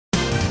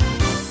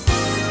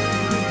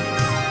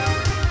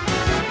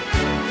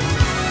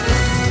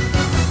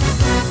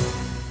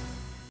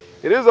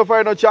It is the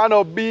final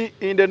channel B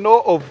in the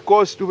know, of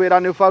course, to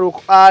Verane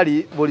Farouk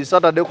Ali, buli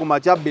Saturday ku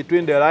match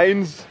between the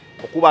lines,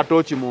 okuba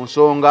tochi mu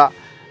nsonga.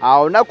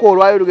 Onako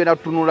olwayo lugenda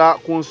tutunula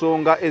ku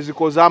nsonga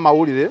ezikoza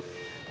amawulire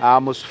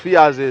mu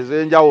spheres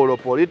ez'enjawulo,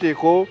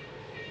 political,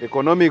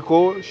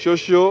 economical,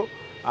 social,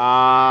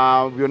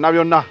 byonna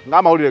byonna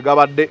ng'amawulire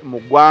gabadde mu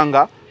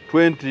ggwanga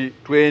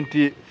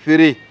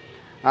 2023.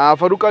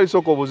 Farouk Ali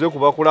soko buze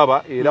kuba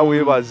kulaba era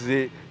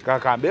weebaze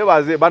kakambe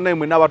baze bana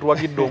mwe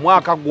n'abatuwagidde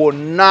omwaka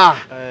gwonna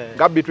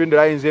nga between the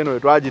lines eno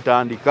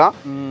twagitandika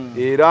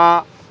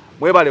era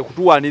mwebale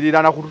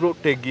kutuwanirira na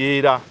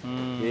kututegeera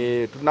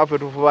tunaffe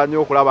tufuba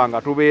nnyo okulaba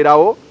nga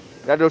tubeerawo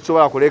era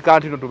tetusobola kuleka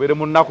nti no tubeere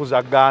mu nnaku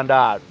za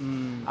ggandaalo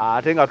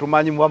ate nga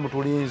tumanyi muba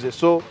mutulinze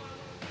so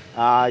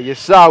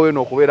yessaawa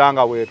eno okubeera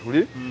nga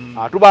bwetuli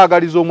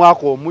tubaagaliza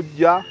omwaka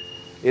omujja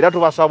era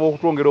tubasaba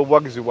okutwongera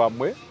obuwagizi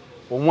bwammwe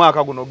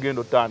omwaka guno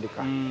ogenda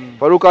otandika.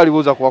 Farouk Ali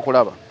buuza kuba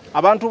kulaba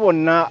abantu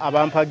bonna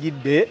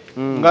abampagidde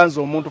nga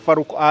nze omuntu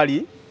Farouk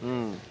Ali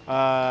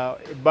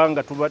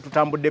ebbanga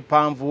tutambudde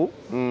panvu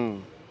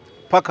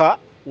paka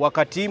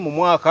wakati mu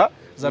mwaka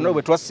zano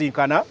bwe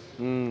twasinkana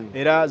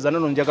era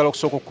zano njagala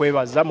okusooka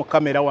okwebaza mu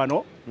kamera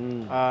wano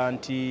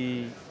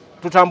nti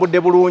tutambudde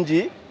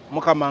bulungi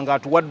mukama nga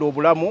atuwadde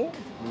obulamu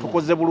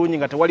tukoze bulungi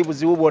nga tewali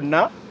buzibu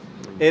bwonna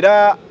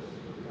era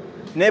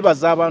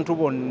nebaza abantu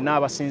bonna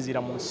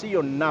abasinzira mu nsi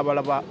yonna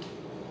abalaba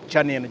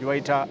channel eno gye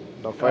bayita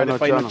the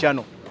final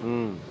channel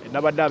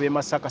nabadde ab'e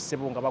Masaka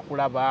ssebo nga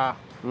bakulaba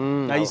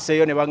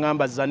nayiseeyo ne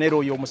baŋŋamba Zanero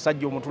oyo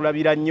omusajja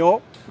omutulabira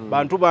nnyo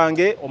bantu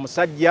bange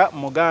omusajja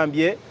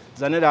mugambye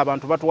Zanero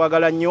abantu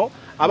batwagala nnyo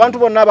abantu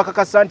bonna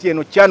abakakasa nti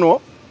eno channel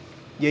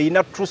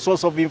yeyina true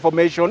source of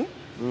information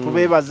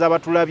tubeebaza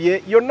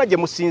batulabye yonna gye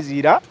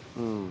musinziira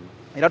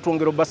era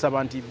twongera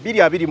obbasaba nti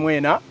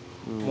 2024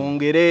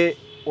 mwongere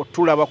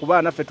otulaba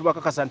kuba naffe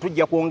tubakakasa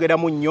tujja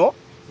kwongeramu nnyo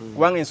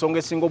kubanga ensonga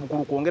esinga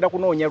obukulu kwongera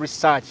kunoonya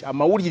research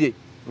amawulire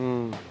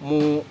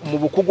mu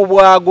bukugu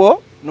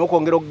bwago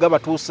n'okwongera okugaba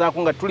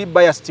tuusaako nga tuli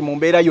biased mu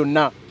mbeera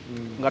yonna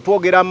nga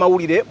twogera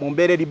amawulire mu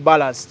mbeera eri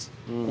balanced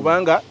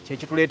kubanga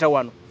kyekituleeta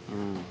wano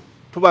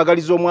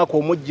tubaagaliza omwaka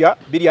omujja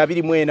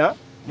 2024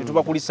 ne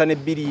tubakulisa ne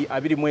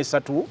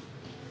 2023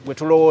 bwe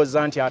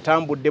tulowooza nti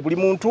atambudde buli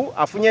muntu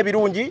afunye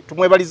ebirungi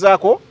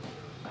tumwebalizaako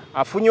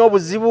afunye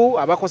obuzibu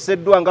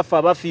abakoseddwa nga ffe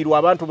abafiirwa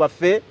abantu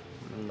baffe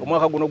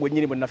omwaka guno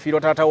gwennyini bwe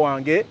nafiirwa taata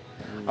wange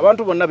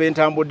abantu bonna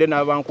bentambudde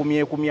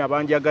n'abankumyekumi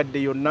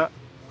abanjagadde yonna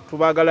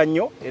tubaagala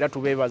nnyo era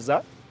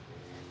tubeebaza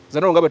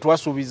zano nga bwe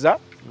twasuubiza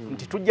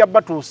nti tujja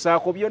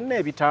batuusaako byonna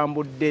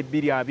ebitambudde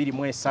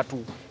 2023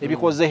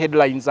 ebikoze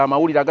headlines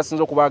amawulire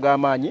agasinza okuba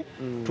ag'amaanyi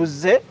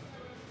tuzze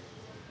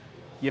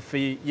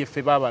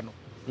yeffe baabano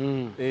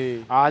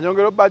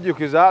nyongera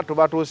obbajukiza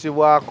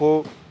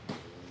tubatuusibwako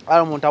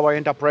Almontawa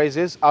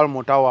Enterprises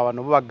Almontawa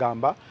bano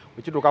bagamba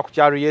ekituuka ku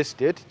Kyari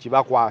Estate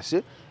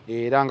kibakwase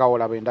era nga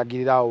olaba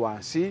endagirira awo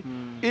wansi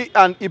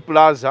E&E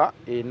Plaza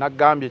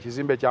nagambye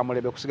ekizimbe kya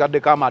Mulembe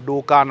kusigaddeko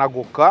amaduuka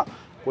anagokka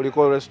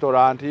kuliko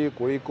restaurant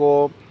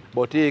kuliko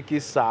boutique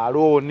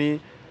saloni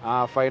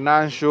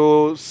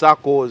financial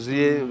circles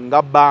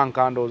nga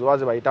banka ndozo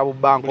waze bayita bu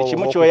bank buli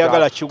kimu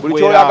kyoyagala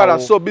kigwera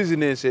so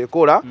business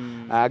ekola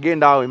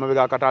agenda awo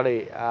imabega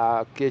katale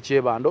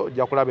k'ekyebando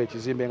ojja kulaba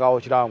ekizimbe ngaawo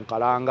kirawo mu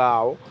Kalanga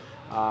awo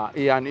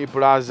E&E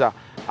Plaza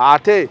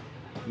ate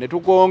ne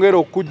tukongera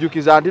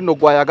okujjukiza nti no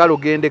gwayagala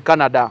ogende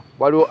Canada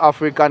waliwo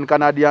African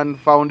Canadian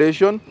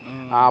Foundation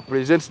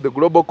presents the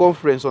Global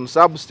Conference on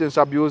Substance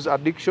Abuse,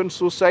 Addiction,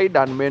 Suicide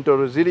and Mental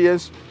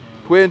Resilience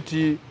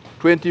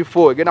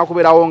 2024 egenda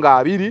kubeerawo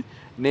nga 22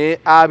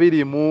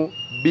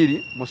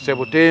 mu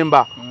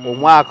September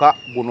omwaka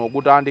guno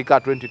ogutandika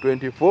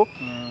 2024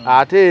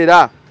 ate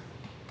era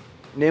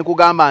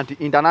nenkugamba nti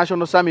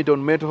International Summit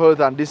on Mental Health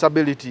and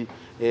Disability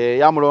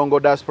ya Mulongo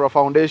Diaspora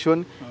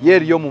Foundation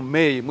yeriyo mu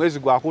May mwezi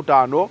gwa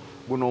kutaano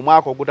guno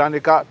omwaka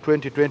ogutandika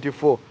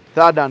 2024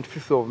 3rd and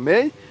 5th of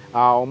May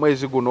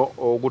omwezi guno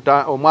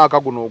omwaka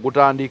guno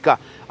ogutandika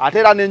ate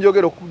era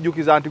nenjogera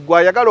okujjukiza nti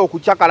gwayagala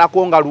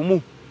okucyakalako nga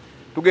lumu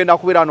tugenda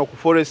kubeera no ku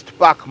Forest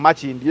Park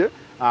Makindye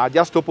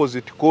just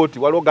opposite court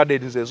waliwo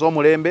gardens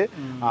ez'omulembe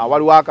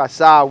waliwo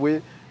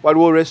akasaawe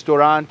waliwo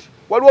restaurant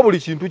waliwo buli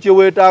kintu kye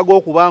weetaaga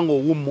okubanga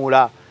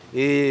owummula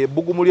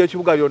bugumuli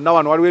ekibuga byonna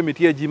wano waliwo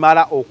emiti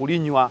egimala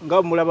okulinywa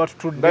nga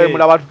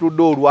mulaba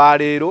tutudde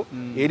olwaleero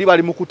eri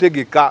bali mu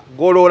kutegeka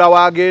goloola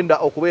wagenda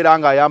okubeera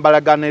nga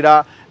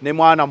ayambalaganira ne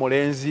mwana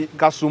mulenzi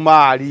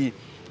Kasumaali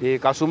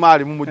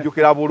Kasumaali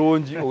mumujjukira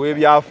bulungi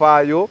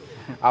ow'ebyafaayo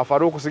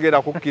afaro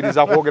okusigera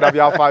kukkiriza kwogera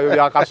byafaayo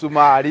bya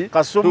Kasumaali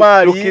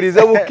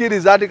tukkirize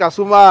bukkiriza nti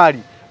Kasumaali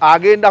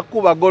agenda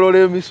kuba goloola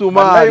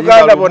emisumaali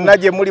Uganda bonna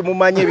gye muli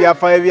mumanyi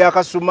ebyafaayo bya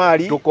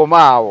Kasumaali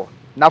tukomaawo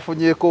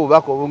nafunyeko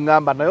obubaka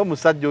obungamba naye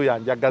omusajja oyo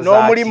anjagaza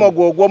n'omulimo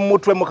gwe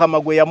ogw'omutwe mukama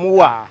gwe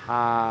yamuwa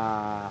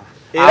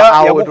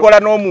era yagukola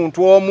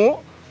n'omuntu omu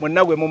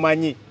mwenna gwe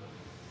mumanyi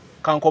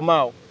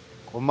kankomaawo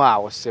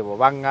komaawo ssebo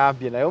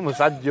baŋŋambye naye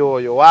omusajja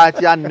oyo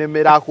waaki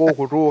annemerako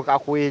okutuuka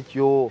ku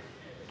ekyo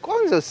ko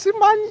nze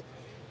simanyi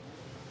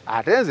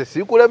ate nze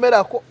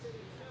sikulemerako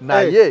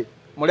naye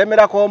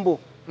mulemerako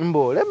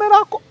mbo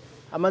lemerako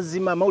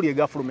amazima amawulire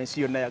gafuluma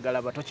ensi yonna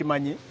yagalaba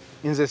tokimanyi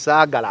nze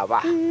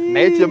saagalaba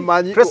naye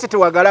kyemmanyi President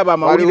wagalaba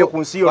amawulire ku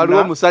nsi yonna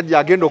waliwo omusajja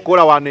agenda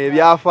okukola wano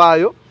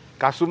ebyafaayo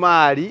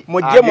Kasumaali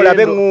mujje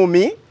mulabe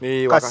ngumi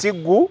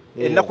Kasigu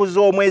ennaku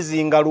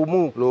z'omwezi nga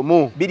lumu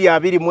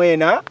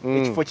 2024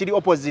 ekifo kiri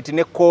opposite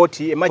ne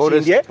court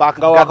emakindye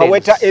nga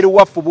wakaweta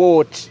eruwafu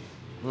bwoti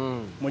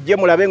mujje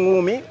mulabe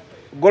ngumi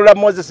Gola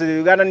Moses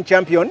Ugandan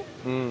champion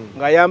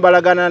nga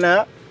yambalagana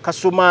na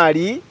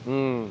Kasumaali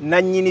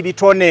nannyini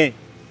bitone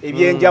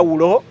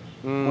ebyenjawulo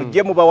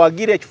mujje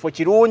mubawagire ekifo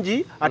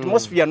kirungi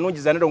atmosphere nnungi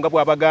zanero nga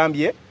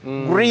bwabagambye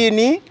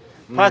green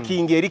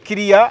parking eri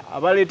clear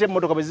abalete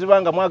emmotoka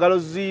bezibanga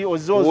mwagalo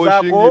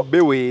ozozaako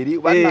beweri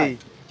bana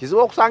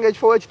kizibu okusanga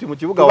ekifo ekiti mu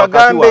kibuga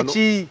wakati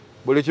wano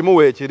buli kimu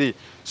weekiri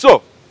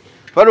so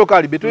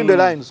Farokali between the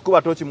lines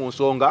kuba tochi mu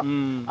nsonga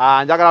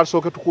njagala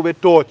tusooke tukube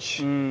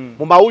tochi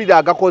mu mawulire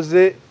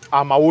agakoze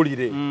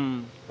amawulire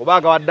oba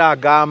agawadde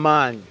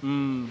ag'amaanyi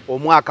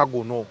omwaka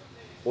guno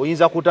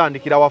oyinza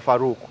kutandikira wa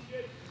Faruku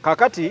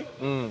kakati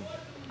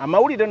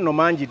amawulire nno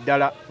mangi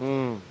ddala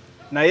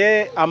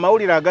naye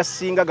amawulire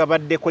agasinga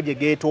gabaddeko gye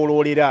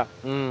geetooloolera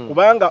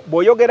kubanga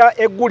bw'oyogera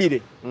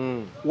eggulire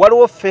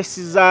waliwo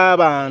feesi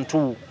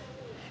z'abantu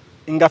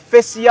nga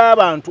feesi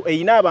y'abantu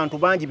eyina abantu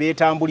bangi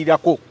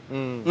beetambulirako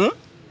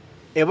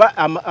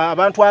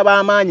abantu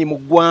ab'amaanyi mu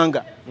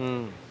ggwanga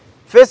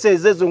feesi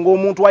ezo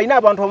ng'omuntu alina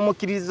abantu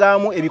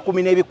abamukkirizaamu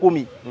ebikumi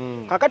n'ebikumi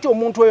kakati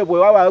omuntu oyo bwe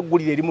waba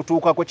aggulire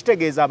erimutuukako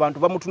kitegeeza abantu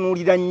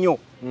bamutunuulira nnyo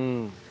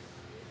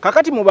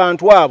kakati mu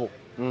bantu abo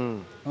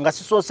nga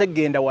sisoose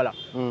genda wala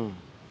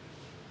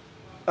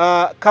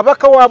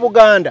kabaka wa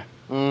Buganda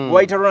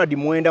wayita Ronald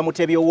Muwenda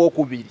Mutebi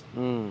owookubiri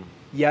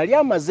yali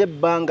amaze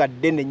ebbanga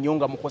ddene nnyo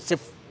nga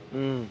mukosefu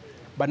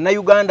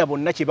bannayuganda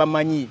bonna kye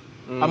bamanyi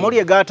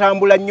amawulire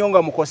gatambula nnyo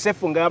nga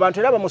mukosefu nga abantu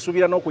era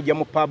bamusuubira n'okujja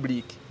mu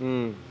public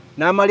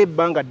n'amala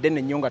ebbanga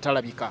ddene nnyo nga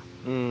talabika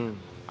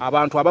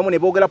abantu abamu ne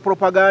boogera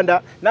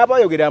propaganda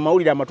n'abayogera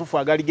amawulire amatufu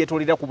agali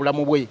geetoolera ku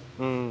bulamu bwe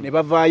ne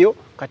bavaayo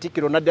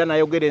Katikkiro nadda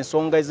n'ayogera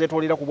ensonga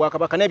ezeetoolera ku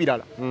Bwakabaka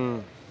n'ebirala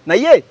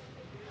naye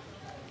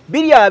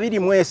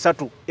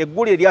 2023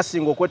 eggulu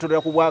eryasinga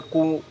okwetoolera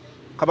ku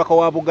kabaka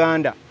wa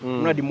Buganda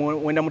Ronald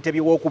Muwenda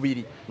Mutebi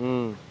owookubiri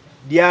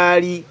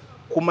lyali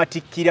ku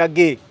matikkira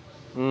ge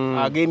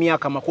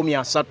ag'emyaka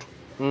 30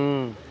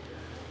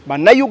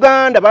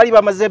 bannayuganda baali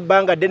bamaze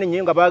ebbanga ddene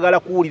nnyo nga baagala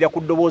kuwulira ku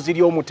ddoboozi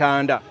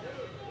ly'omutanda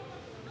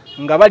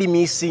nga bali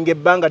miisinga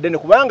ebbanga ddene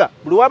kubanga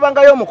buli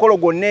wabangayo omukolo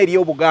gwonna eri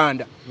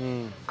Obuganda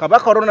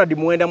kabaka Ronald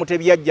Muwenda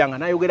Mutebi yajjanga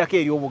n'ayogerako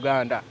eri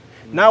Obuganda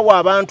n'awa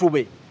abantu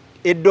be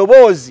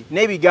eddoboozi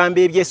n'ebigambo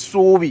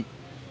eby'essuubi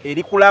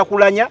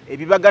erikulaakulanya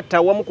ebibagatta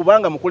awamu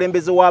kubanga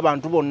mukulembeze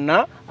w'abantu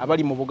bonna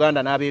abali mu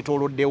Buganda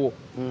n'abeetooloddewo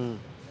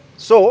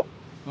so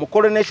mu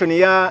coronation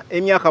ya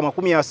emyaka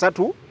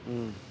 30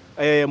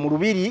 mu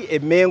Lubiri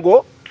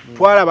Emmengo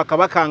twalaba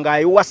kabaka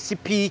ng'ayiwa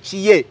speech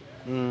ye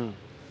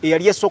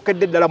eyali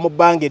esookedde ddala mu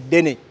bbanga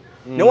eddene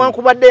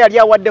newankubadde yali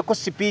awaddeko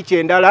speech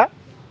endala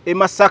e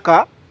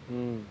Masaka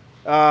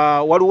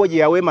waliwo gye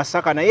yawa e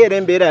Masaka naye era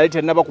embeera yali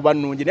tennaba kuba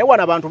nnungi naye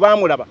wano abantu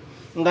baamulaba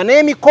nga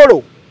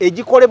n'emikolo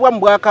egikolebwa mu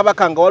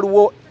Bwakabaka nga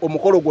waliwo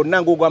omukolo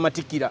gwonna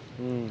ng'ogw'amatikkira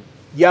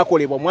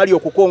gyakolebwa mwali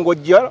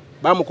okukongojja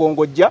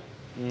bamukongojja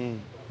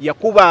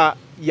yakuba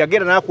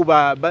yagenda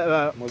n'akuba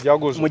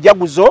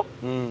mujaguzo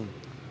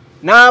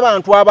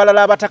n'abantu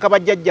abalala abataka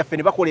bajjajjaffe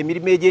ne bakola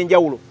emirimu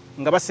egy'enjawulo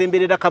nga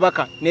basemberera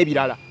kabaka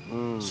n'ebirala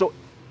so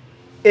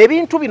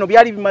ebintu bino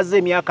byali bimaze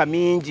emyaka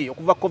mingi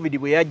okuva covid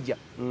bwe yajja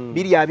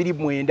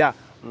 2029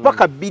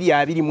 paka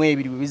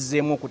 2022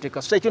 bizzeemu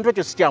okuteeka so ekintu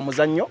ekyo si kya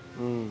muzannyo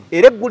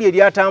era eggulu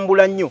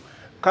eryatambula nnyo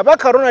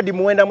kabaka Ronald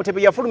Muwenda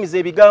Mutebi yafulumiza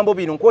ebigambo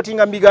bino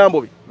nkootinga mu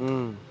bigambo bye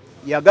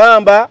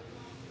yagamba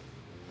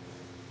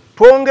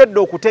twongedde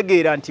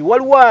okutegeera nti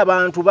waliwo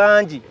abantu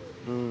bangi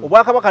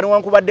Obwakabaka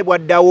newankubadde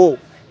bwaddawo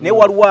naye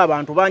waliwo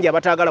abantu bangi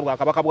abataagala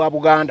Bwakabaka bwa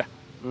Buganda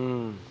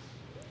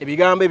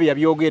ebigambo ebyo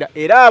yabyogera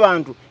era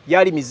abantu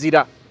yali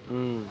mizira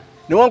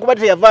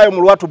newankubadde teyavaayo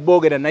mu lwatu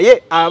boogera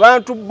naye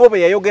abantu bo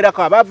be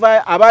yayogerako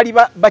abaali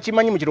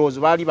bakimanyi mu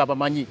kirowoozo baali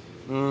babamanyi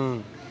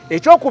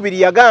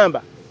ekyokubiri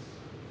yagamba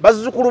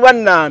bazzukulu ba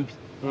Nambi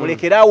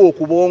mulekeraawo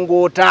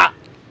okubongoota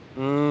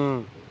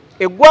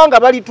eggwanga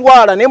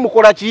balitwala ne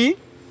mukola ki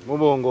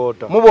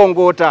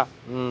mubongoota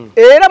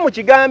era mu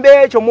kigambo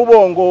ekyo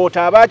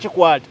mubongoota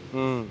abakikwata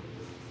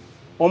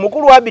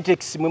omukulu wa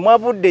Bitex mwe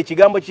mwavudde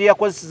ekigambo kye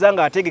yakozesa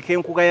nga ategeka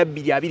enkuka ya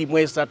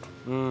 2023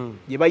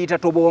 gye bayita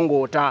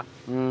tobongoota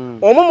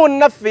omu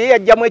munnaffe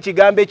yajjamu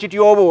ekigambo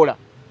ekityoboola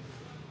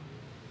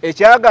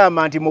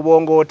ekyagamba nti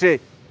mubongoote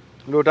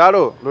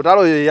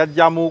Lutalo ye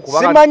yajjamu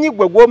kubanga simanyi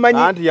gwe gwomanyi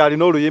anti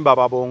yalina oluyimba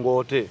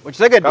babongoote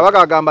okitegedde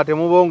kabaka agamba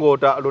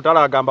temubongoota Lutalo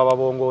agamba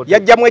babongoote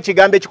yajjamu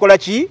ekigambo ekikola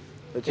ki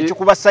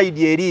ekikuba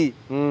side eri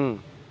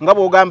nga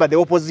bw'ogamba the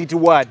opposite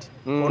word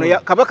ono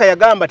kabaka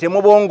yagamba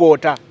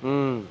temubongoota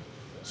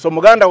so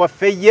muganda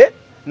waffe ye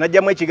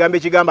najjamu ekigambo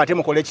ekigamba ate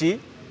mukole ki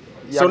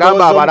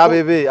yagamba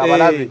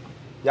abalabe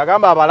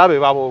yagamba abalabe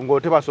babongo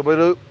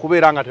tebasobole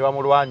kubeera nga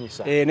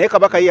tebamulwanyisa naye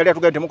kabaka yali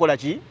atugambye temukola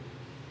ki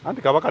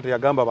anti kabaka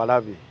teyagamba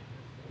balabe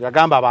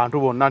yagamba abantu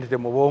bonna nti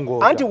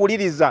temubongo anti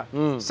wuliriza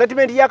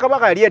statement ya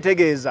kabaka yali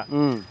etegeeza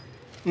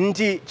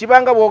nti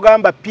kibanga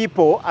bwogamba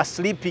people are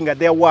sleeping at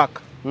their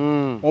work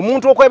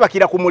omuntu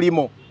okwebakira ku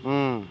mulimo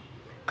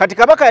kati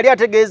kabaka yali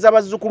ategeeza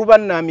bazzukulu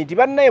bannami nti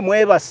bannaye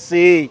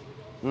mwebase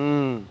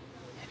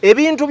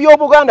ebintu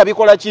by'Obuganda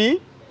bikola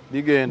ki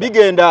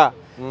bigenda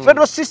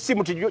federal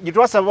system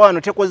gitwasaba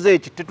wano tekoze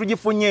eki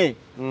tetugifunye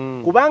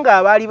kubanga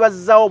abaali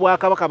bazzaawo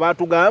Bwakabaka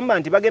baatugamba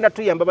nti bagenda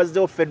tuyamba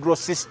bazzeewo federal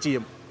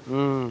system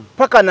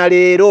paka na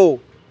leero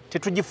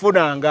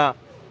tetugifunanga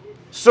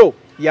so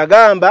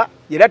yagamba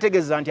yali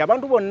ategeeza nti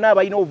abantu bonna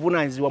abalina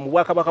obuvunaanyizibwa mu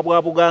Bwakabaka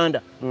bwa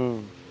Buganda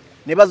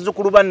ne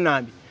bazzukulu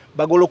bannambi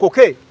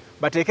bagolokoke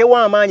bateekewo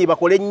amaanyi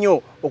bakole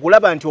nnyo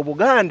okulaba nti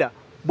Obuganda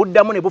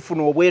buddamu ne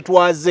bufuna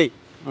obwetwaze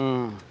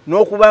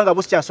n'okubanga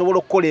busikyasobola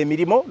okukola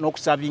emirimu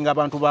n'okusavinga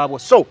abantu baabwo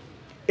so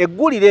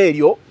eggulire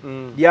eryo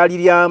lyali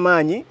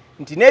ly'amaanyi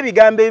nti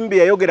n'ebigambo ebimu bye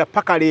yayogera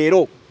paka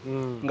leero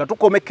nga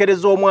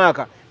tukomekkereza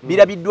omwaka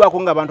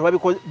birabiddwako nga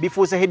abantu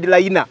bifuuse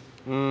headliner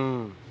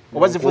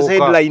oba zifuuse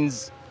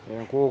headlines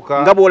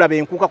nga bw'olaba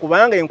enkuuka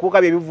kubanga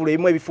enkuuka bye bivulu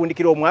ebimu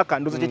ebifundikira omwaka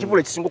ndoza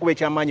kyekivulu ekisinga okuba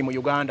eky'amaanyi mu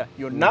Uganda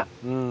yonna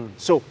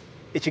so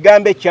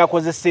ekigambo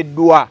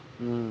ekyakozeseddwa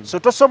so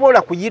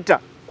tosobola kuyita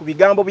ku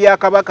bigambo bya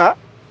kabaka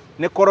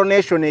ne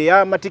coronation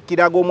eya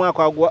matikkira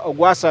ag'omwaka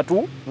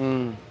ogwasatu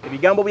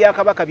ebigambo bya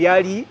kabaka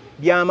byali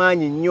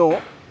by'amaanyi nnyo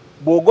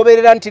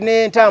bw'ogoberera nti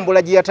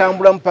n'entambula gye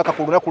yatambulamu paka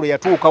ku lunaku lwe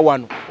yatuuka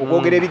wano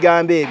okwogera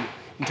ebigambo ebyo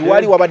nti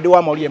wali wabaddewo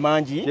amawulire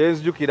mangi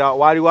kyenzijukira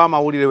waliwo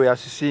amawulire we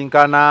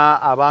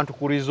yasisinkana abantu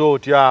ku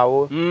resort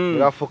awo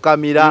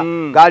bafukamira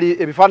gali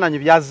ebifaananyi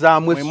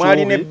byazzaamu essuubi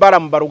mwali n'ebbala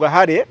mu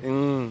Barugahare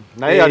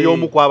naye yali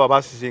omu ku abo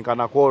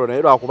abasisinkanako olwo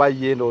naye lwakuba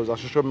ye ndowooza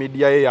social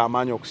media ye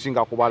y'amaanyi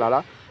okusinga ku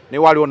balala ne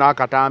waliwo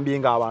n'akatambi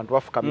ng'abantu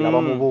bafukamira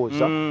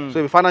bamubuuza so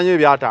ebifaananyi bye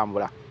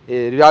byatambula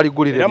lyali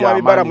ggulire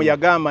ly'amaanyi era Mwami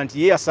yagamba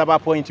nti ye yasaba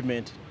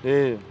appointment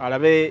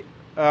alabe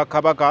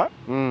kabaka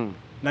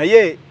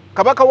naye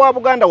kabaka wa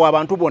Buganda wa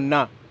bantu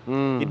bonna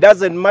it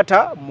doesn't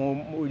matter mu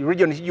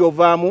region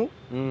kijovaamu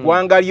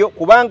wangalyo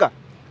kubanga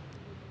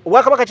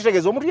Obwakabaka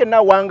kitegeeza omuntu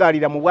yenna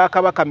wangalira mu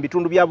Bwakabaka mu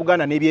bitundu bya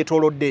Buganda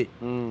n'ebyetoolodde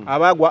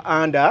abagwa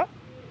under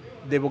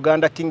the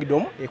Buganda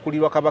Kingdom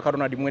ekulirwa kabaka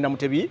Ronald Mwenda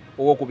Mutebi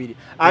owokubiri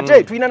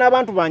ate tulina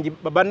n'abantu bangi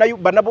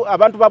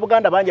abantu ba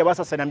Buganda bangi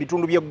abasasana mu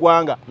bitundu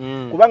by'eggwanga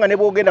kubanga ne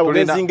bwogenda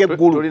bugenzinga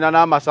eggulu tulina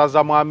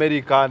n'amasaza mu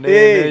America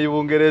ne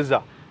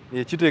Bungereza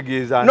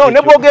ekitegeeza no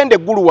ne bwogenda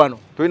eggulu wano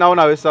tulinawo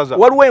nawe saza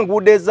waliwo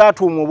enguudo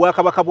ezatuumwa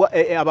Obwakabaka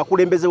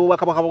abakulembeze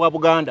b'Obwakabaka bwa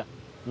Buganda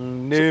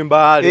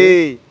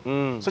n'embaale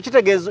so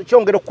kitegeeza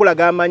kyongera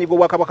okukulaga amaanyi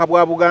g'Obwakabaka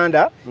bwa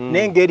Buganda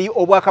n'engeri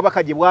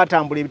Obwakabaka gye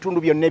bwatambula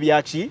ebitundu byonna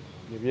ebyaki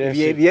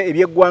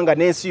ebyeggwanga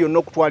n'ensi yonna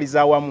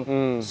okutwaliza awamu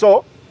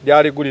so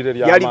lyali ggulire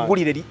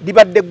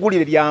libadde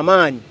eggulire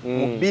ly'amaanyi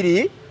mu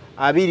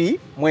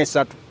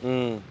 2023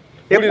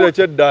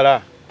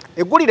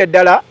 eggulire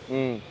ddala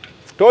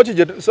tochi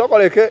je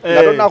sokoleke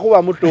nga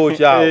tonnakuba mu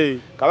tochi awo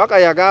kabaka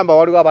yagamba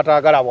waliwo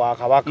abataagala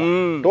Bwakabaka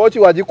tochi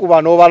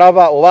wagikuba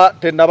n'obalaba oba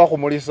tennaba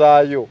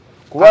kumulisaayo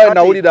kuba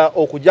nawulira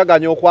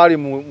okujaganya okwali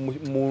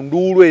mu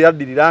nduulu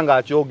eyaddirira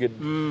ng'akyogedde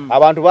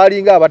abantu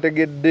baalinga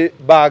abategedde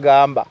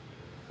bagamba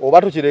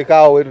oba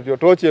tukirekawo wetutyo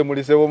tochi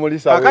emulise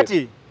bumulisa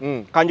kakati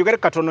kanjogere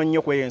katono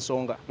nnyo kweyo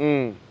ensonga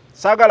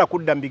saagala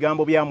kudda mu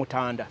bigambo bya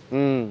Mutanda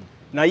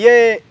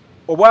naye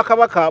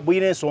Obwakabaka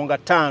bulina ensonga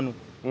 5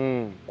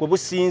 kwe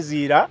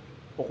businziira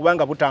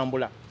okubanga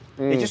butambula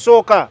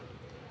ekisooka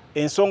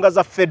ensonga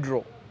za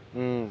federal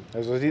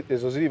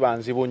ezo ziri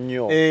banzibu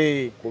nnyo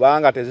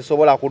kubanga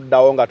tezisobola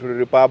kuddawo nga tuli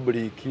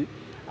republic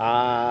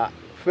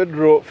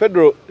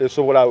federal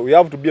esobola we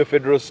have to be a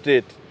federal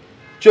state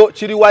kyo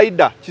kiri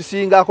waida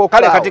kisingako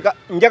kale katika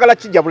njagala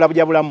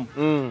kijabulabulamu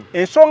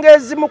ensonga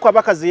ezimu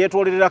kabaka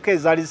zeyeetolererako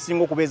ezaali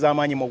zisinga okubeeza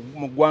amaanyi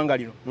mu ggwanga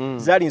lino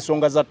zaali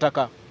ensonga za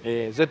ttaka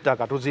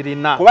z'ettaka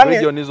tuzirina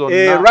regioni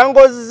zonna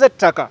rangozi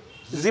z'ettaka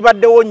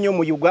zibaddewo nnyo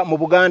mu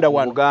Buganda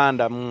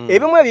wano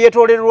ebimu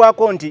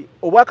ebyetolererwako nti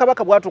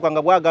Obwakabaka bwatuuka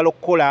nga bwagala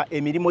okukola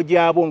emirimu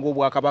gyabwo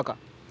ng'Obwakabaka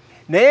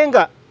naye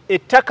nga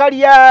ettaka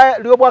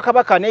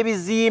ly'Obwakabaka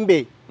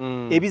n'ebizimbe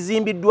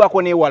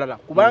ebizimbiddwako n'ewalala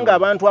kubanga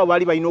abantu abo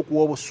baali balina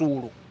okuwa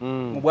obusuulu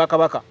mu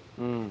Bwakabaka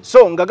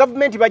so nga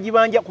gavumenti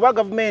bagibanja kuba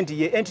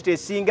gavumenti ye entity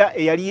esinga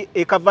eyali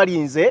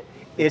ekavalinze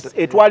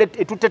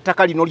etutte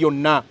ettaka lino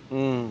lyonna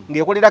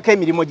ng'ekolerako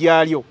emirimu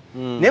gyalyo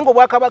naye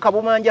ng'Obwakabaka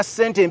bumanja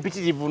ssente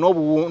empitirivu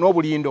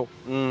n'obulindo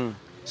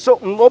so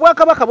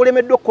ng'Obwakabaka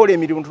bulemeddwe okukola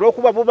emirimu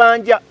olw'okuba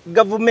bubanja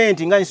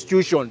gavumenti nga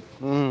institution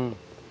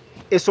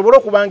esobole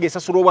okuba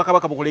ng'esasula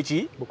Obwakabaka bukole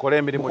ki bukole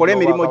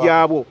emirimu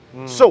gyabwo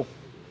so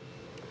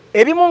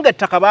ebimu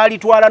ng'ettaka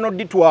baalitwala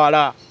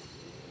n'odditwala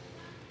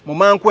mu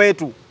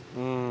mankwetu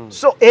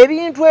so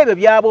ebintu ebyo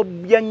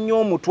byabobya nnyo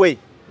omutwe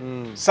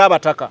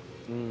Saabataka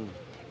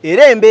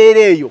era embeera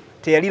eyo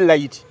teyali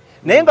light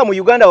naye nga mu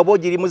Uganda waba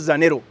ogirimu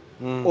zanero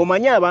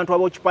omanye abantu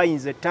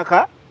abookipayinza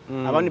ettaka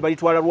abandi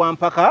balitwala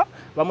lwampaka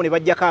bamu ne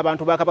bajjako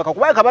abantu ba kabaka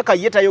kubanga kabaka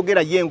ye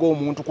tayogera ye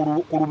ng'omuntu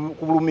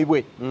ku bulumi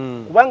bwe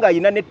kubanga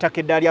ayina n'ettaka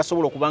eddaali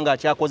asobola okubanga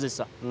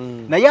akyakozesa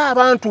naye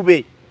abantu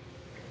be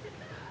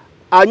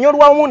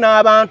anyolwamu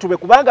n'abantu be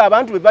kubanga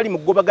abantu be bali mu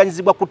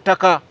kugobaganyizibwa ku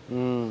ttaka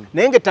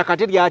naye ng'ettaka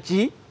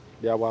teryaki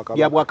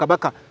lya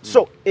bwakabaka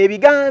so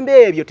ebigambo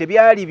ebyo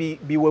tebyali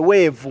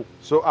biweweevu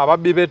so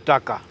ababbi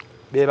b'ettaka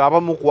beba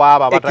abamu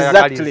kwaba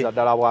batayagaliza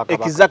ddala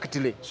bwakabaka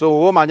exactly so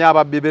omanya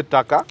ababbi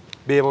b'ettaka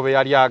bebo be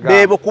yali agamba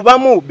bebo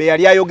kubamu be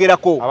yali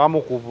ayogerako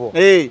abamu kubo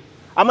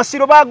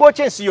amasiro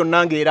baagokya ensi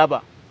yonna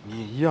ng'eraba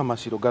ye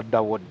amasiro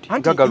gadda woddi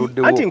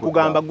gagaluddewo anti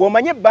nkugamba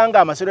gw'omanye ebbanga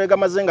amasiro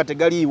egamaze nga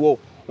tegaliiwo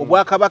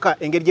obwakabaka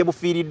engeri gye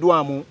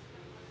bufiiriddwamu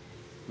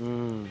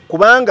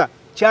kubanga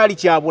kyali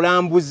kya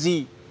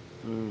bulambuzi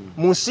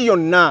mu nsi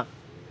yonna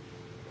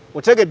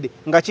otegedde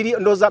nga kiri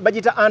ndooza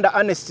bagita under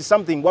honest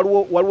something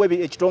waliwo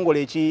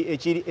ekitongole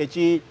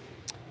eki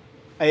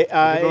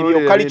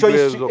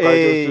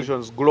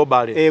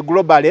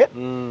globally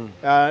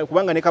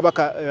kubanga ne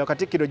kabaka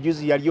Katikkiro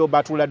juzi yaliyo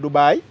batula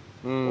Dubai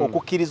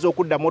okukkiriza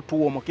okuddamu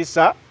otuwa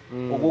omukisa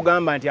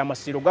okugamba nti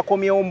amasiro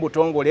gakomyewo mu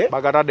butongole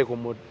bagatadde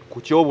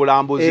ku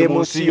kyobulambuzi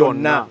mu nsi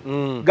yonna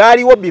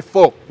gaaliwo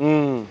before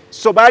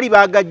so baali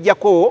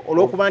bagajjako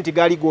olw'okuba nti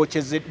gaali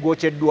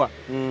goocheddwa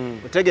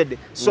otegedde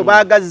so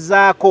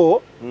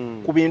baagazzaako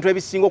ku bintu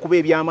ebisinga okuba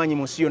ebyamaanyi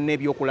mu nsi yonna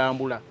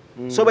ebyokulambula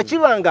so bwe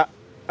kibanga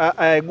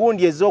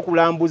gundi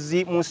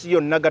ez'okulambuzi mu nsi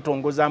yonna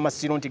gatongoza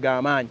amasiro nti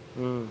g'amaanyi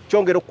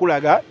kyongera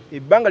okulaga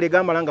ebbanga lye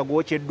gaamala nga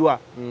goocheddwa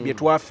bye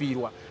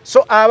twafiirwa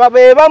so aba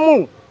be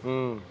bamu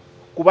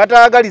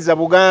kubataagaliza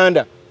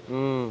Buganda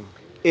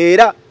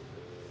era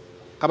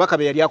kabaka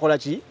be yali akola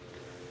ki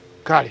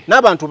kale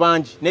n'abantu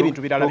bangi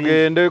n'ebintu birala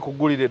tugende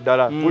kugulira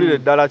eddala gulira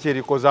eddala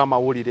kyerikoze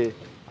amawulire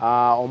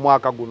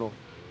omwaka guno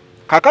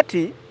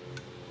kakati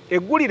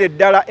eggulira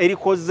eddala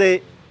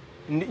erikoze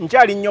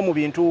nkyali nnyo mu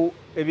bintu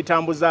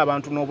ebitambuza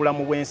abantu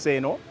n'obulamu bw'ensi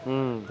eno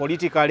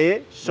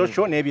politikale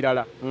social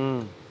n'ebirala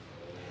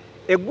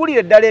eggulira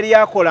eddala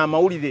eryakola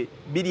amawulire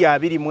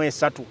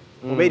 223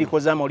 oba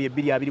erikoze amawulire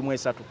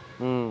 223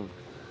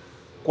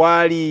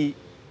 kwali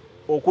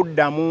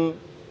okuddamu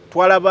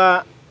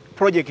twalaba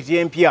projekiti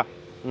empya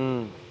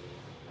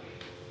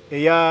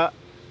eya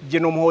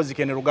General Muhoozi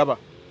Kene Rugaba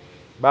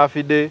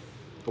bafidde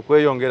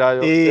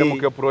okweyongerayo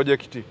MK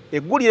projekiti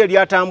eggulire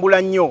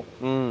lyatambula nnyo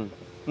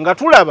nga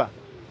tulaba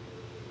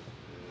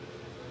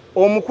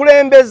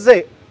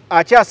omukulembeze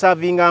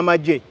akyasavinga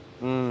amagye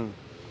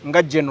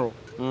nga general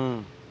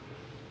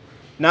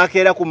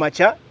n'akeera ku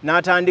makya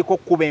n'atandika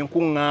okkuba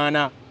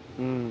enkuŋŋaana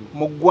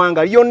mu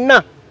ggwanga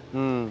lyonna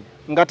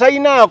nga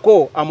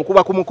talinaako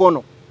amukuba ku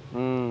mukono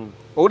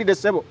owulidde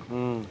ssebo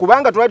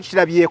kubanga twali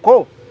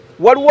tukirabyeko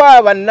waliwo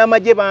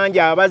abannamagye bangi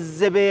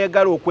abazze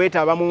beegala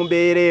okwetaba mu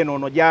mbeera eno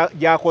ono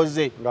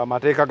gy'akoze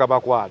ng'amateeka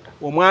gabakwata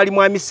omwali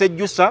mwami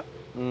Sejjusa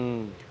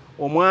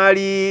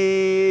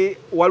omwali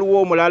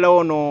waliwo omulala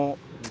ono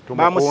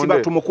bamusiba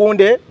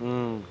Tumukunde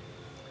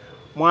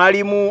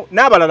mwalimu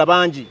n'abalala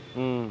bangi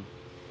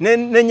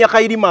ne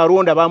Nyakairima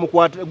Alonda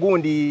bamukwata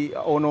gundi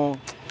ono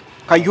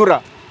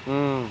Kayura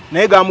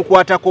naye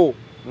gamukwatako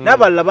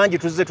n'abalala bangi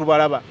tuzze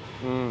tubalaba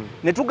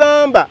ne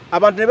tugamba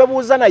abantu ne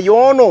babuuza naye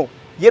ono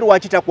ye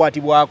lwaki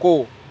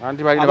takwatibwako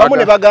abamu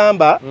ne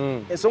bagamba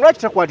ensonga lwaki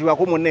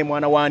takwatibwako munne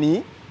mwana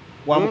waani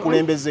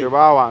wamukulembeze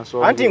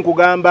anti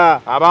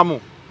nkugamba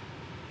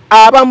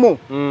abamu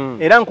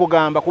era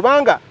nkugamba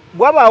kubanga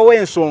bwabaawo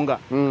ensonga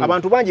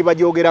abantu bangi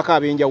bagyogerako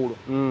ab'enjawulo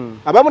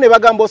abamu ne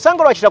bagamba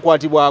osanga lwaki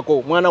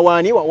takwatibwako mwana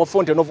waani wa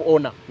Fountain of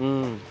Honor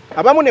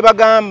abamu ne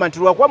bagamba nti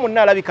lwakuba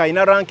munna alabika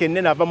alina rank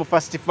ennene ava mu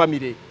first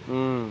family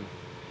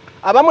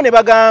abamu ne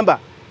bagamba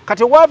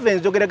kati wava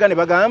enzogerega ne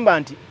bagamba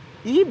nti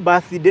iyi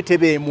birthday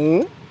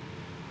tebeemu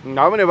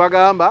abamu ne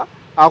bagamba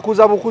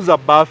akuza bukuza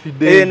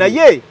birthday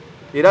naye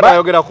era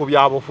nayogera ku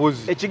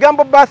byabufuzi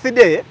ekigambo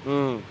birthday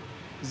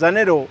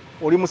Zanero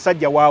oli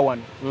musajja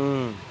waawano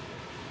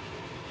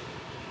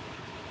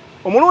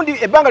omulundi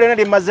ebbanga lyonna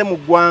lyemmaze mu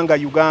ggwanga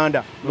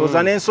Uganda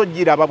ndowooza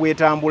n'ensojjira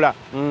ababwetambula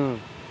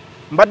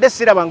mbadde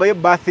sirabangayo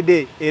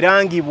birthday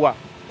erangibwa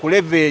ku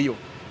leve eyo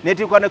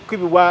netuuka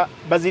nekukibibwa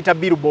baziyita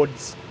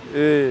billboards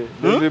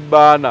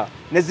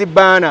ne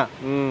zibbaana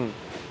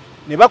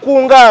ne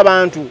bakunga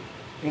abantu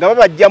nga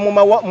babajja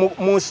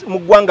mu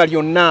ggwanga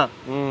lyonna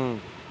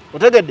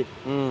otegedde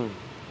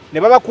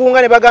ne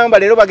babakunga ne bagamba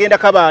leero bagenda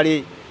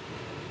Kabaale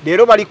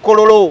leero bali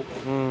Kololo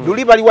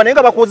luli baliwa naye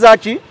nga bakoza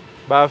ki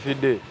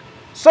bafidde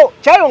so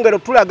kyayongera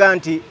otulaga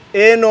nti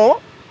eno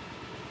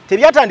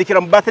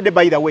tebyatandikira mu birthday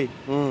by the way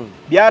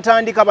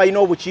byatandika balina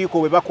obukiiko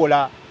bwe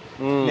bakola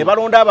ne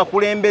balonda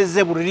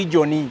abakulembeze buli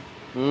regioni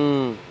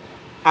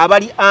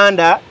abali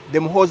under the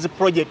Muhoozi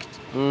project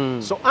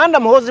so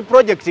under Muhoozi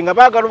project nga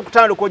baagala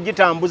okutandika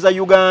ogitambuza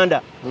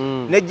Uganda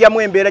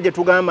nejjamu embeera gye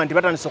tugamba nti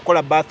batandise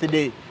okukola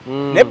birthday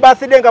ne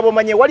birthday nga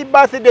bomanye wali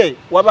birthday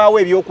wabaawo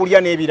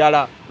ebyokulya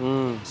n'ebirala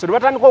so ne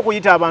batandika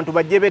okuyita abantu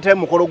bajje beetayo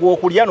mukolo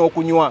gw'okulya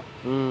n'okunywa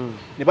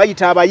ne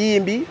bayita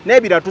abayimbi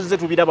n'ebirala tuzze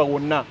tubiraba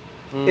wonna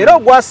era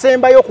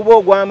ogwasembayo okuba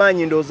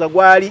ogw'amaanyi ndowooza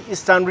gwali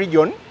Eastern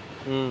region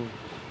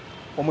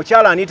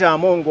omukyala Anita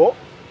Amongo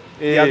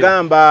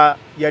yagamba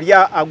yali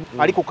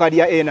ali ku kadi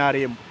ya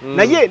NRM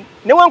naye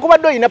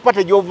newankubadde olina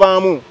pate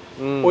gy'ovaamu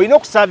olina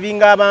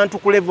okusavinga abantu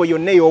ku level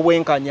yonna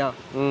ey'obwenkanya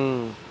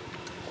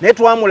naye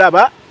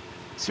twamulaba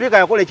sipiika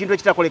yakola ekintu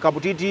ekitakoleka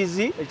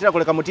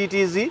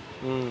mutiitiizi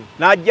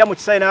n'ajja mu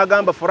kisaayi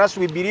n'agamba for us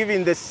we believe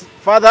in the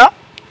Father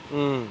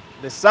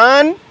the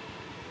Son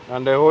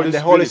and the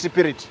Holy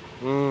Spirit.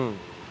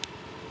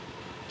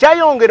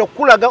 Kyayongera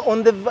okulaga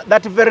on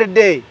that very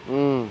day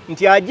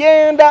nti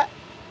agenda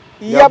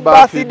ya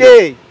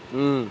birthday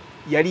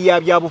yali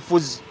ya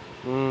byabufuzi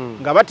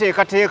nga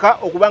bateekateeka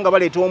okuba nga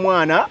baleeta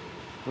omwana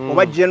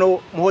oba General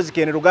Muhoozi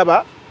Kene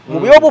Lugaba mu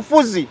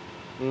byobufuzi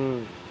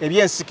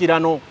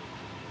ebyensikirano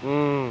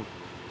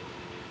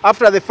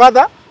after the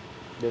Father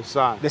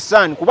the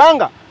Son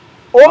kubanga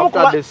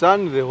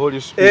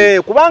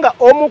kubanga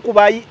omu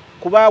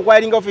kuba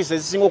acquiring offices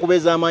ezisinga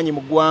okubeeza amaanyi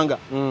mu ggwanga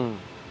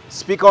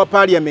Speaker wa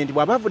Parliament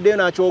bw'aba avuddeyo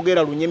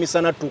n'akyogera lunye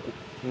misana ttuku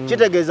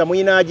kitegeeza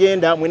muyina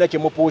agenda muyina kye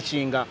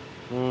mupushinga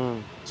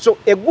so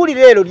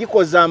eggulire ero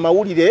likoze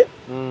amawulire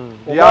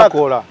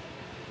lyakola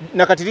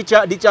nakati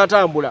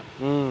likyatambula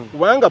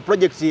kubanga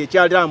project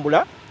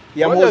ekyatambula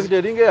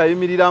eringa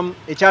yayimiriramu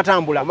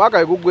ekyatambula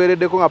omwaka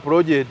eguggwereddeko nga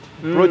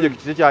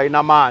project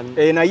tekyalina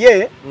maanyi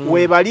naye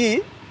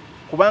weebali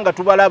kubanga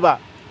tubalaba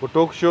ku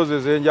talk shows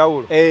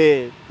ez'enjawulo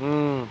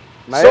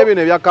naye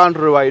bino ebya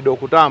country wide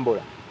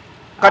okutambula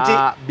kati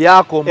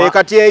byakoma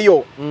kati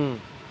eyo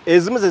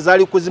ezimu ze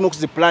zaali kuzimu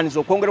ku plans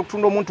okwongera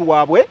okutunda omuntu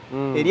waabwe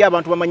eri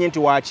abantu bamanye nti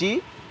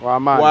wali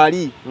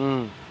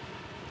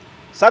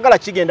saagala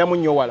kigendamu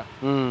nnyo wala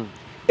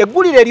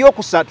eggulire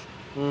eryokusatu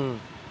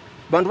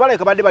bantu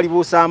baleka badde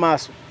balibuusa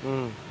amaaso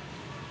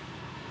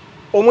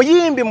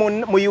omuyimbi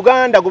mu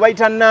Uganda gwe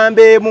bayita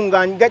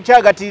Nampeera nga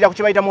kyagatirira ku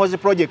kye bayita Muhoozi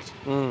project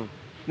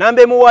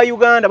Nampeera wa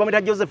Uganda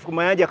bamuyita Joseph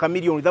Mayanja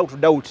Chameleon without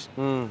doubt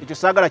ekyo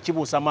saagala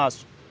kibuusa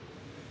amaaso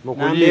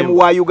Nampeera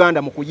wa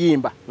Uganda mu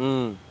kuyimba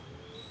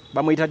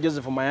bamuyita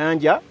Joseph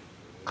Mayanja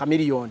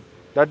Chameleon.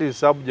 That is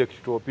subject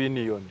to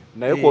opinion.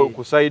 Naye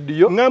ku side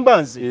yo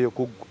ngamba nze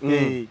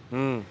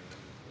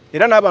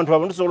era n'abantu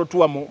abantu solo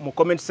tuwa mu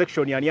comment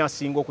section yani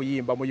asinga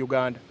okuyimba mu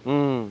Uganda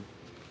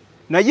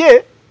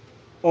naye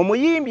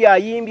omuyimbi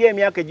ayimbye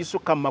emyaka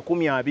egisukka mu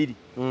 20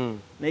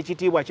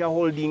 n'ekitiibwa kya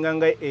holdinga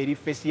nga eri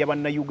face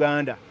y'abanna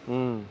Uganda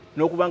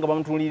n'okubanga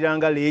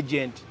bamutuliranga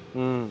legend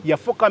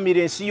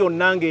yafukamira ensi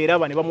yonna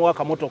ng'eraba ne bamuwa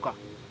akamotoka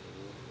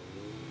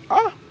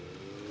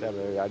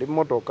yali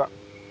motoka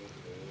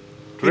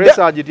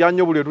Tresa agitya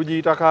nnyo buli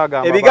tugiyita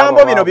kaagamba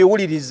ebigambo bino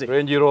biwulirize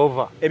Range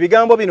Rover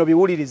ebigambo bino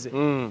biwulirize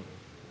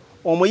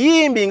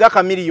omuyimbi nga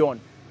Chameleon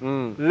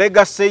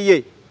legacy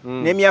ye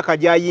n'emyaka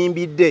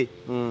gy'ayimbidde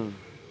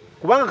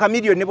kubanga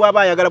Chameleon ne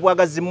bw'aba ayagala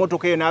bwagazi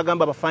mmotoka eyo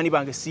n'agamba abafaani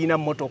bange siina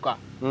mmotoka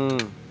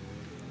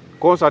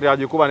concert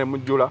agikuba ne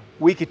mujjula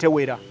wiiki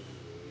tewera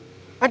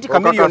anti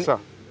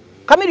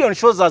Chameleon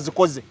shows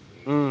azikoze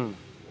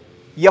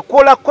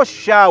yakolako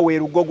shawe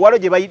Lugogo walo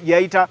gye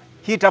yayita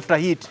hit after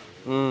hit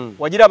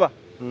wagiraba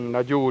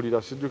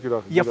nagiwulira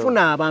sijjukira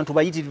yafuna abantu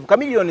bayitirivu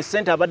Chameleon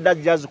center abadde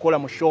ajja azikola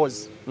mu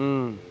shows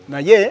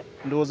naye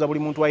ndowooza buli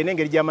muntu alina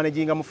engeri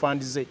gy'amanaginga mu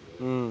fund ze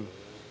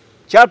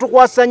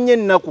kyatukwasa nnyo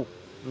ennaku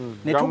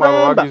ne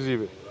tugamba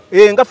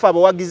nga ffe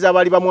abawagizi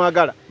abaali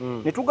bamwagala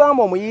ne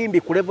tugamba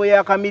omuyimbi ku level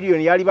ya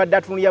Chameleon yali badde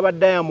atunulya ba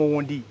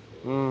Diamond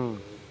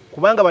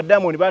kubanga ba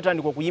Diamond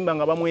batandika okuyimba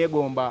nga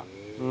bamwegomba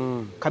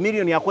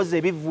Chameleon yakoze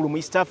ebivvulu mu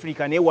East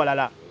Africa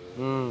n'ewalala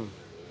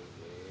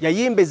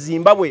yayimba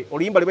Zimbabwe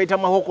oluyimba lwe bayita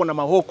mahoko na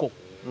mahoko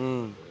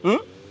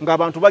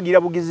ng'abantu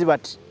bagira bugizi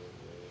bati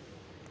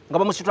nga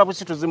bamusitula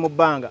busituzi mu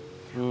bbanga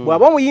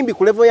bw'aba omuyimbi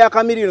ku level ya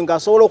Chameleon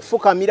ng'asobola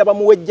okufukamira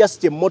bamuwe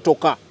just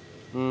emmotoka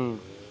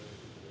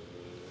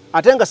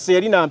ate nga se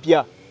yali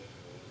nampya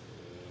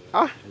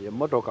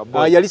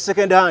emmotoka yali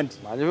second hand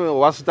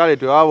wasitale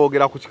twebaba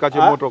boogera ku kika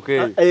ky'emmotoka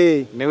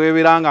eyo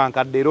neweeberanga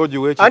nkadde era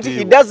ogiwe ekitiibwa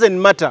anti it doesn't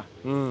matter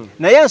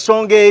naye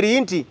ensonga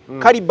eri nti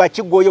kaliba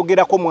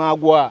kigoyogerako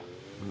mwagwa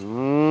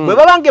bwe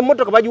babanga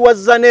emmotoka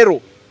bagiwazza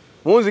nero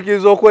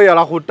munzikiriza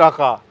okweyala ku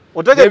ttaka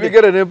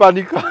ebigere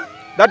n'empanika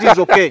that is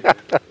okay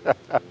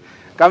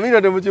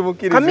Chameleon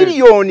temukimukirize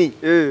Chameleon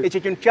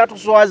ekyo kintu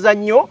kyatuswaza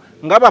nnyo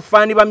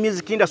ng'abafaani ba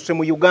music industry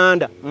mu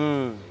Uganda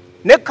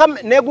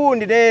ne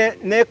gundi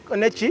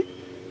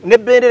ne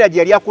bendera gye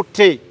yali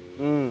akutte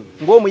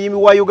ng'omuyimbi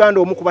wa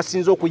Uganda omu ku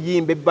basinze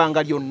okuyimba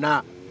ebbanga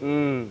lyonna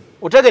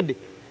otegedde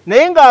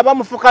naye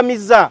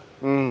ng'abamufukamiza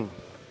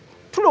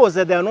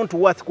tulowooza they are not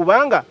worth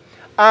kubanga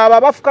abo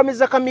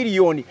abafukamiza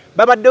Chameleon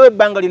babaddewo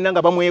ebbanga lyonna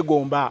nga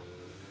bamwegomba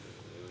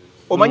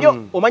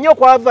omanyi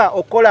okwava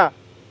okukola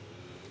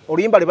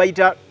oluyimba lwe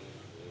bayita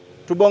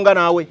tubonga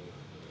naawe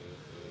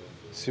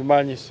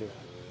simanyise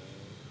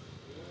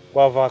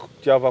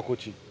kyava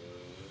kuki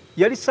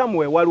yali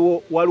samwe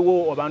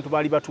waliwo abantu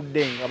baali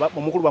batudde nga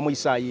omukulu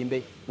bamuyisa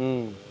ayimbe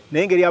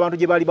naye engeri abantu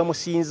gye baali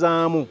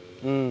bamusinzaamu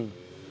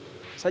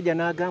sajja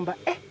n'agamba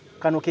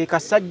kano ke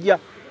kasajja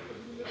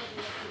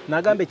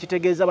n'agamba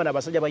ekitegeeza bano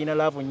abasajja balina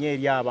laavu nnyo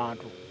eri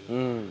abantu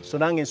so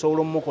nange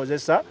nsobola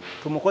omukozesa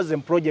tumukoze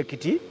mu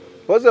project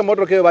oze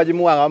motoka eyo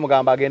bagimuwanga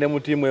bamugamba agende mu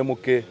tiimu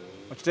MK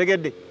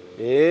okitegedde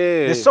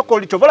the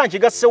so-called chovola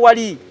nkigasse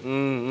wali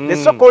the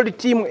so-called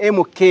team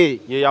MK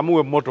ye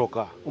yamuwe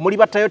motoka omuli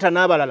ba Toyota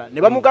n'abalala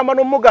ne bamugamba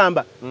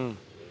n'omugamba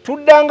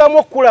tuddangamu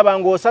okulaba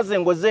ng'osaze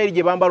engoze eri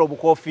gye bambala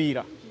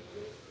obukofiira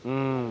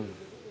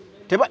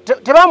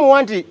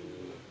tebamuwa nti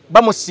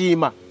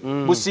bamusiima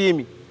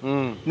busiimi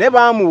ne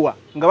baamuwa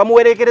nga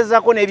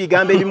bamuwerekerezako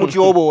n'ebigambo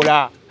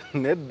ebimutyoboola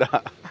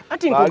nedda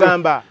anti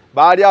nkugamba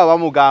baali abo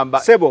bamugamba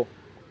sebo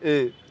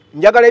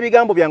njagala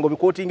ebigambo byange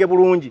bikootinge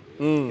bulungi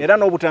era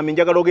n'obutami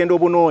njagala ogenda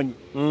obunoonyi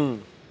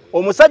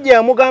omusajja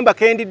yamugamba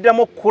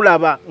kendiddamu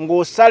okulaba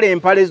ng'osala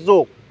empale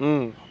zo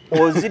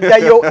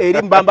oziddayo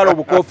eri mbambala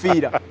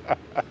obukofiira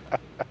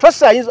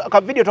tosayinza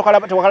ka video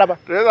tokalaba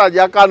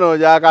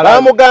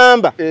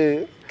bamugamba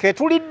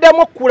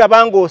ketuliddamu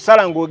okulaba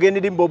ng'osala ng'ogenda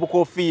eri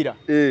obukofiira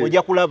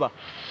ojja kulaba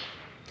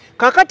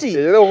kakati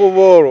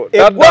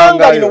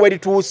eggwanga lino we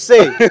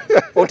lituuse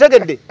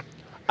otegedde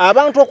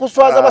abantu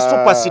okuswaza ba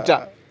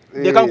superstar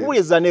leka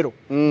nkubuliza nero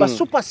ba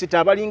superstar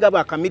abalinga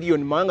ba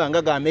kamiliyoni mawanga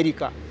nga ga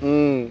America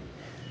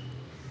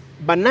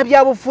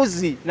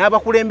bannabyabufuzi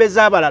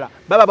n'abakulembeza abalala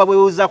baba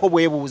babwebuuzaako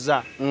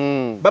bwebuuza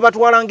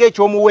babatwala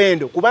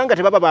ng'ekyomuwendo kubanga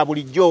tebaba ba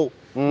bulijjo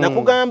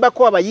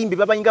nakugambako abayimbi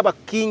babayinga ba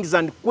kings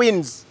and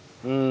queens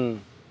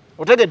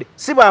otegedde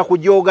si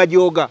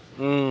bakujooga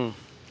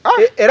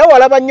era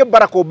walaba nnyo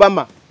Barack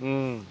Obama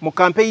mu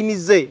kampeyini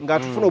ze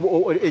ng'atufuna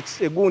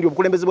egundi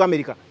obukulembeze bwa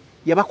America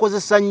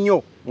yabakozesa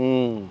nnyo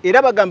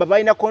era bagamba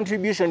balina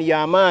contribution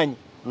y'amaanyi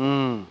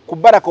ku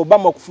Barack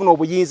Obama okufuna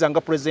obuyinza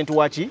nga president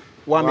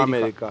wa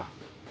America.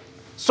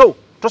 So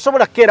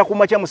tosobola kera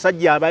kumakya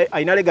musajja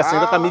alina legacy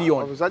nga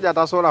kamiliyoni omusajja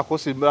atasobola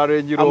kusimbula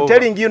Range Rover. I'm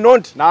telling you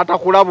not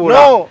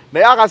n'atakulabula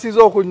naye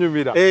akasiza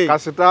okunyumira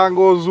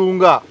kasitanga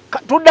ozunga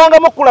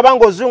tuddangamu okulaba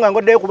ng'ozunga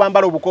ng'oddeyo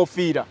kubambala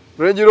obukofiira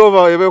Range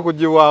Rover ebe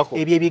kugibwako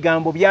ebyo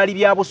ebigambo byali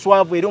bya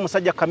buswavu era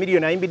omusajja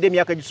kamiliyoni ayimbidde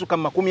emyaka egisuka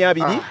mu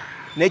 20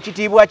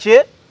 n'ekitiibwa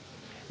kye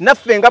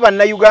naffe nga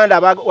bannayuganda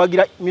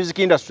abawagira music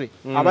industry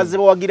abazze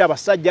bawagira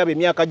abasajja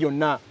ab'emyaka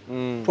gyonna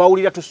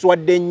twawulira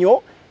tuswadde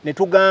nnyo ne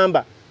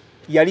tugamba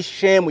yali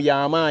shemu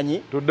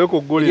y'amaanyi tudde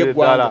ku ggulire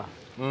eddala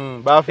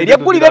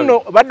eryeggulire nno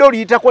badde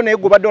oliyitako naye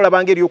gwe badde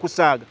olabanga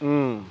eryokusaaga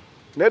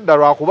nedda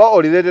lwakuba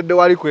olireetedde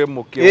wali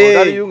kwemukke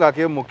odaliyunga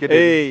kemukke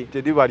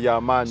teriba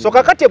ly'amaanyi so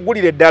kakati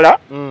eggulire eddala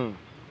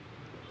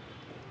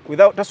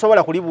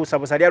tasobola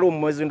kulibuusabuusa lyali mu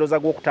mwezi ndoza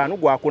gw'okutaano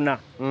gwakuna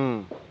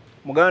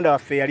muganda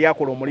waffe yali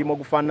akola omulimu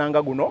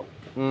ogufaananga guno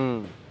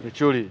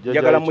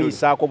njagala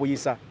muyisaako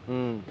buyisa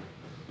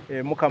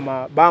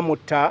mukama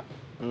bamutta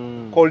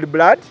cold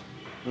blood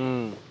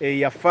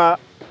yafa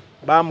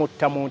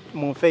bamutta mu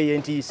nfe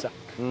ey'entiisa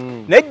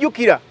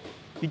nejjukira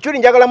ikyuli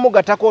njagala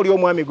mugatako oli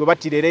omwami gwe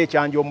battira era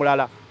ekyanja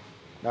omulala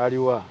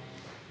aliwa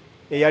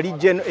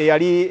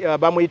eyali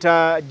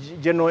bamuyita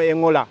Geno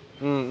Engola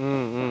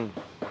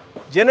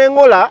Geno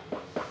Engola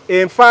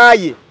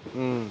enfaaye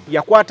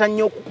yakwata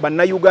nnyo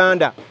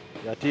bannayuganda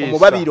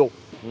omubabiro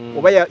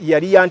oba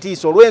yali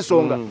yantiisa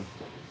olw'ensonga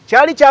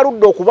kyali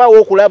kyaludde okubaawo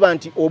okulaba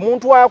nti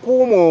omuntu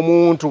akuuma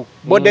omuntu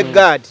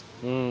bodyguard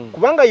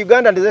kubanga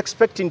Uganda is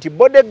expecting nti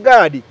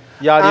bodyguard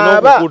yalina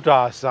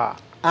okukutaasa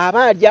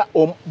aba alya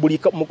buli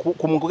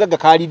ku mugaga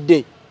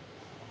kalidde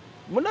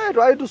munaye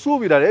twali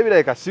tusuubira naye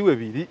birabika siwe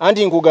biri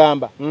anti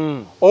nkugamba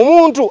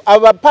omuntu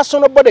aba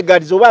personal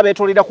bodyguards oba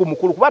abeetolera ku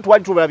mukulu kuba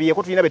twali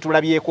tulabyeko tulina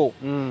betulabyeko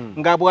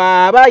nga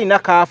bw'aba alina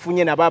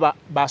kaafunye nabo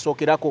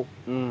basookerako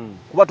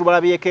kuba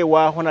tubalabyeko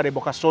ewa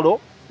Honorable Kasolo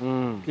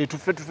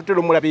tuffe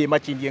omulabye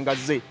Makindi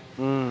engazze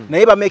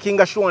naye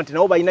bamakinga sure nti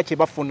nabo balina kye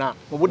bafuna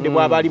mu budde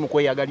bw'aba ali mu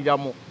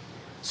kweyagaliramu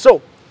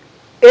so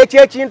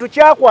ekyo ekintu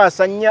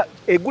kyakwasa nnyo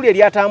eggulu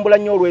eryatambula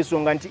nnyo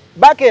olw'ensonga nti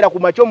bakeera ku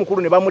makya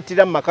omukulu ne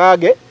bamuttira mu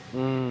makaage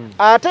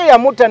ate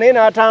yamutta naye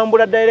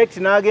n'atambula direct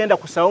n'agenda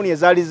ku sawuni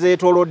ezaali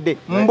zeetoolodde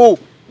mbu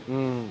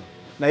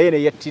naye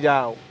ne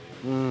yettiraawo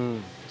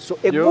so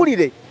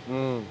eggulire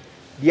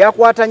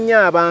lyakwata nnyo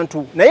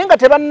abantu naye nga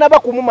tebannaba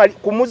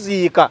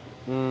kumuziika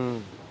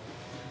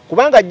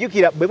kubanga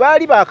ajjukira bwe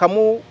baali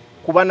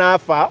bakamukuba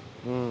n'afa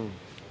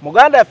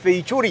muganda yaffe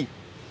Ichuri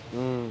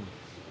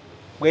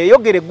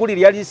bweyogera egguli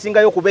lyali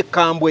lisingayo okuba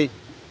ekkambwe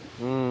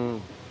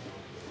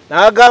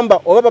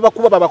n'agamba oba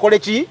babakuba babakole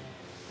ki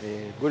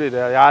egguli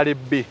lyali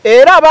bbi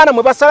era abaana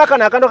mwe basala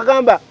kano akantu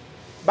kagamba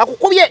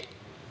bakukubye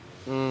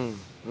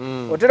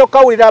otera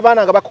okukawulira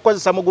abaana nga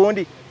bakukozesa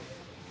mugundi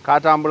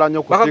katambula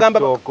nnyo ku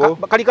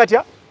TikTok kali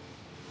katya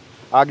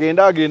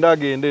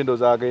agende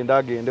endoza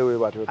agende we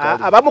batyo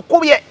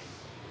abamukubye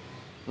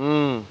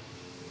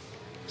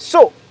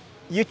so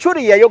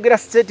Ichuri yayogera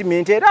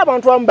statement era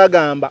abantu abamu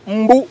bagamba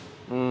mbu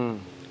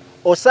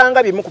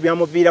osanga bimu ku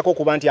byamuviirako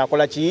kuba nti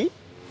akola ki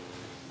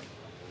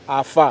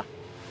afa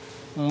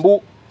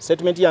mbu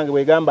statement yange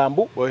bwegamba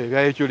mbu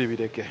ebya Ichuri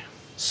bireke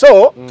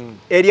so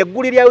eryo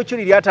egguli lya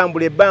Ichuri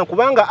lyatambula ebbanga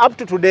kubanga up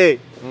to today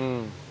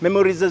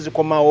memories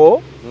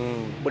zikomawo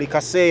buli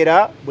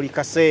kaseera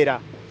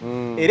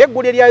era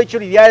egguli lya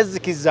Ichuri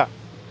lyazikiza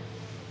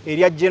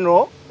erya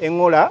Geno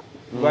Engola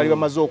bali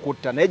bamaze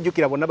okutta naye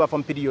jjukira bonna bafa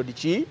mu period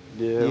ki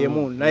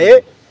yemu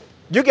naye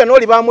jjukira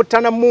n'oli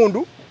bamuttana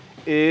mundu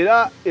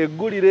era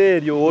egguliro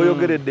eryo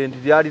woyogeredde nti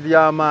lyali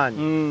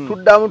ly'amaanyi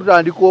tuddamu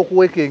tutandika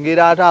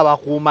okuwekengera ate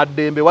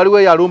abakuumaddembe waliwo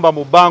eyalumba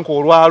mu banka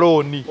olwa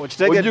looni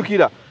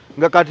ojjukira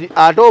nga kati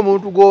ate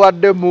omuntu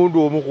g'owadde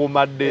mundu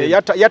omukuumadde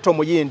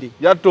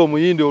yatta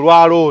omuyindi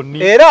olwa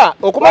looni era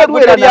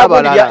okumalira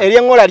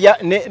ery'engola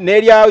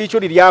n'erya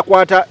ikyoli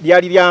lyakwata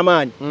lyali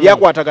ly'amaanyi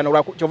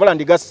lyakwatagana kyovala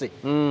ndigasse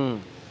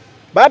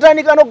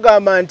baatandika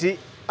n'okugamba nti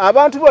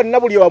abantu bonna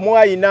buli wamu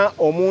ayina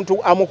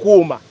omuntu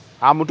amukuuma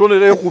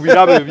amutonereyo ku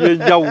birabo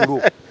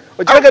ebyenjawulo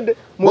okitegedde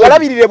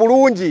mubalabirire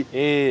bulungi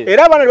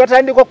era abaana ne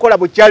batandika okukola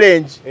bu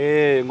challenge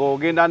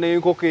ng'ogenda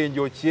n'enkoko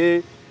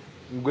enjokye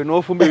gwe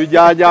n'ofumba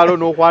ebijanjaalo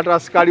n'okwata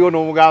asikaliwo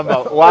n'omugamba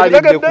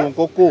walidde ku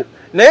nkoko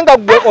naye nga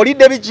gwe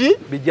olidde biki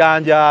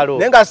bijanjaalo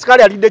naye nga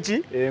asikali alidde ki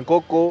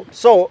enkoko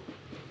so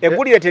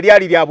eggulire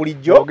teryali lya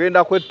bulijjo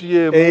ogenda ku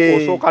ATM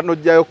osooka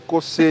n'ojjayo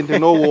ko ssente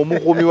n'owa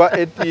omukumi wa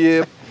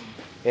ATM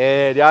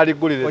lyali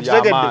ggulire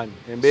ly'amaanyi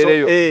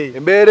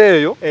embeera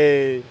eyo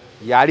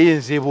yali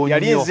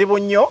nzibu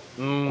nnyo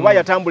kuba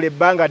yatambula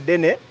ebbanga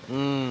ddene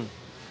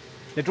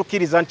ne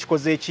tukkiriza nti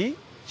kikoze eki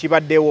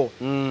kibaddewo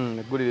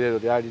eggulire eryo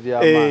lyali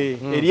ly'amaanyi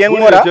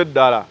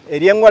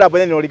ery'engola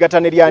bwene oligata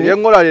ne lyani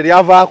ery'engola lye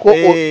lyavaako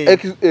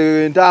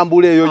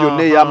entambula eyo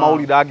yonna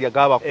ey'amawulire ago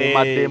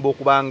ag'abakuumaddembe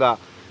okubanga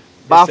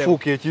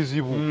bafuuka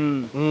ekizibu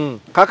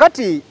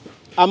kakati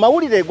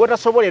amawulire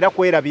gotasobola era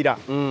kwerabira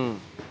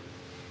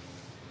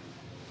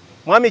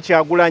Mwami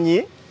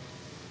Kyagulanyi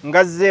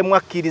ngazzeemu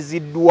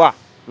akkiriziddwa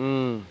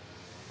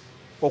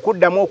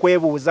okuddamu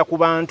okwebuuza ku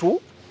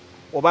bantu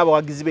oba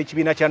abawagizi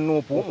b'ekibiina kya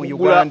NUP mu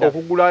Uganda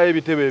okugulayo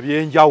ebitebe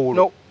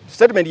ebyenjawulo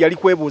statement yali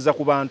kwebuuza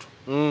ku bantu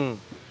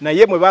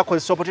naye mwe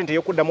bakozesa opportunity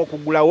y'okuddamu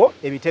okugulawo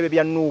ebitebe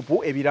bya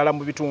NUP ebirala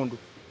mu bitundu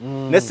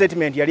ne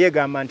statement yali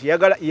egamba nti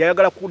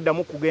yayagala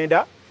kuddamu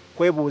kugenda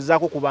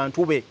kwebuuzaako ku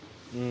bantu be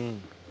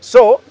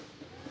so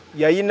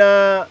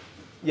yayina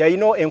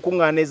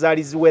enkuŋŋaana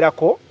ezaali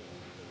ziwerako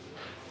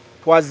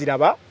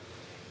twaziraba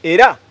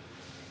era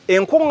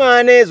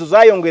enkuŋŋaana ezo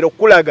zayongera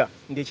okulaga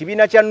nti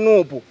ekibiina kya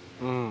NUP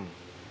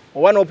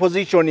oba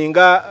n'opposition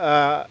nga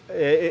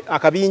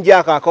akabinja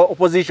aka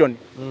opposition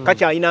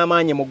kakyalina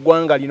amaanyi mu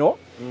ggwanga lino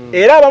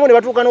era abamu ne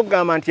batuuka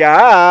n'okugamba nti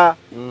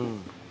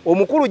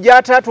omukulu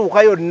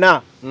gy'atatuuka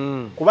yonna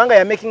kubanga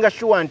ya making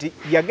sure nti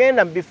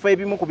yagenda mu bifo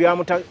ebimu ku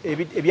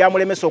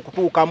ebyamulemesa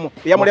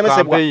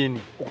ebyamulemesebwa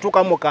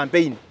okutuukamu mu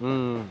campaign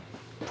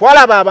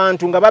twalaba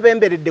abantu nga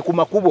babemberedde ku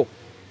makubo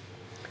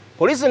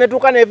poliisi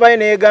netuuka nevayo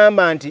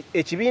negamba nti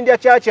ekibinja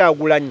kya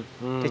Kyagulanyi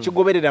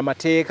tekigoberera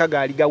mateeka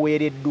gaali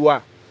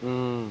gaweereddwa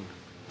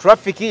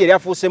traffic yali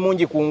afuuse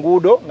mungi ku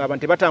nguudo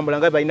ng'abantu tebatambula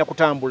nga balina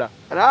kutambula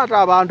ate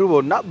abantu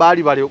bonna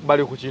baali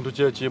bali ku kintu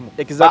kyekimu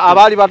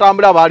abaali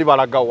batambula baali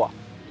balagawa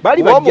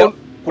baali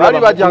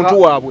bajja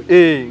muntu waabwe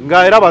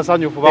nga era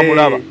basanyufu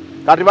bamulaba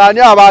kati baani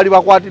abaali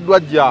bakwatiddwa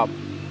jjaabu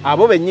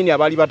abo bennyini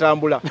abaali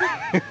batambula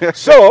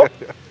so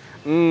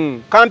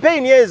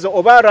campaign ezo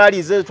oba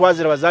rallies ezo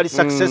twaziraba zaali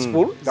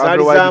successful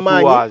zaali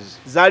z'amaanyi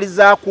zaali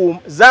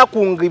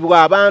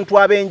zakungibwa abantu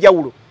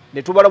ab'enjawulo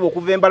ne tubalaba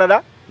okuva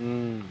embalala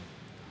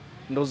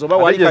ndowooza oba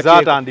wali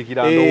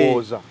zatandikira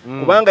ndowooza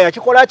kubanga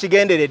yakikola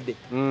akigenderedde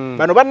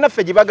bano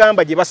bannaffe gye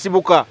bagamba gye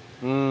basibuka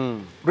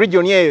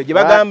region eyo gye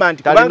bagamba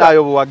nti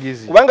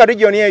kubanga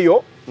region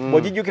eyo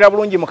bw'ogijjukira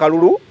bulungi mu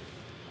kalulu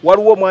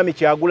waliwo omwami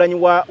Kyagulanyi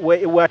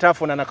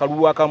wataafuna na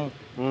kalulu akamu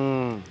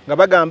nga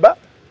bagamba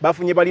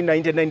bafunye bali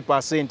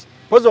 99%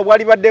 pozi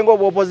obwali badde nga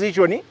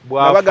opposition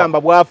nga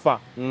bagamba bwafa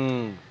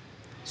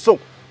so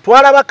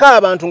twalabako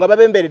abantu nga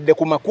babemberedde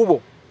ku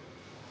makubo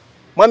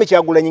Mwami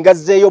Kyagulanyi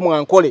ngazzeeyo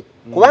mwankole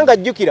kubanga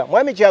jjukira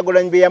Mwami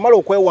Kyagulanyi bwe yamala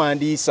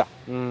okwewandiisa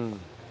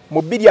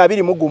mu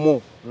 2021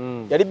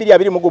 yali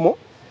 2021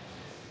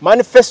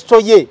 manifesto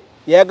ye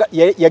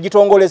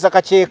yagitongoleza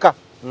kaceeka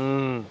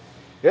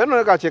era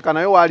none kaceeka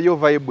naye waaliyo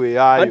vibe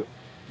eyaayo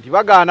nti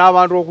bagaana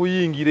abantu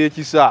okuyingira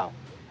ekisaawe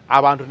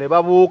abantu ne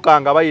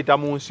babuuka nga bayita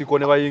mu nsiko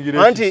ne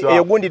bayingira ekisaawe anti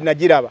eyo gundi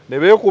nagiraba ne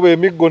beekuba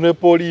emiggo ne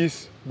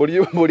poliisi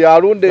buli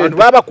alunde abantu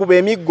babakuba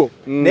emiggo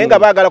naye nga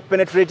baagala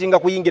kupenetratinga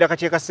kuyingira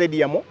kaceeka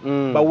stadium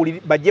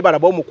bajje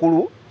balaba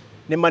omukulu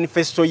ne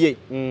manifesto ye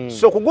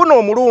so kuguno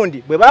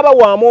omulundi bwe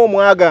babawaamu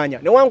omwaganya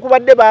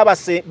newankubadde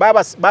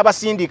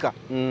babasindika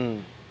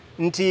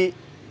nti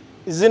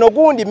zino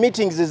gundi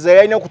meetings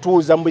zeyalina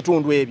okutuuza mu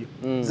bitundu ebyo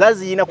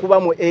zaziyina kuba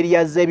mu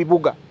area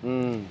z'ebibuga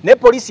ne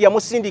poliisi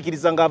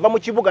yamusindikiriza ng'ava mu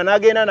kibuga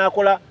n'agenda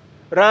n'akola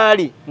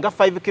rally nga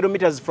 5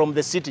 kilometers from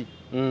the city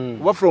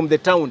oba from the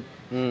town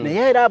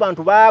naye era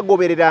abantu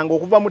bagobereranga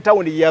okuva mu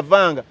tawuni gye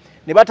yavanga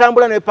ne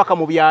batambula naye paka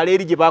mu byalo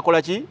eri gye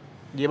bakola ki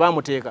gye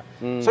bamuteeka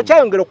so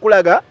kyayongera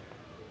okulaga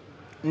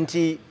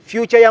nti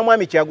future ya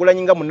Mwami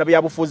Kyagulanyi nga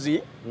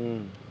munnabyabufuzi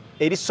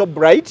eri so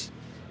bright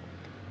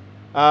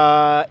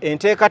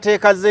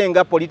enteekateeka ze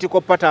nga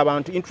political party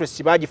abantu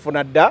interest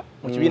bagifuna dda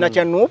mu kibiina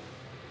kya NUP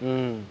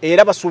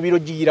era basuubira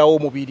ogiyirawo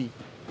omubiri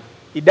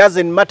it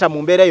doesn't matter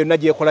mu mbeera yonna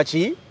gyekola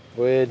ki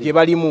gye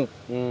balimu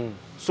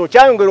so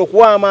kyayongera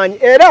okuwa amaanyi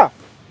era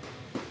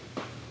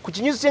ku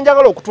kinyusi kye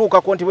njagala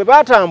okutuukako nti bwe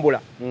baatambula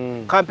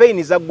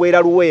kampeyini zaggwera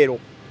Luweero.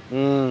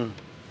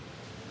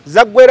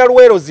 Zaggwera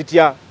Luweero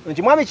zitya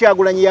nti Mwami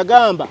Kyagulanyi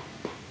yagamba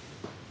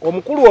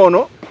omukulu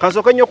ono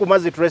kansooke nnyo ku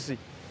Mazzi Tracy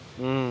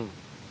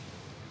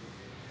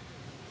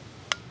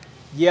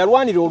gye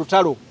yalwanira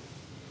olutalo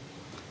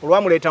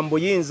olwamuleeta mu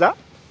buyinza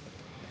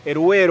e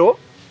Luweero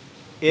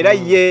era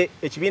ye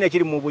ekibiina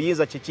ekiri mu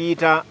buyinza kye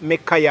kiyita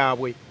Mekka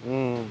yaabwe.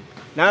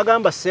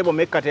 N'agamba ssebo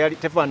Mekka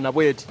tefaanana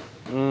bweti.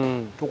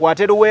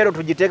 Tukwate Luweero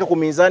tugiteeke ku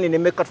minzaani ne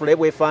Mekka tulabe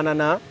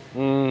bwefaanana.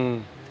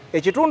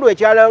 Ekitundu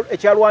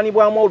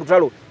ekyalwanibwamu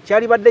olutalo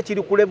kyalibadde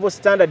kiri ku level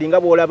standard nga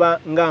bw'olaba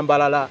nga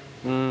Mbalala.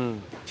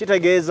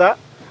 Kitegeeza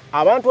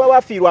abantu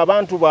abafiirwa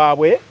abantu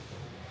baabwe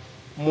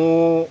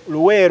mu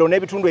Luweero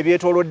n'ebitundu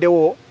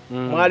ebyetooloddewo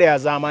mwali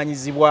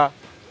azaamanyizibwa.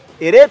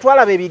 Era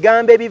twalaba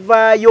ebigambo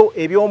ebivaayo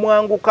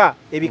eby'omwanguka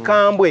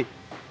ebikambwe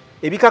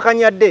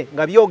ebikakanyadde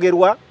nga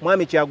byogerwa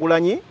Mwami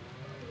Kyagulanyi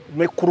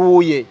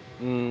mekuruye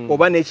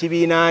oba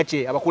n'ekibiina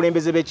kye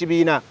abakulembeze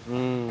b'ekibiina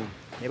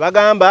ne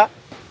bagamba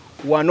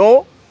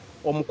wano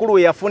omukulu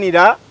we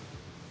yafunira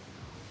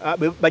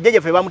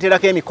bajjajjaffe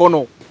bamuteerako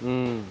emikono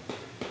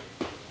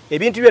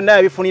ebintu byonna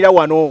yabifunira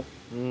wano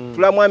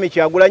tula Mwami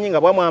Kyagulanyi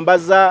nga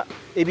bwamwambaza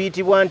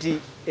ebiyitibwa nti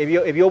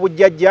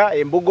ebyobujjajja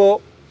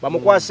embugo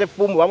bamukwasa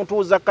effumu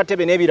bamutuuza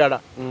katebe n'ebirala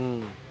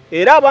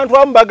era abantu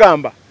abamu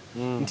bagamba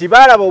nti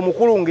baalaba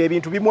omukulu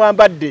ng'ebintu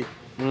bimwambadde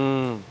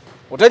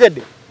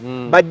otegedde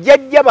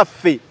bajjajja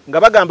baffe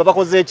nga bagamba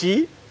bakoze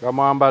eki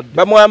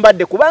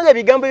bamwambadde kubanga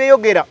ebigambo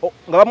byeyogera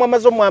nga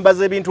bamwamaze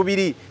omwambaza ebintu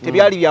biri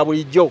tebyali bya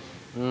bulijjo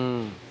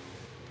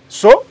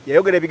so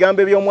yayogera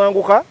ebigambo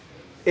eby'omwanguka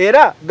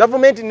era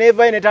gavumenti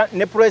nevayo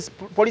ne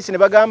poliisi ne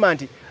bagamba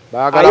nti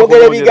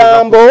ayogera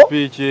ebigambo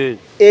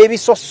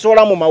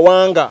ebisosola mu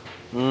mawanga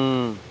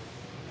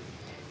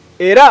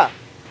era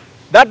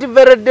that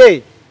very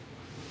day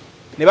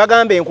ne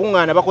bagamba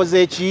enkuŋŋaana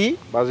bakoze eki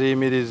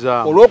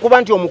baziyimiriza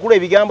olw'okuba nti omukulu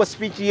ebigambo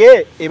speech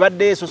ye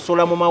ebadde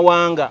esosola mu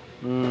mawanga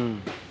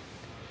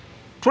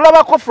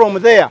tulabako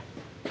from there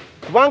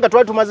kubanga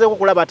twali tumazeeko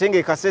kulaba ate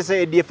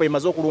ng'ekasese ADF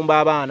emaze okulumba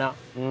abaana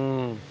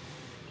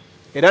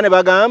era ne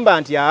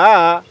bagamba nti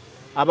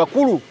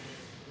abakulu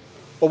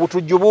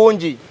obutujju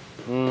bungi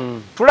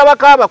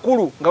tulabako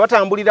abakulu nga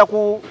batambulira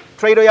ku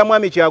trailo ya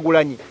Mwami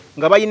Kyagulanyi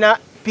nga balina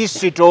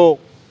pisito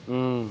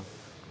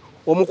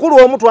omukulu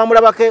omu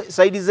twamulabako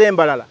saidi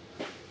z'Embalala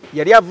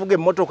yali avuga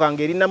emmotoka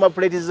ng'erina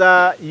amapuleeti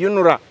za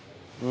UNRA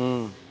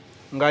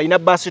nga alina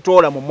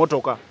basitoola mu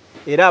mmotoka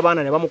era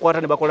abaana ne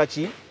bamukwata ne bakola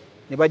ki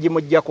ne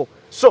bagimuggyako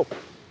so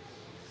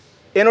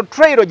eno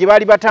trailo gye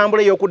baali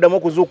batambula ey'okuddamu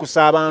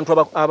okuzuukusa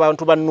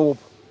abantu ba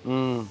Nuupu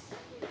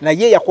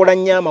naye yakola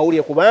nnyo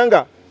amawulire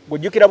kubanga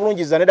gujjukira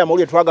bulungi zaneda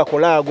amawulire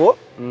twagakola ago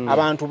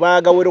abantu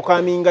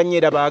baagawerokaminga nnyo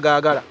era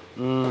baagaagala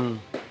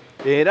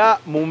era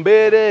mu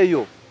mbeera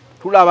eyo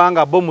tulaba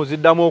nga bomu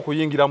ziddamu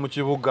okuyingira mu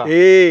kibuga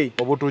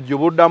obutujju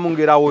buddamu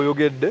ng'era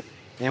woyogedde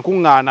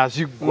enkuŋŋaana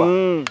ziggwa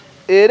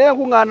era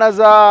enkuŋŋaana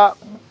za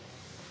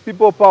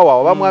people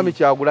power oba Mwami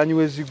Kyagulanyi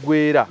we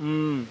ziggwera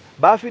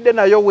baafidde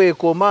nayo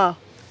weekoma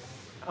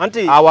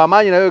anti awo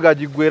amaanyi nayo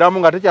gagiggweramu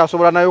nga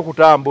tekyasobola nayo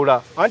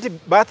kutambula anti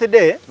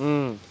birthday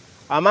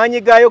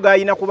amaanyi gaayo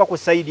gayina kuba ku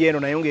sayidi eno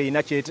nayo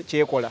ng'erina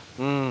kyekola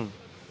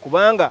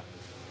kubanga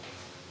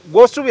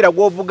gw'osubira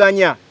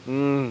gw'ovuganya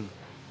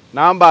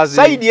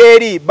sayidi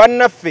eri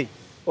bannaffe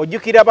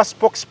ojjukira ba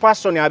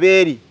spokesperson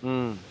abeeri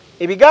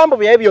ebigambo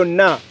byaye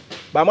byonna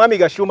bamwami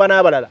Gashumba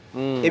n'abalala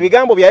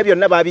ebigambo byaye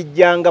byonna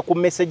babijjanga ku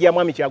message ya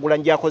Mwami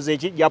Kyagulanyi gyakoze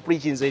eki gya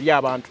preachings eri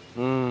abantu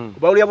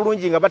bawulira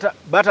bulungi nga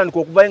batandika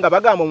okuvayo nga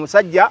bagamba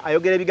omusajja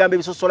ayogera ebigambo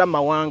ebisosola mu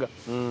mawanga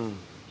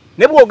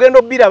ne bw'ogenda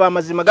obbiraba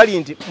amazima gali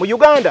nti mu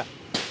Uganda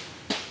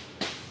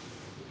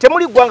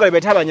temuli ggwanga lye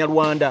bayita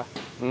Abanyarwanda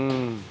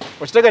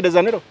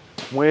okitegeddeza nero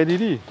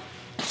mweriri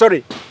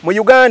sorry mu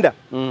Uganda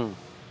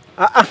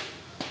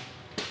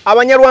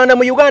Abanyarwanda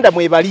mu Uganda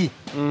mwebali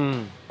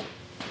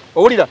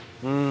owulira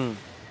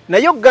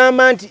naye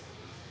okugamba nti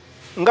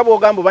nga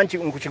bw'ogamba oba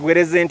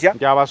nkukigwereze ntya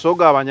nti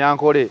abasoga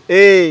Abanyankole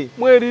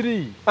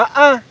mweriri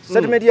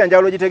settlement ya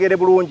njawulo gitegere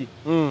bulungi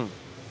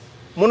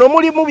muno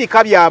mulimu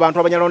bika by'abantu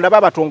Abanyarwanda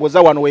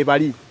babatongoza wano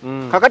webali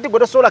kakati gwe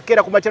tosobola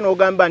kkeera ku makya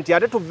n'ogamba nti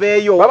ate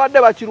tuveeyo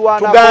babadde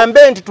bakirwanako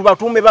tugambe nti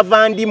tubatuume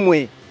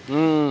bavandimwe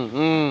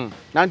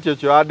nanti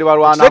ekyo badde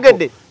balwanako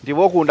nti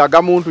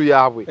bokundaga muntu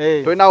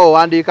yaabwe tolina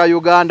owandiika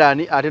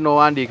Ugandani ate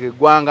n'owandiika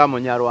eggwanga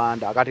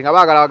Munyarwanda kati nga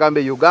baagala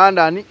bagambe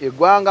Ugandani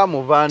eggwanga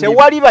muvandimwe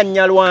tewali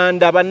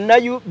Banyarwanda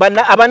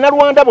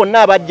Abanyarwanda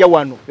bonna abajja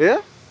wano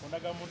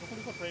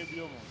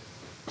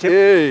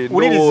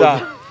uliriza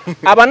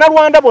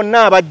Abanyarwanda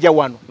bonna abajja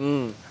wano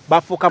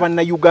bafuuka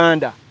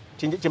Bannayuganda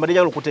kyembadde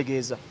njagala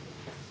okutegeeza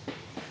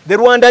the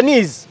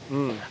Rwandanese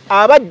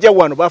abajja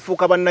wano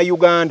bafuuka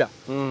Bannayuganda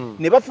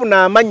ne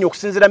bafuna amannyo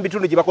okusinziira mu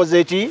bitundu gye bakoze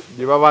eki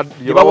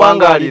gye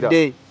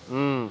bawangaalidde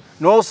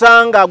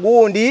n'osanga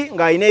gundi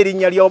ng'alina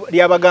erinnya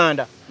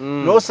ly'Abaganda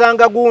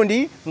n'osanga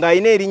gundi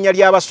ng'alina erinnya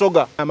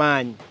ly'Abasoga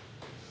amaanyi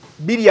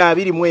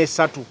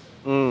 223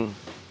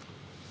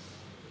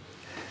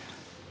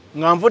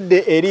 nga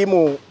nvudde eri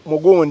mu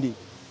mugundi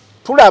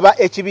tulaba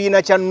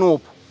ekibiina kya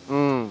Nuupu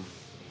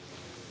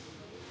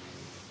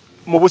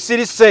mu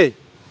busirise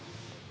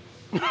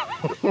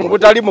mu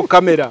butali mu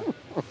kamera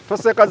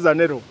toseka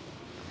Zanero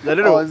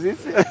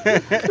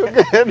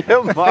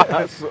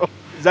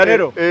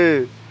Zanero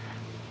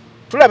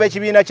tulaba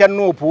ekibiina kya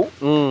Nuupu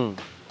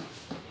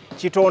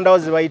kitondawo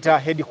ze bayita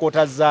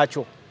headquarters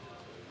zaakyo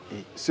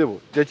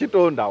sebo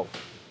tekitondawo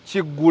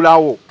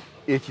kiggulawo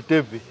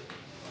ekitebe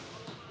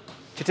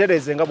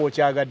kitereze nga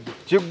bw'okyagadde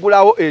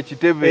kiggulawo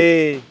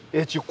ekitebe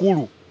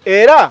ekikulu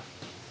era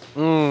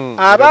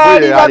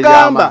abaali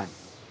bagamba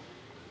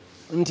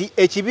nti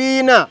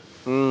ekibiina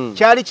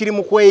kyali kiri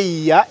mu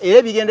kweyiya era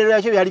ebigendererwa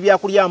byakyo byali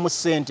byakulyamu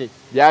ssente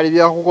byali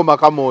byakukoma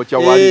kamooca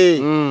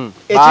wali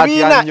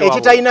ekibiina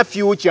ekitalina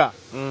future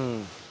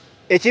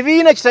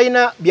ekibiina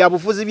ekitalina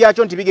byabufuzi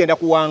byakyo nti bigenda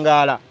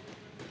kuwangaala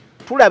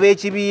tulaba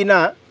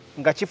ekibiina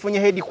nga kifunye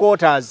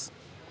headquarters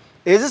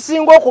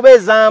ezisinga okuba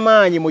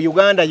ez'amaanyi mu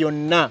Uganda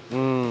yonna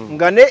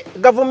nga ne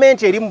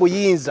gavumenti eri mu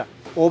buyinza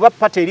oba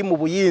pata eri mu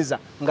buyinza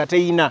nga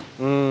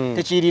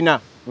tekirina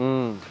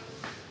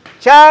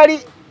kyali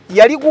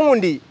yali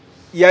gundi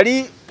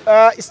yali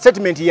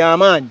statement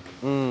y'amaanyi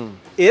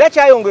era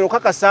kyayongera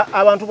okukakasa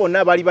abantu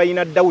bonna bali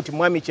balina doubt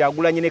mwami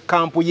Kyagulanyi ne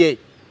kampu ye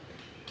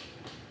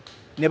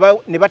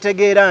ne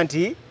bategeera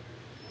nti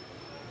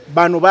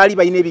bano baali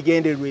balina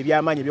ebigendererwa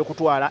eby'amaanyi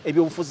eby'okutwala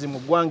ebyobufuzi mu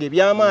ggwanga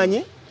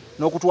eby'amaanyi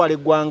n'okutwala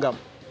eggwanga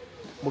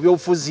mu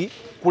byobufuzi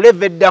ku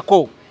level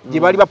eddako gye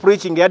bali ba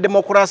preaching ya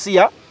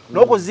demokrasiya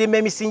n'okuzimba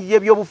emisingi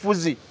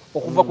gy'ebyobufuzi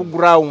okuva ku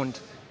ground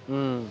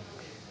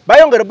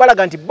bayongera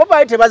balaga nti bo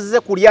baali tebazze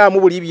kulyamu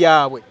buli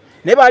byabwe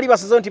ne baali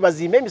basazeewo nti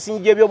bazimbe emisingi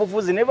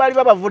gy'ebyobufuzi ne baali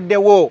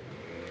babavuddewo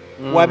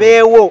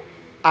wabeewo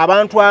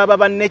abantu aba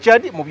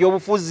bannechad mu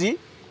byobufuzi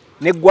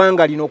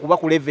n'eggwanga lino okuba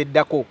ku level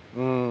eddako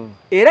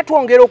era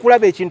twongera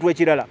okulaba ekintu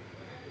ekirala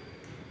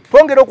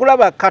twongera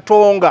okulaba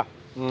Katonga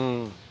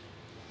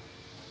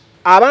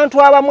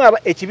abantu abamu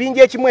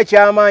ekibinja ekimu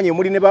eky'amaanyi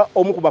omuli ne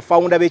omu ku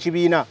bafawunda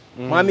b'ekibiina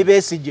mwami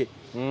Besigye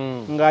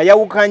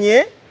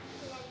ng'ayawukanye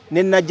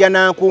ne Najja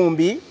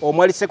Nankumbi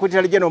omwali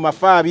Secretary General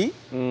Mafaabi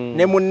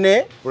ne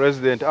munne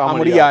President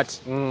Amuriat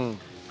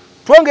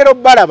twongera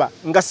obalaba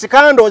nga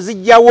sikando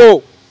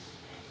zijjawo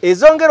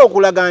ezongera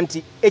okulaga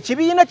nti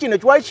ekibiina kino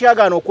kyali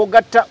kyagaana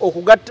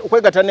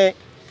okwegatta ne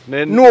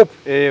Nuupu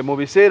mu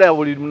biseera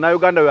buli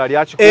Munnayuganda yali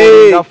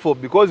akikola fo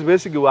because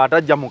Besigye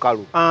bw'atajja mu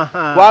kalu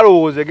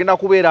twalowooza egenda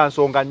kubeera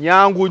nsonga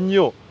nnyangu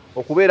nnyo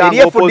okubeera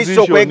nga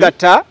opposition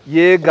okwegatta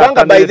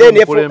kubanga by then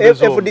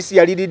FDC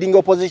yali leading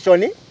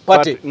opposition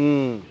party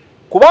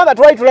kubanga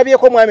twali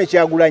tulabyeko mwami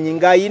Kyagulanyi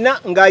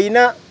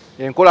ng'ayina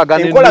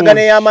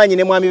enkolagana ey'amaanyi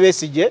ne mwami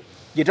Besigye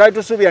gye twali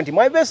tusuubira nti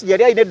mwami Besigye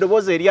yali alina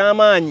eddoboozi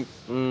ery'amaanyi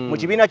mu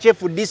kibiina kya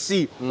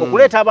FDC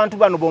okuleeta abantu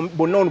bano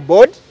bonna on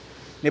board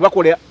ne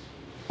bakola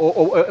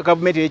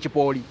gavumenti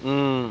y'ekipooli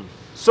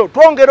so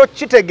twongera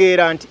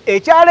okitegeera nti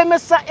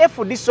ekyalemesa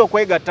FDC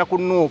okwegatta ku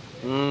Nuupu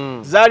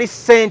zaali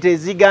ssente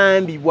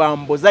ezigambibwa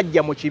mbo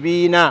zajja mu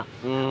kibiina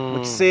mu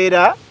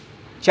kiseera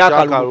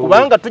kyakalulu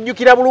kubanga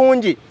tujjukira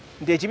bulungi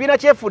nti ekibiina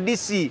kya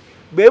FDC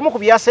bwemu ku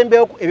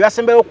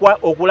ebyasembeyo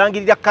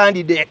okulangirira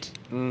candidate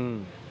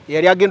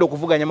yali agenda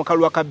okuvuganya mu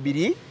kalulu ka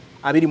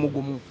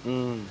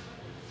 2021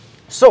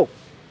 so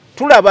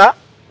tulaba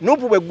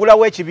Nuupu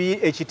bweggulawo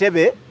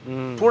ekitebe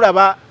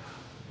tulaba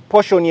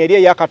portion eri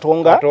eya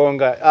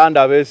Katonga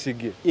anda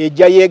Besigye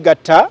ejja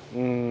yeegatta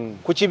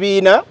ku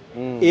kibiina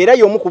era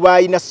y'omu ku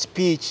baayina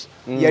speech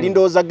yali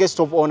ndowooza guest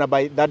of honor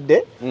by that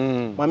day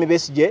mwami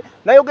Besigye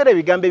nayogera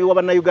ebigambo ebiwa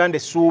bannayuganda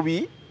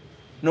essuubi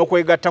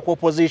n'okwegatta ku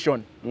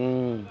opposition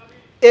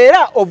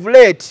era of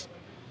late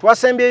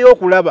twasembyeyo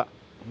okulaba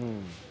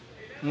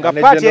nga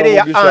paati eri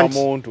ya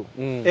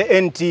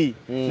ANT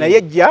naye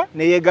ejja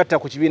neyeegatta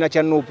ku kibiina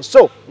kya Nuupu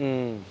so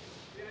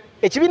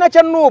ekibiina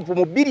kya Nuupu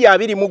mu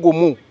 2021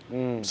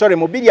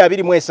 mu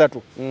 2023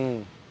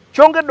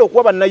 kyongedde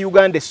okuwa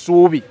bannayuganda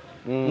essuubi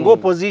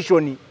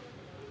ng'opposition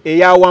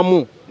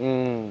eyawamu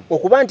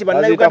okuba nti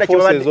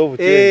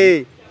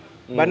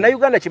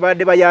bannayuganda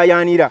kibadde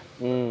bayayaanira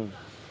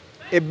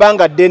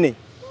ebbanga ddene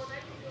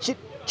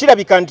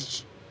kirabika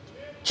nti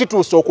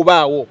kituuse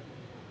okubaawo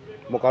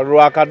mu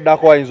kalulu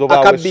akaddako ayinza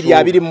obaawo aka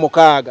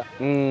 2026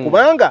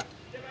 kubanga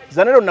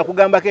Zanero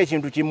nakugambako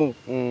ekintu kimu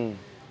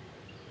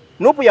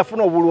Nuupu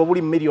yafuna obululu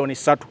obuli million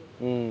 3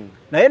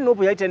 naye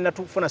Nuupu yali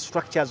tennatufuna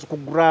structures ku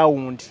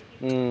ground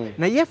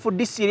naye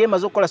FDC yali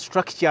emaze okukola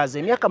structures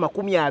emyaka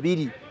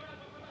 20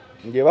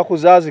 nge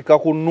bakuzaazika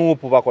ku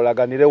Nuupu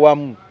bakolaganire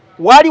wamu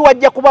wali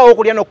wajja kubaawo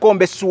okulya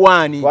n'okkomba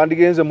essuwaani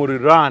wandigenze mu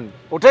rerun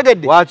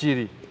otegedde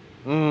wakiri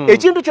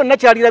ekintu kyonna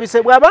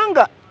kyalirabise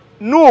bw'abanga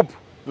Nuupu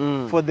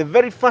for the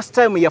very first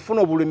time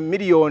yafuna obululu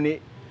million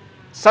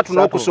 3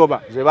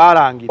 n'okusoba ze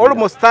balangirira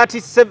almost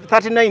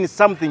 39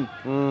 something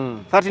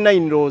 39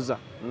 ndowooza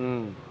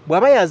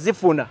bw'aba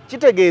yazifuna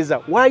kitegeeza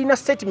walina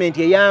statement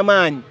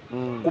ey'amaanyi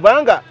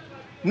kubanga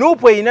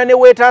Nuupu erina ne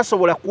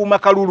weetaasobola kuuma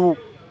kalulu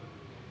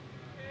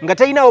nga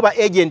terinawo ba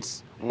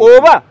agents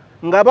oba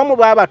ng'abamu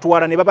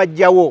baabatwala ne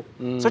babajjawo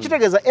so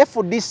kitegeeza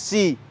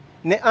FDC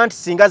ne anti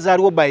singa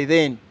zaaliwo by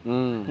then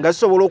nga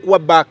zisobola okuwa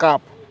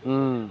backup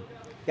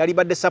yali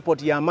badde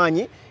support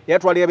y'amaanyi era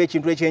twalirabe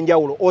ekintu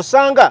ekyenjawulo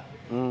osanga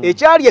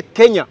ekyali e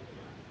Kenya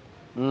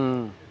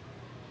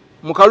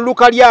mu kalulu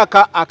kali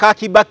aka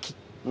Kibaki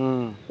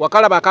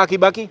wakalaba aka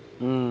Kibaki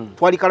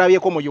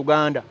twalikalabyeko mu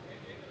Uganda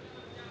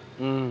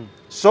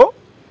so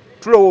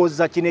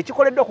tulowooza kino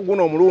ekikoleddwa ku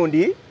guno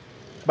omulundi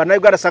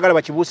bannayuganda sagala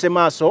bakibuuse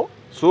maaso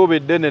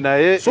suubidde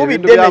naye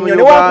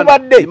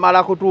newankubadde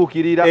imala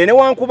kutuukirira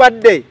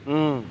newankubadde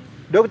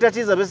Dr.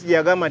 Kizza Besigye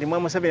yagamba nti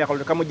Museveni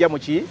akalulu kamujja mu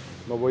ki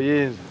mu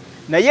buyinza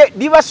naye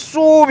liba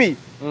ssuubi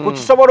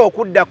kukisobola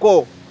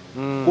okuddako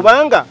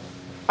kubanga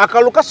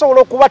akalulu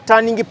kasobola okuba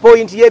turning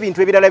point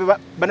y'ebintu ebirala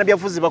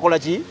bannabyabufuzi bakola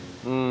ki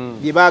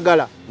bye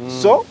baagala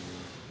so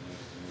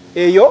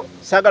eyo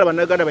saagala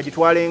bannayuganda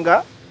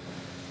bagitwalenga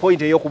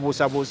point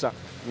ey'okubuusabuusa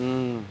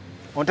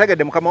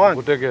ontegedde mukama wange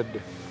kutegedde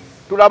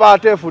tulaba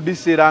ate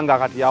FDC era nga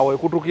kati yawe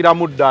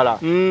ekutukiramu ddala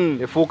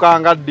efuuka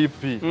nga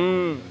DP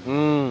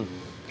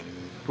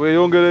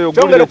tweyongereyo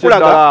gulire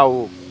kyeddala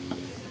awo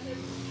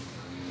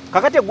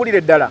kakati eggulire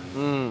eddala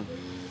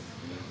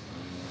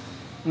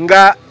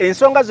nga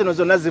ensonga zino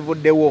zonna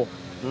zivuddewo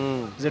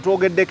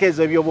zetwogeddeko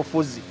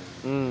ez'ebyobufuzi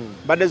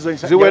badde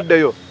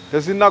ziweddeyo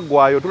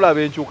tezinaggwayo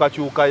tulaba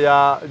enkyukakyuka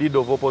ya lead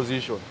of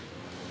opposition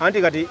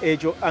anti kati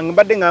ekyo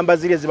mbadde ngamba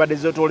ziri ezibadde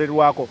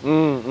zitoolerwako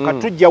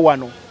katujja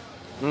wano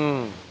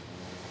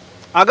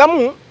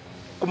agamu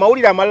ku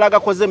mawulire amalala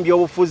agakoze mu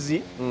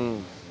byobufuzi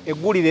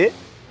eggulire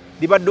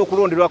libadde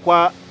okulonderwa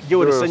kwa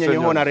Joel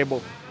Ssenyonyi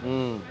Honorable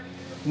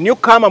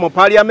newcomer mu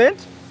parliament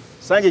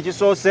sanje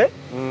ekisoose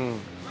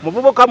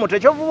muvubuka muto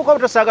ekyovubuka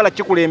butosaagala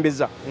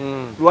kikulembeza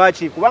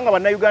lwaki kubanga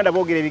bannayuganda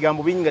boogera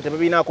ebigambo bingi nga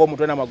tebabinaako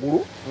omutwe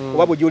n'amagulu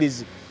oba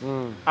bujulizi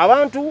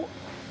abantu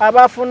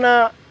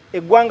abafuna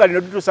eggwanga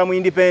lino tutuusa mu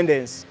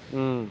independence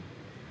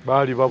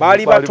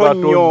baali bato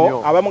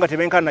nnyo abamu nga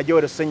tebenkana na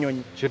Joel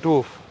Ssenyonyi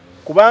kituufu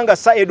kubanga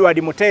Sir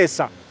Edward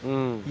Muteesa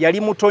yali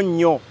muto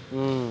nnyo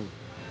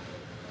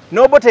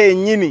Nobote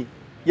yennyini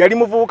yali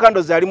muvubuka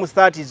ndozi yali mu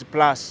 30s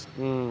plus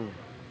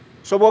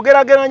so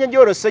bogerageranya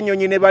Joel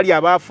Ssenyonyi ne bali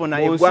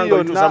abafuna eggwanga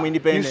lituusa mu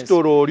independence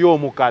history oli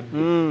omukadde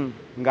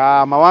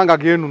nga amawanga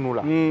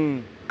geenunula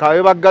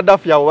kawe ba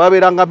Gaddafi abo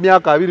babeeranga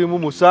myaka 27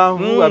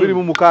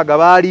 26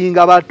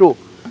 baalinga bato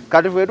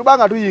kati ffe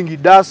tubanga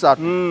tuyingidde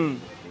asatu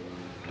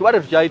tubadde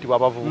tukyayitibwa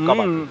abavubuka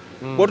bato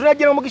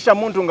bw'otunajjera omugisha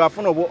muntu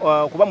ng'afuna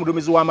kuba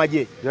muduumizi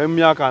w'amagye yali mu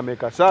myaka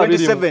ameka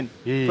 27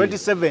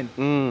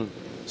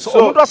 so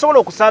omuntu asobola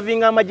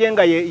okusavinga amagye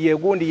nga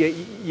yegundi ye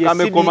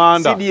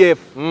CDF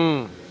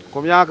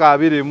ku myaka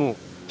 20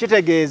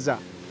 kitegeeza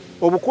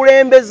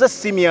obukulembeze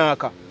si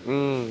myaka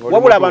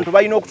wabula abantu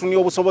balina okutunia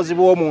obusobozi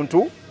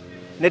bw'omuntu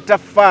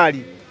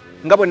n'ettaffaali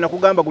nga bwe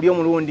nakugamba guli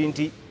omulundi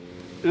nti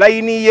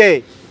layini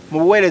ye mu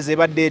buweereza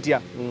ebadde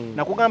etya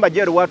nakugamba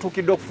Joel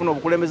watuukidde okufuna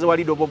obukulembeze wa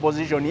lead of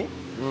opposition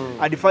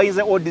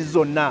advise odds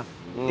zonna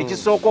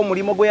ekisooka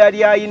omulimo gwe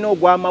yali ayina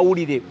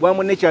ogw'amawulire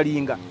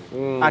gwamunekyalinga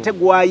ate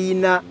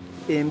gwayina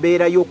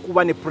embeera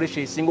y'okuba ne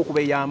pressure esinga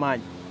okuba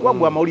ey'amaanyi kuba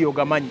gwe amawulire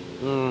ogamanyi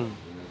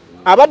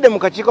abadde mu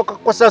kakiiko ka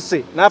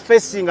Kosase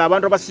n'afeesinga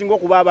abantu abasinga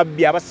okuba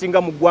ababbi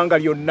abasinga mu ggwanga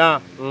lyonna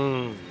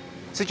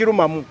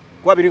sikirumamu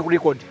kuba biri ku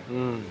record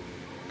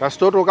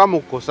kasitotoka mu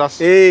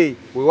Kosase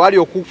we wali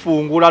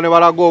okufungula ne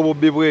balaga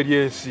obubbi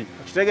bw'eryensi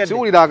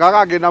siwulira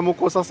agenda mu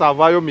Kosase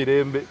avaayo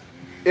mirembe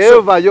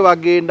evayo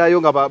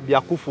bagendayo nga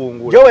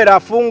byakufungula Joel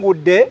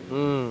afungudde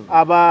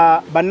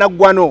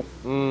bannaggwano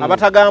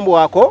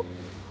abatagambwako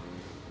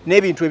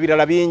n'ebintu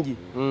ebirala bingi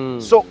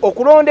so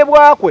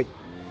okulondebwakwe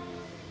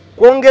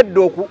kwongedde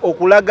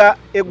okulaga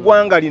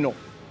eggwanga lino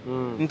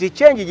nti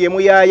kyenji gye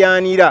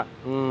muyaayaanira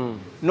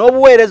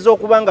n'obuweereza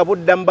okuba nga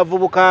budda mu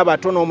bavubuka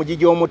abato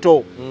n'omugigi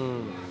omuto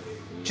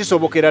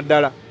kisobokera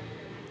ddala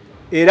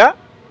era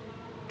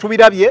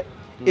tubirabye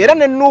era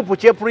ne nuupu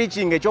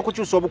kyepreaching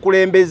ekyokukyusa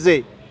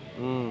obukulembeze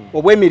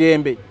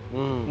obw'emirembe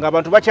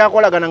ng'abantu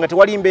bakyakolagana nga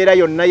tewali mbeera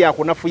yonna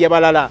yakunafuya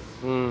balala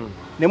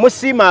ne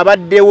musiima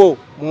abaddewo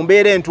mu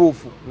mbeera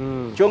entuufu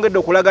kyongedde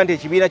okulaga nti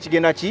ekibiina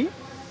kigenda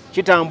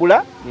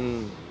kitambula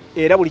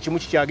era buli kimu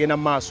kikyagenda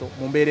mu maaso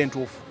mu mbeera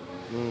entuufu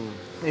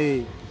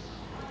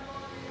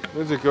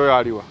Nzikyo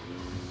aliwa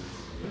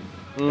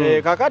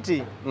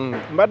kakati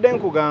mbadde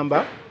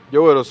nkugamba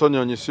Joel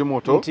Ssenyonyi si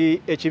muto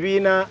nti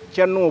ekibiina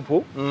kya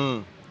nuupu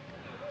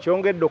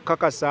kyongedde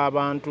okukakasa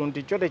abantu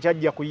nti kyo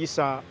tekyajja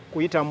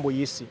kuyita mu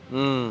buyisi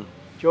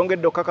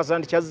kyongedde okukakasa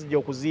nti kyazijja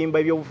okuzimba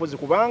ebyobufuzi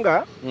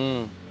kubanga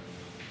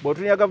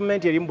bw'otunya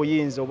gavumenti eri mu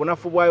buyinza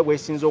obunafu bwayo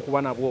bwesinza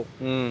okuba nabwo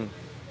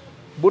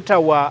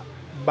butawa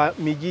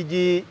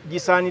migigi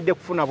gisaanidde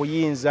kufuna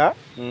buyinza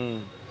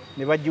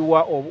ne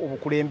bagiwa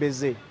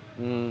obukulembeze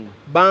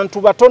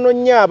bantu batono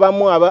nnyo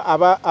abamu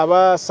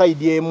aba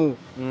sayidi emu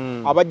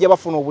abajja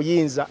bafuna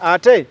obuyinza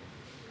ate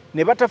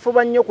ne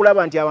batafuba nnyo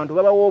okulaba nti abantu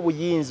babawa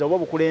obuyinza oba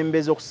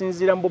obukulembeze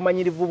okusinziira mu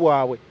bumanyirivu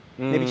bwabwe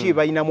nebiki bye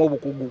balinamu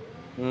obukugu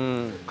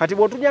kati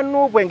bw'otunya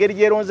nuupu engeri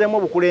gyeronzeemu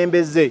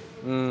obukulembeze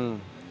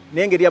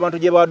n'engeri abantu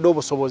gye bawadde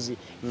obusobozi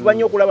fuba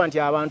nnyo okulaba nti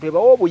abantu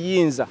ebawa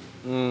obuyinza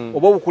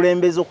oba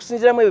obukulembeze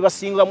okusinziiramu bye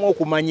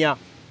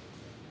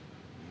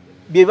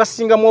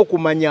basingamu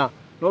okumanya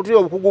n'otuli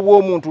obukugu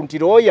bw'omuntu nti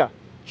looya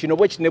kino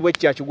bwe kine bwe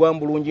kyakigwamu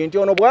bulungi nti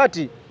ono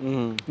bw'ati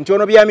nti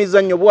ono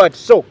byamizannyo bw'ati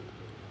so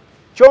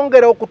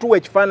kyongera okutuwa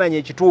ekifaananyi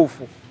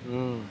ekituufu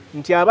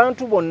nti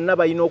abantu bonna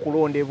balina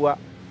okulondebwa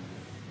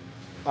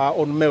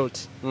on melt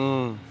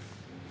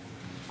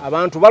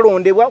abantu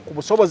balondebwa ku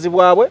busobozi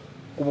bwabwe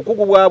ku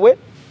bukugu bwabwe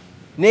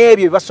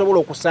n'ebyo basobola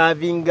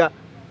okusaavinga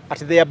at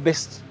their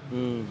best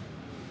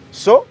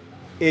so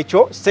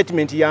ekyo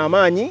statement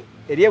y'amaanyi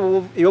eri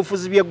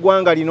ebyobufuzi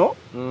by'eggwanga lino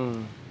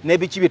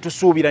n'ebiki bye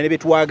tusuubira ne bye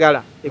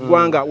twagala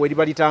eggwanga we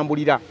liba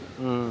litambulira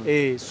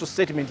so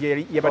statement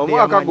yabadde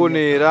omwaka guno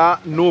era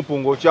nuupu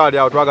ng'okyali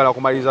awo twagala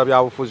kumaliriza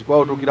byabufuzi kuba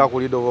otuukira ku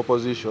leader of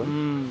opposition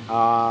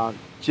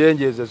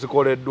changes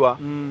ezikoleddwa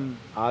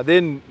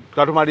then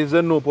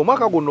katumalirize nuupu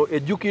omwaka guno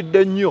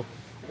ejjukidde nnyo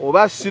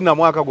oba sina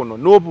mwaka guno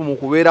nuupu mu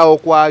kubeerawo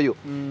kwayo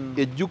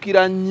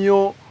ejjukira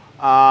nnyo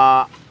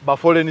ba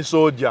foreign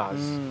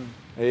soldiers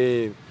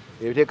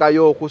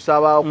eteekayo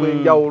okusaba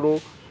okw'enjawulo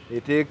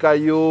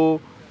eteekayo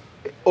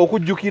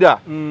okujjukira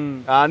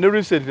ne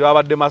recently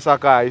babadde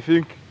Masaka I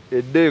think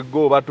a day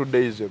ago oba 2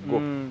 days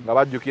ago nga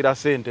bajjukira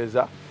sente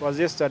za was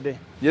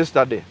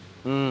yesterday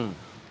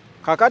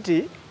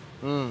kakati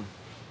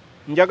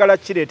njagala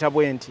kireeta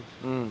bwe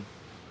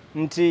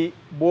nti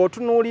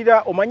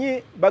bw'otunuulira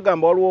omanyi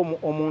bagamba waliwo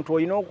omuntu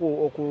olina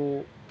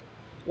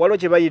waliwo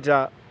kye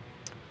bayita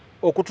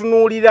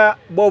okutunuulira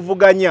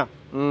b'ovuganya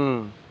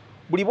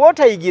buli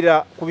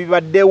bw'otayigira ku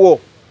bibaddewo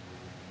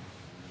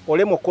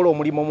olema okukola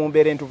omulimu mu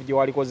mbeera entuufu gye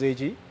walikoze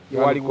eki gye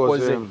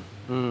waligukoze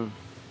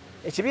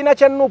ekibiina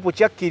kya nuupu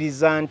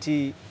kyakkiriza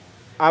nti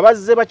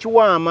abazze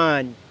bakiwa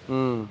amaanyi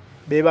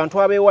be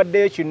bantu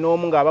abeewaddeyo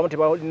kinoomu ng'abamu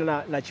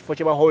tebalina na kifo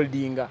kye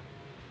baholdinga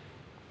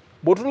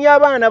bw'otunuya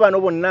abaana bano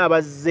bonna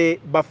abazze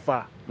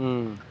bafa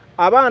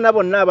abaana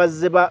bonna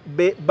abazze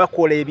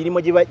bakola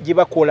emirimu gye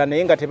bakola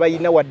naye nga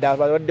tebalina wadde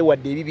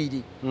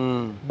ebibiri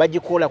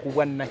bagikola ku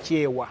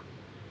bwannakyewa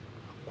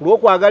ku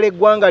lw'okwagala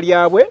eggwanga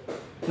lyabwe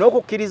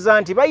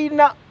n'okukkiriza nti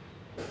balina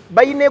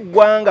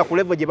eggwanga ku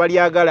levo gye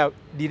balyagala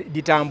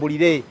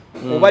litambulire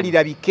oba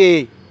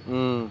lirabike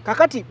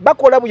kakati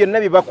bakola byonna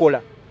bye bakola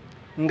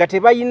nga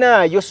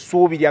tebalinayo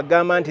ssuubi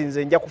lyagamba nti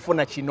nze nja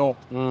kufuna kino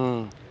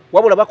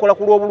wabula bakola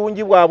ku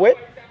lw'obulungi bwabwe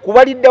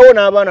kubaliddewo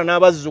n'abaana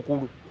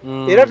n'abazzukulu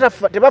era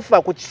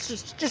tebafa ku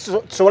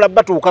kisobola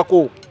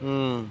batuukako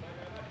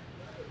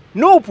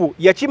nuupu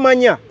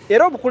yakimanya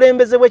era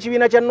obukulembeze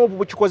bw'ekibiina kya nuupu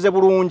bukikoze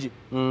bulungi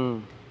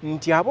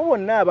nti abo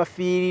bonna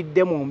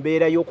abafiiridde mu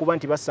mbeera y'okuba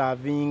nti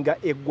basaavinga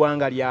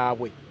eggwanga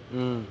lyabwe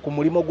ku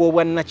mulimu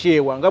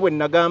gw'obwannakyewa nga bwe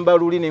nagamba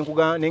luli ne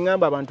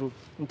ŋŋamba abantu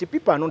nti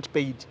people are not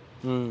paid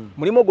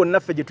mulimu gwonna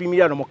ffe gye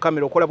tuyimirira no mu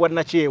kamera okola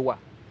bwannakyewa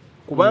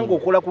kubanga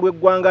okola ku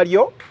lw'eggwanga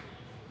lyo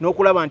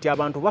n'okulaba nti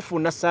abantu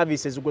bafuna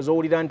services gwe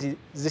zowulira nti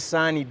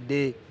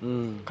zisaanidde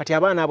kati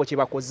abaana abo kye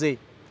bakoze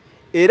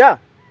era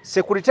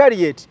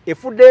secretariat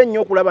efuddeyo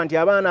nnyo okulaba nti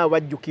abaana abo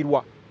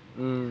bajjukirwa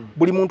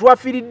buli muntu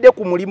afiiridde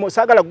ku mulimu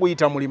saagala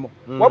guyita mulimu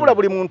wabula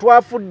buli muntu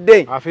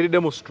afiiridde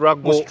mu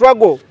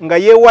struggle nga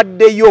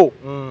yeewaddeyo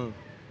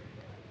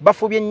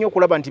bafubye nnyo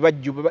okulaba nti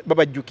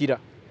babajjukira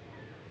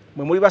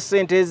mwe muli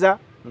basenteeza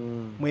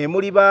mwe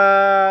muli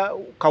ba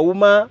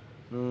kawuma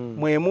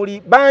mwe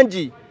muli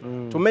bangi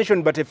to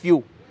mention but a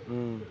few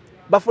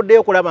bafuddeyo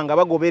okulaba nga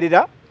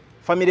bagoberera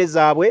famire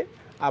zaabwe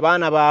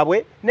abaana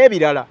baabwe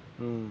n'ebirala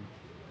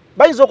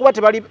bayinza okuba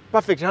tebali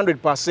perfect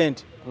 100%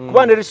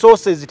 kuba ne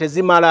resources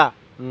tezimala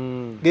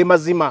ge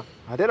mazima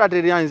ate era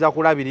teriyinza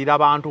kulabirira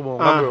abantu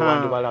bonga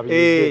bwe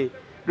balabiridde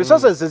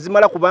resources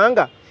tezimala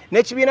kubanga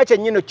n'ekibiina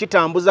kyennyini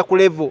kitambuza ku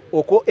level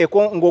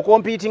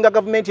ng'okompiitinga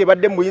gavumenti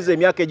ebadde mu buyinza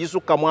emyaka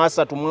egisukka mu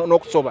 3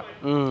 n'okusoba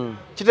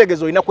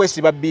kitegeeza olina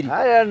kwesiba 2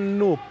 aya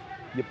no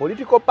ye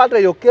political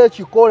party yokka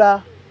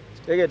ekikola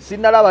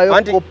sinalabayo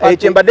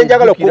ekyo mbadde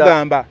njagala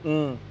okugamba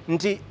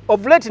nti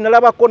of late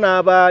nalabako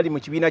n'abaali mu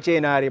kibiina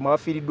ky'NRM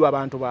abafiiriddwa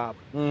abantu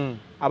baabwe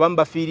abamu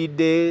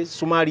bafiiridde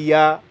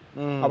Somalia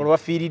abalala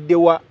bafiiridde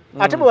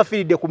ate bwe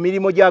bafiiridde ku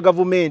mirimu gya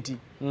gavumenti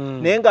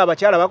naye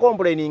ng'abakyala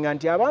bakomplaininga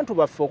nti abantu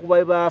baffe okuba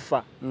bwe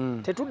baafa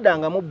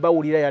tetuddangamu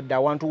bawulira yadde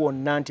awantu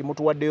wonna nti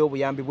mutuwaddeyo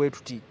obuyambi bwe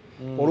tuti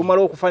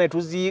olumala okufa ne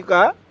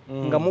tuziika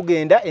nga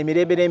mugenda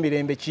emirembe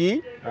n'emirembe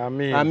ki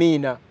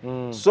amiina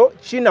so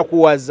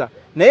kinakuwaza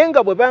naye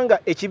nga bwe banga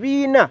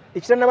ekibiina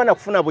ekitanaba na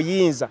kufuna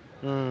buyinza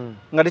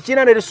nga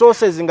tekirina ne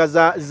resources nga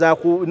za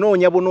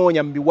kunoonya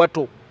bunoonya mu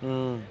biwato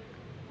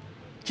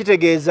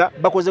kitegeeza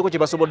bakozeko kye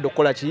basobodde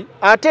okukola ki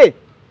ate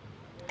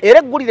era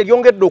eggulire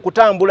lyongedde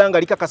okutambula nga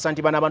likakasa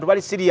nti bano abantu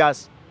bali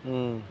serious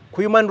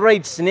ku human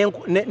rights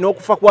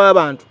n'okufa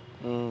kw'abantu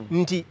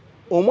nti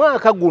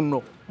omwaka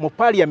guno mu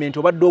parliament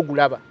obadde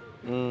ogulaba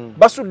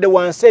basudde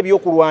wansi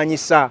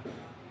ebyokulwanyisa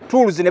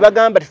tools ne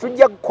bagamba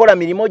tetujja kukola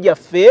mirimu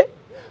gyaffe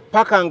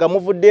paka nga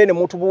muvuddeyo ne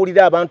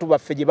mutubuulira abantu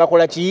baffe gye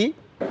bakola ki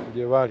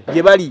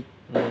gye bali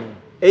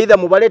either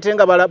mubaleete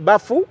nga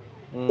bafu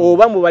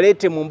oba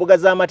mubaleete mu mbuga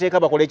z'amateeka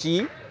bakole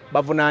ki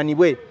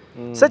bavunaanibwe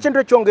se kintu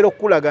ekyongera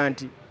okulaga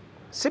nti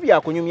si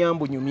byakunyumya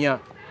mbunyumya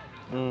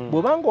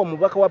bwobanga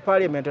omubaka wa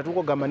parliament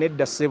atukugamba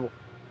nedda ssebo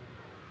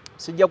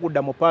sijja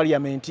kudda mu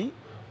parliament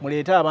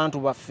muleete abantu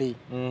baffe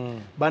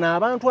bano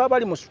abantu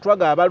abali mu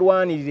struggle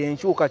abalwanirira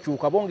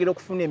enkyukakyuka bongera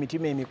okufuna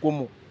emitima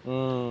emikumu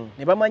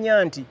ne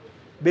bamanya nti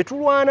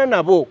betulwana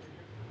nabo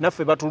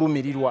naffe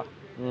batulumirirwa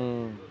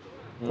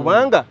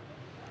kubanga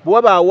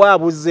bwabaawo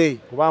abuze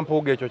kuba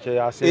mpuuga ekyo kye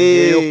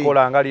yasembeyo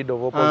okukola nga leader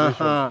of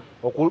opposition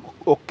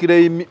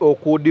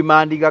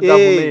okudemandinga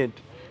government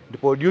to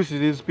produce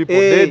these people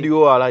dead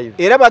or alive.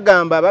 Era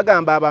bagamba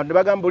abantu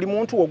bagamba buli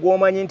muntu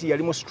ogwomanyi nti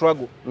yali mu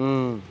struggle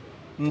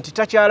nti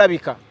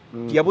takyalabika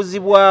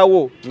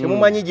yabuzibwawo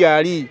temumanyi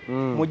gyali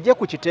mujje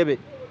ku kitebe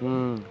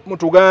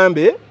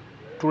mutugambe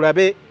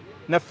tulabe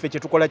naffe kye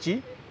tukola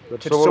ki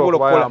tetusobola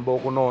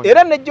okukola.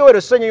 Era ne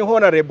Joel Ssenyu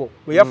Honorable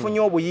bwe yafunye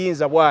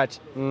obuyinza bw'ati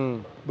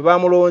bwe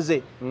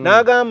bamulonze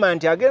n'agamba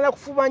nti agenda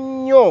kufuba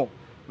nnyo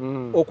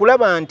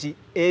okulaba nti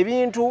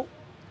ebintu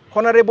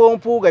Honorable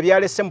Mpuuga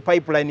byalese mu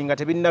pipeline nga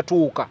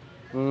tebinnatuuka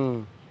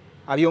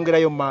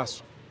abyongerayo mu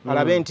maaso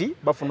alabe nti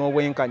bafuna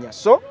obwenkanya.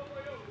 So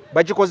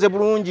bakikoze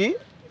bulungi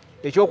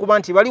ekyokuba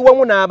nti bali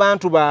wamu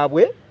n'abantu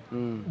baabwe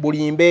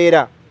buli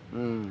mbeera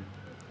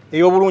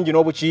ey'obulungi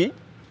n'obuki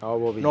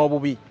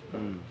n'obubi.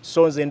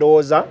 So nze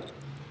ndowooza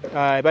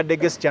ebadde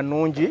gesture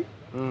nnungi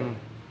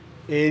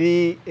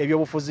eri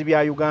ebyobufuzi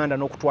bya Uganda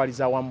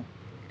n'okutwaliza wamu.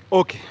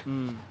 Okay.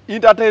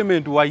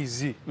 Entertainment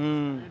wise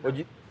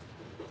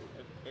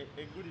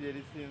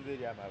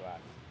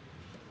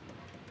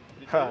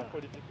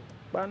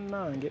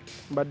bannange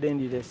mbadde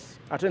ndiresi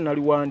ate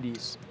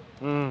naliwandiise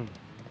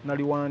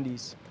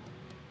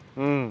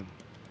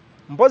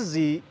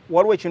mpozi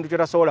waliwo ekintu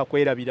kyotasobola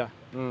kwerabira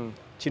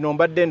kino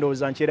mbadde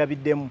ndowooza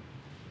nkyerabiddemu.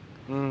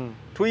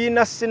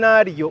 Tuyina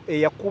scenario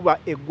eyakuba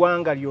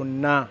eggwanga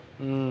lyonna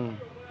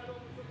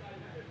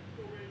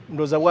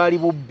ndowooza bwali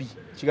bubbi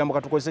kigambo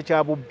katukozese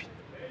kya bubbi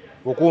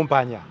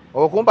okumpanya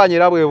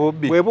era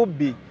bwe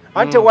bubbi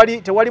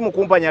ante tewali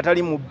mukumpanya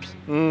atali mubbi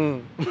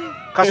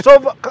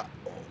kasova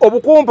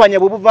obukumpanya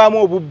bwe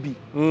buvaamu obubbi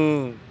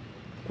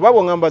kuba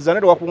bwongamba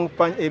zanere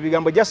wakumpanya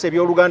ebigambo jase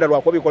ebyoluganda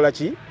lwako bikola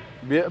ki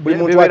buli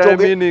muntu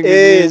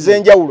atoge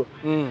zenjawulo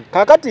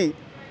kakati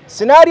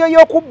scenario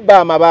y'okubba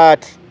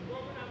amabaati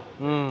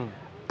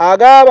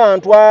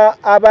ag'abantu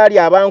abali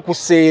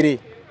abankuseere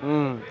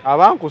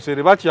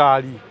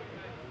bakyali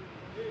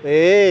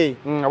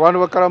abantu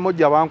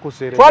bakalamojja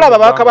abankuseere twalaba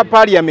ababaka ba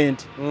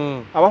parliament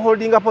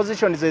abaholdinga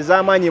positions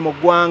ez'amaanyi mu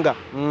ggwanga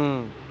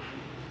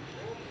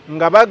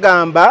nga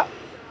bagamba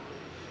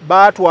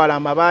baatwala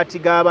amabaati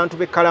g'abantu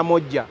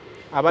b'ekkalamojja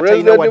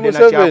abatalina wadde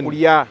na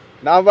kyakulya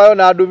n'avaayo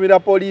n'adumira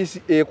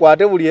poliisi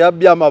ekwate buli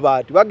eyabbye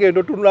amabaati bagenda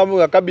otunulamu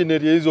nga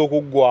kabineti eyinza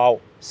okuggwawo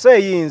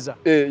seeyinza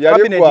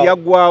kabineti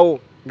yaggwawo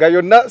nga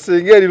yonna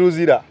singa eri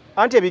luzira.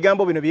 Anti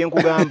ebigambo bino bye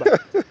nkugamba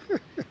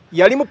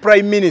yali mu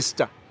prime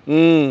minister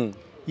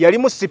yali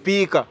mu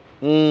speaker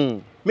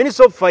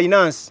minister of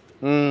finance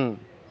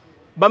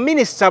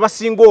baminisita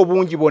abasinga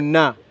obungi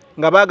bonna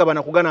nga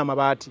baagabana kugana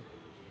amabaati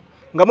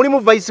nga mulimu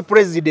vice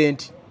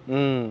president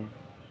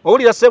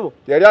owulira ssebo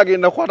yali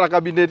agenda kukwata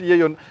kabineti ye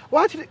yonna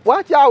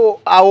waki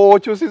awo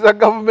okyusiza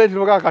gavumenti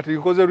nokakati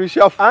nkoze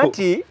reshuffle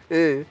anti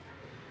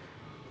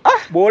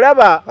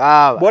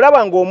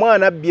bw'olaba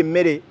ng'omwana abbye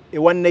emmere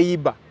ewa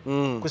neyiba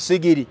ku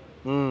sigiri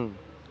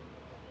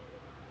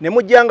ne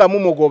mujja nga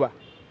mumugoba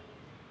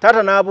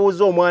taata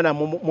n'abuuza omwana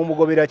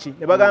mumugobera ki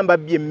ne bagamba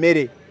abbye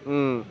emmere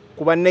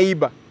ku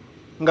banneyiba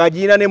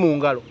ng'agiina ne mu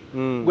ngalo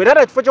gwe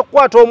taata ekifo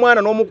ky'okukwata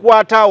omwana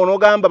n'omukwata awo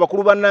n'ogamba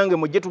bakulu bannange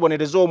mujje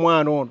tubonereze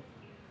omwana ono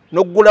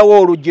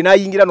n'oggulawo oluggi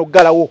n'ayingira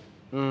n'oggalawo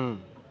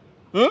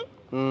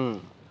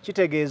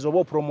kitegeeza oba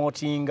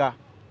opromotinga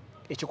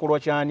ekikolwa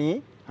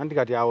kyani anti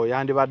kati awo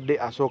yandibadde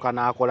asooka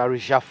n'akola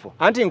reshuffle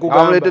anti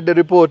nkugamba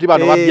report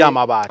bano babbye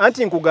amabaati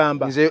anti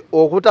nkugamba nze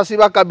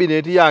okutasiba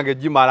kabineti yange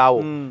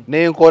gimalawo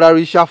n'enkola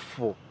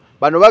reshuffle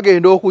bano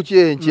bagenda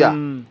okukyenkya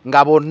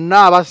nga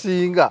bonna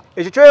abasinga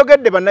ekyo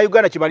kyoyogedde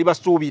bannayuganda kye bali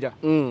basuubira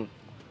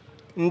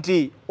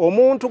nti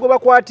omuntu gwe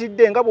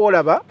bakwatidde nga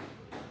bw'olaba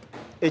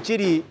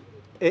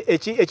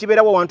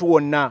ekibeerawo awantu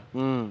wonna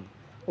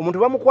omuntu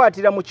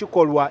bamukwatira mu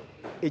kikolwa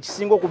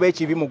ekisinga okuba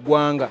ekibi mu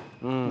ggwanga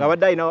nga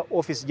badde alina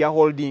office gya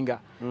holdinga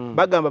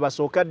bagamba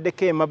basooke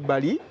addeko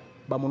emabbali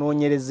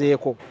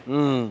bamunoonyerezeeko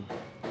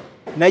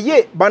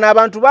naye bano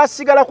abantu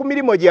basigala ku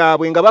mirimu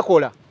gyabwe nga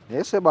bakola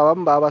ese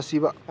babamu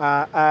babasiba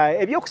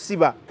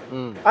ebyokusiba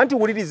anti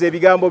wuliriza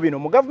ebigambo bino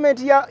mu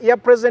gavumenti ya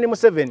President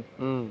Museveni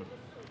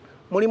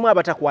mulimu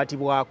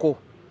abatakwatibwako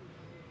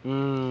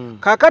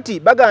kakati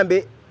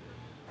bagambe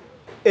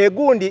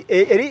egundi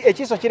eri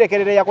ekiso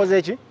kirekerere yakoze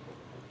eki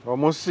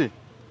omusi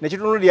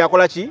nekitunuli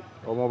yakola ki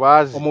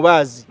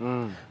omubaazi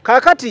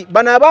kakati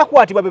bano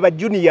abakwatibwa be ba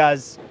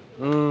juniors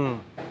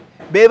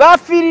be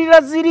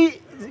bafiirira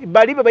ziri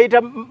bali be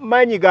bayita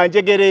maanyi ga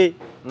njegere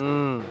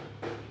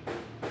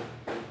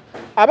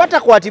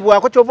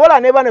abatakwatibwako kyovola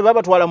ne bano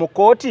babatwala mu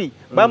kooti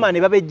bama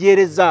ne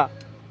babejjereza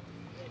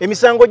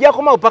emisango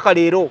gyakomawo paka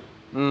leero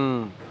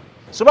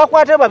so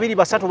bakwata babiri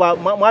basatu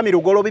mwami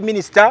Lugolo bi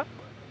minister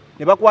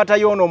ne bakwata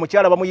yono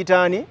omukyala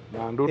bamuyitaani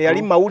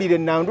eyali mawulire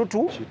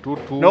Nandutu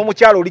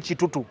n'omukyala oli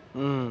Kitutu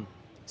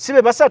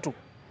sibe basatu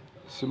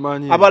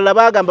simanyi abalala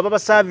bagamba baba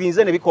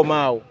savinze ne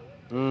bikomaawo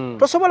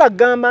tosobola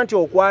kugamba nti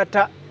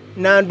okwata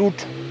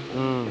Nandutu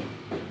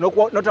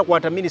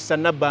notakwata minister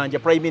Nabbanja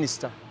prime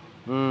minister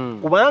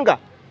kubanga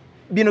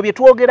bino bye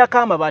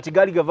twogerako Mabati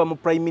gali gava mu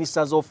prime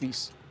minister's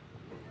office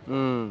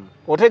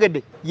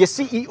otegedde ye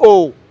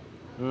CEO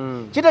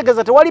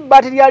kitegeeza tewali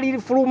bbaati lyali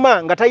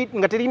lifuluma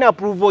nga terina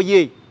approval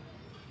ye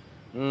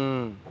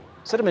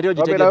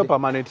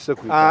permanent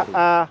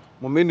secretary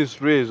mu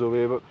ministry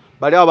ezo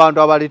bali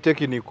abantu abali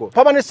technical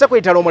permanent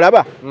secretary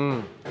omulaba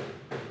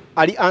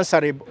ali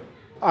answerable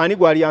ani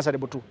gwali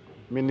answerable tu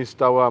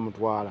minister wa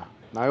mutwala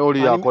naye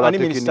oli yakola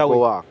technical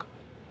work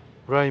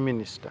prime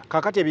minister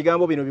kakati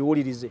ebigambo bino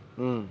biwulirize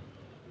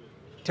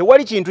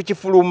tewali kintu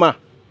kifuluma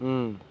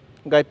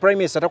nga prime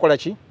minister takola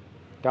ki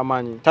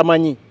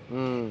tamanyi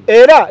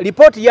era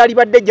report yali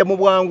baddeja mu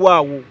bwangu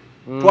awo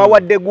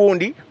twawadde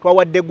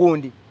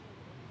gundi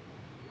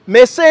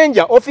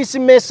messenger office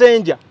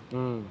messenger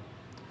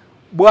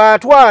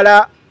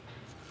bwatwala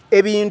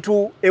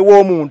ebintu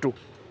ew'omuntu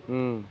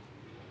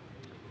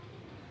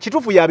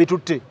kitufu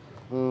yabitutte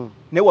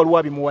ne waliwo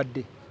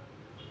abimuwadde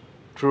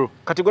true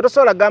kati gwe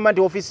tosobola gamba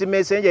nti office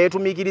messenger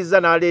yetumiikiriza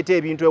n'aleeta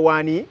ebintu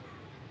ewaani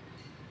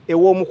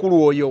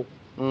ew'omukulu oyo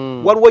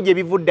waliwo gye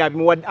bivudde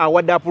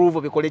awadde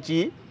approval bikole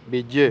ki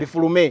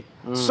bifulume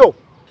so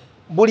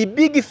buli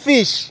big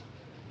fish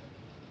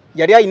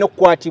yali alina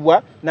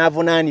okukwatibwa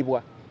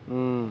n'avunaanibwa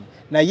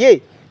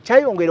naye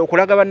kyayongera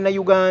okulaga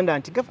bannayuganda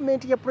nti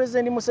gavumenti ya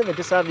President Museveni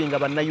tesavinga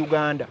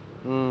bannayuganda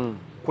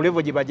ku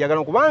level gye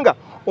bajagala kubanga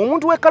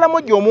omuntu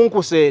w'ekalamoja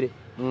omunkuseere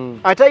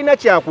atalina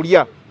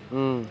kyakulya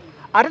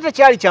ate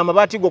tekyali kya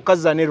Mabati gokka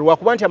zanerwa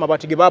kuba nti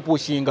Amabati ge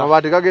baapuushinga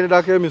Mabati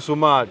gagenderako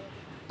emisumaali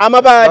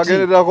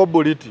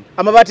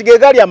Amabati ge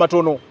gaali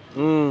amatono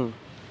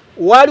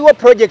waliwo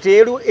project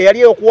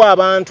eyali okuwa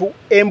abantu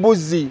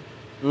embuzi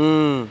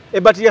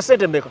ebati ya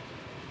sente mbeka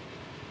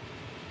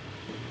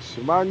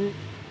simanyi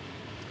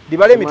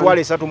libale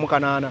emitwalo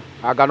 3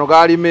 agano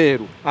gaali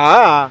meeru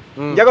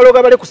njagala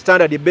ogabale ku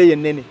standard ebbeeyi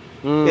ennene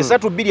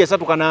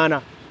 3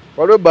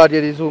 waliwo ebbaati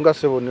erizunga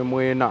 7 ne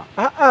mwena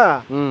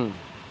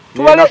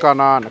tubale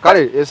kanana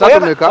kale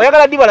 3 meka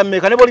oyagala dibala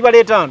mmeka ne boli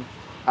bale 5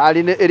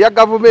 aline erya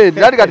government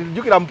nali kati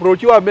tujukira mu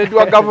procurement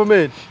wa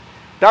government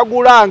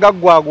tagulanga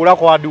gwagula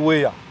kwa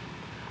hardware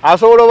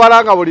asobola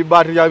balanga buli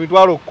bbaati ya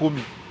mitwalo 10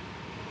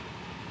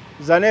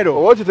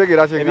 zanero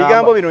okitegera kyengamba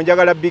ebigambo bino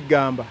njagala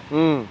bigamba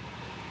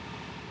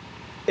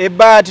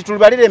ebbaati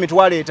tulibalire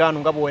emitwalo 5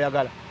 nga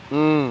bw'oyagala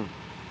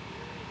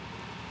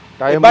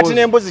ebbaati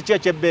n'embuzi ki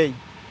ekyebbeeyi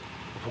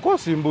of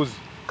course mbuzi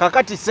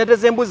kakati sente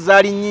z'embuzi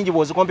zaali nnyingi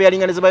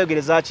bw'ozikompeyalinga ne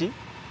zibayogereza ki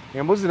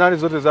embuzi nani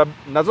zote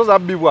nazo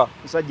zabbibwa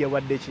musajja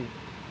obadde ki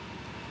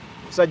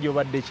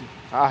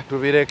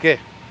tubireke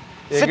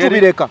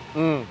situbireka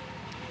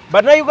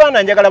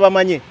bannayuganda njagala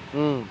bamanye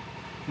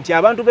nti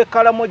abantu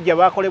b'ekkalamojja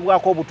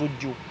baakolebwako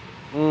obutujju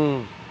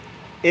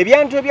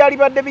ebyantu ebyali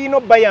badde birina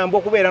obbayamba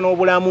okubeera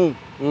n'obulamu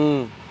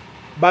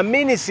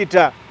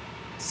baminisita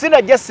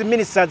sina just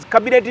ministers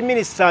cabinet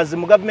ministers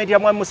mu gavumenti ya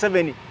Mwami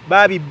Museveni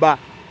baabibba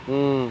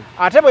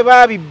ate bwe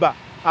baabibba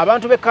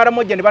abantu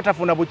b'ekkalamojja ne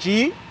batafuna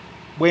buki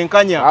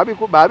bwenkanya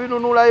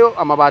babinunulayo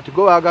Amabati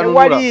go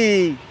baganunula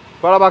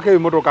balabako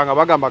ebimotoka nga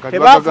bagamba kati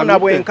tebafuna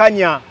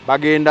bwenkanya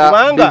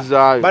bagenda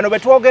bizaayo bano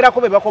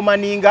betwogerako be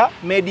bakomaninga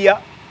media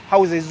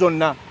houses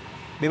zonna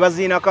be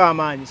baziinako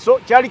amaanyi so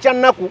kyali kya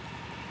nnaku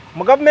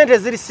mu gavumenti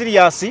eziri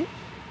serious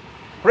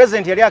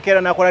president yali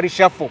akeera n'akola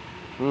reshuffle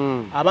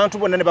abantu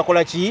bonna ne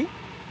bakola ki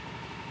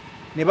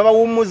ne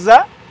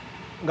babawummuza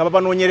nga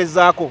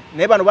babanoonyerezaako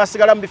naye bano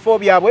basigala mu bifo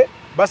byabwe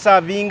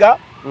basaavinga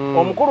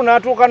omukulu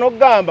n'atuuka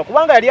n'okugamba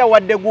kubanga yali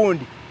awadde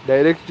gundi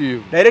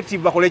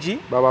directive bakole ki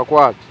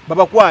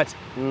babakwate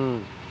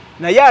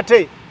naye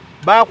ate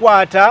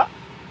bakwata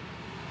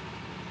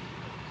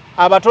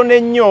abatono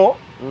ennyo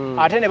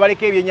ate ne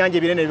baleka ebyennyanja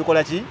ebinene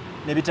ebikola ki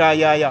ne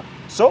bitaayaaya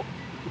so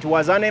it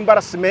was an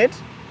embarrassment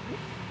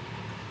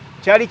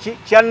kyali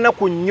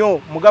kyannaku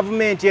nnyo mu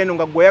gavumenti eno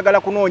nga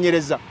gweoyagala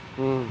kunoonyereza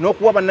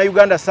n'okuwa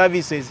bannayuganda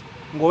services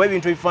ng'oba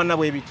ebintu ebifaanana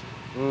bwe biti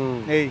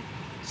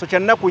so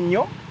kyannaku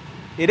nnyo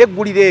era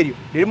eggulire eryo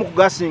liri mu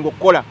kugasinga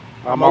okukola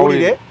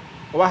amawulire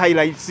oba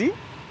highlights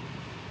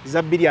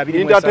za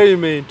 2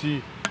 entertainment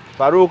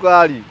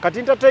Farukali kati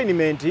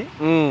entertainment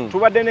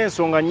tubadde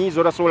n'ensonga nnyingi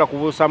zotasobola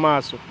kubuusa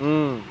maaso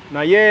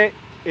naye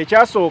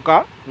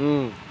ekyasooka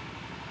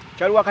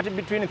kyali wakati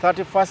between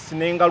 31st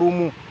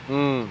n'engalumu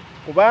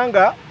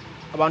kubanga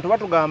abantu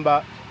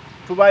batugamba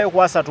tubaayo ku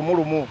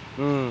 31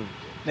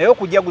 naye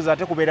okujaguza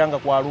ate kubeeranga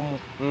kwa lumu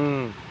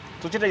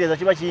tukitegeeza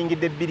kiba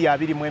kiyingidde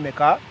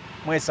 223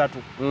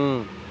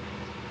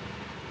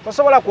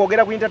 tosobola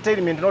kwogera ku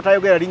entertainment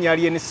n'otayogera linnya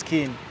Alien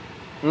Skin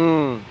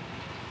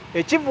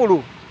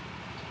ekivulu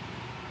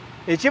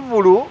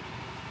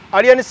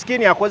Alien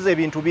Skin akoze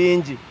ebintu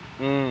bingi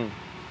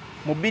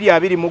mu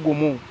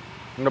 2021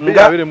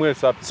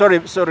 sorry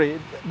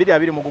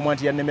 2023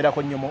 nti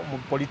yanemerako nnyo mu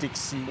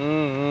politics.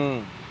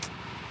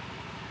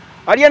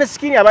 Alien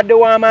Skinny abadde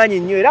w'amaanyi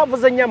nnyo era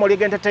avuze nnyo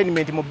Amoliga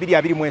Entertainment mu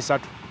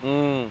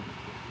 2023.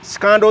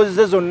 Scandals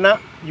ze zonna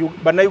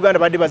bannayuganda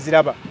badde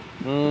baziraba.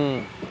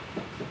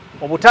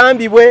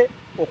 Obutambi bwe,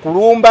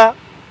 okulumba,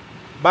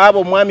 baba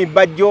omwami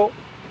Bajjo,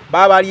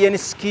 baba Alien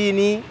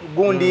Skinny,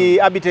 gundi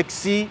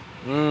Abitex,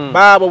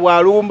 baba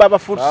bwalumba ba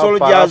Foot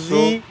Soldiers,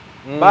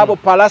 baba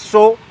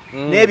Palaso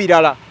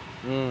n'ebirala.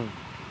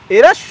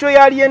 Era show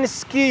ya Alien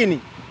Skinny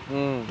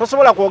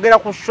tosobola kwogera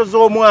ku show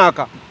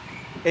z'omwaka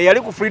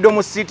eyali ku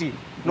Freedom City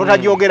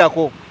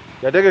notajyogerako.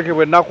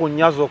 Yategekebwe ennaku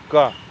nnya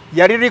zokka.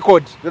 Yali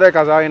record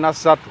zireka zaalina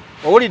 3.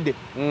 owulidde?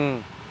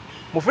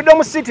 Mu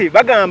Freedom City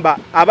bagamba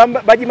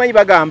bagimanyi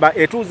bagamba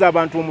etuuza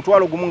abantu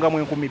omutwalo gumu nga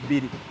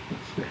 1200.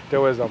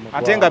 Teweza mutwalo.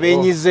 Ate nga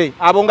benyize.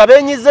 Abo nga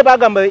benyize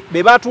bagamba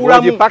be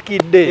batuulamu.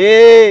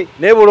 Ogipakidde.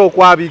 Nebula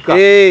okwabika.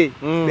 Be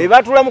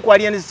batuulamu ku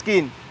Alien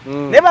Skinny.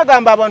 Ne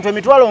bagamba abantu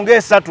emitwalo nga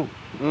 3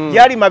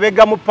 yali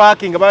mabega mu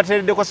parking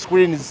batereddeko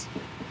screens.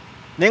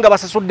 Nenga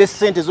basasudde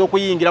ssente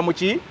z'okuyingira mu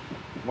ki?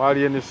 Mu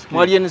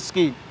Alien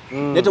Skinny.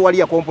 Nete wali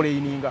ya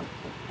complaininga.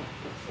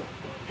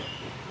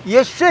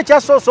 Yeshe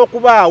ekyasoose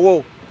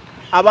okubaawo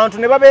abantu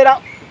ne babeera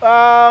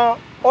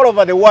all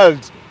over the world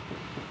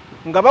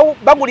nga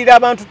bagulira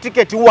abantu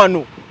tiketi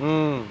wano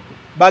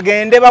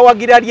bagende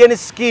bawagira Alien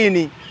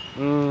Skinny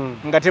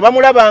nga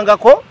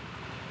tebamulabangako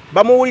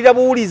bamuwulira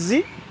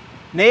buwulizi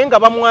naye nga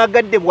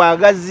bamwagadde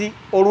bwagazi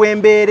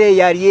olw'embeera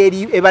eyali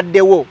eri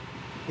ebaddewo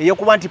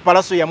eyokuba nti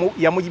Palaso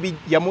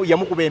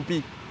yamukuba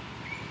empi.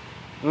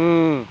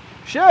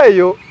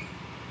 Sheeyo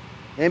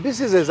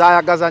empisi ze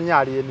zaayagaza nnyo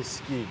Alien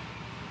Skinny.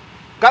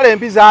 Kale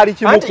empi zaali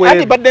kimu ku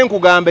anti badde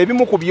nkugamba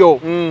ebimu ku byo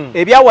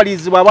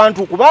ebyawalizibwa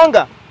abantu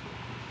kubanga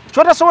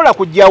kyotasobola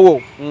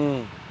kujjawo.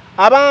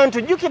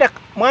 Abantu jjukira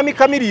mwami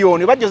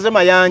Kamiliyoni bajjoze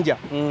mayanja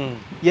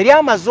yali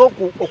amaze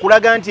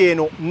okulaga nti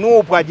eno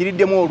Nuupu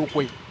agiriddemu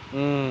olukwe.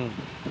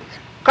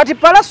 Kati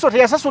Palaso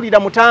teyasasulira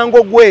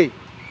mutango gwe.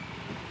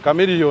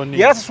 Kamiliyoni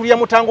yasasulira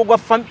mutango gwa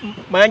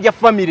mayanja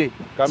family.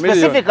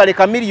 Specifically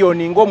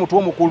Kamiliyoni ng'omutwe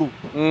omukulu.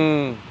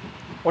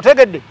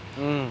 Otegedde?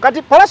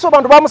 Kati Palaso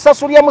abantu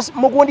bamusasulira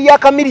mugundi ya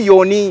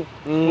Kamiliyoni.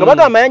 Nga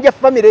bagamba mayanja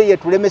family ye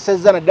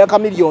tulemesezza naddala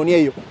Kamiliyoni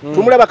eyo.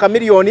 Tumulaba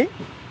Kamiliyoni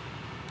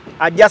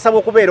ajja asaba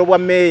okubeera obwa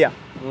meeya.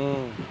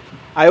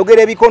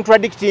 Ayogera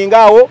ebicontradicting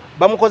awo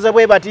bamukoze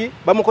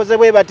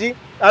bwe bati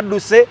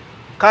adduse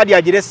kadi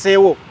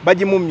agireseewo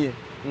bagimumye.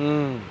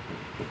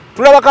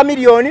 Tulaba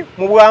Kamiliyoni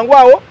mu bwangu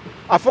awo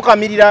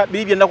afukamirira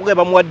bibye nakuge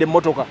bamuwadde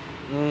emmotoka.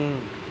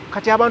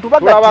 Kati abantu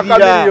bagatirira. Tulaba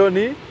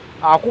Kamiliyoni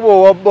akuba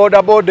owa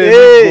boda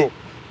ebigo.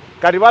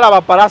 Kati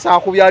balaba Palaso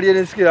akubya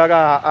Alien Skinny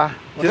aga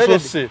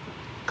kisose.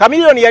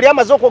 Kamiliyoni yali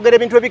amaze okwogera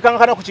ebintu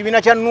ebikankana ku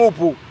kibiina kya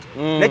Nuupu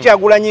ne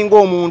Kyagulanyi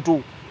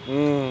ng'omuntu.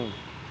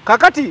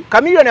 Kakati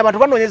Kamiliyoni abantu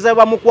banoonyeza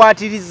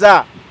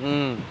bamukwatiriza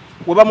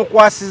we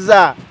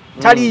bamukwasiza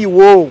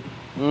taliiwo.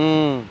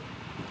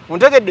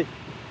 Ontegedde?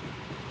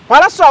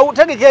 Palaso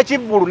awutegeka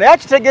ekivvulu naye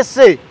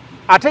akitegese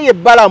ate ye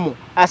Balamu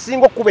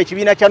asinga okukuba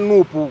ekibiina kya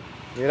Nuupu.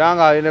 Era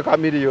nga aline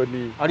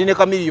Kamiliyoni. Aline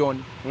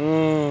Kamiliyoni.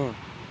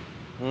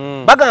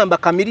 Bagamba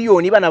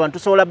Kamiliyoni bana abantu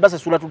sobola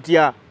basasula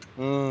tutya.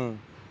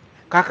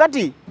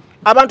 Kakati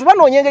abantu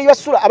banoonye engeri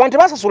basasula abantu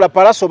basasula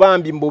Palaso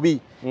bambi mbubi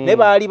ne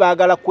baali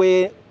baagala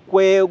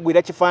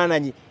kwegwira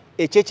kifaananyi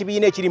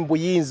eky'ekibiina ekiri mu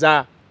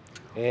buyinza.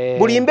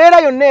 Buli mbeera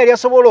yonna eri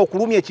asobola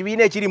okulumya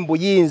ekibiina ekiri mu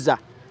buyinza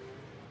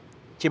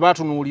kye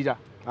baatunuulira.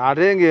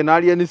 Ate ng'eno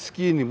Alien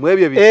Skinny mu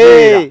ebyo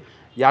ebiseera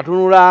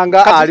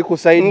yatunulanga ali ku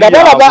sayidi nga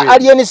balaba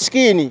Alien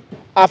Skinny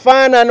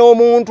afaanana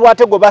omuntu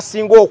ate gwe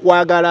basinga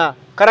okwagala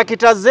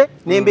karakitaze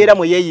n'embeera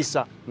mwe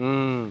yeeyisa.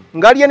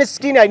 Nga Alien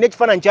Skinny alina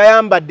ekifaananyi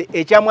kyayambadde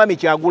ekya mwami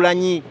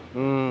Kyagulanyi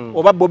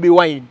oba Bobi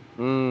Wine.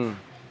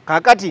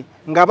 Kakati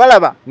nga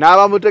balaba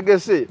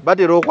n'abamutegese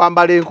batera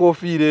okwambala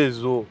enkofiira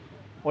ezo.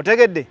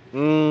 Otegedde?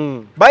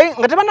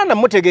 Nga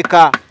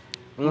tebananamutegeka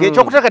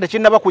ng'ekyokuteeka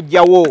tekinnaba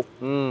kujjawo.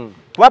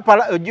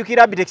 Kuba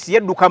ojjukira Abitex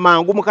yedduka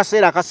mangu mu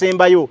kaseera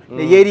akasembayo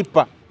ne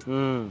yeerippa.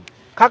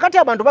 Kakati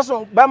abantu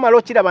bamala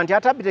okiraba nti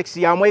ate Abitex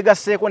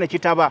yamwegasseeko ne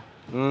kitaba.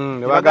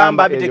 Ne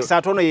bagamba Abitex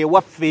atono ye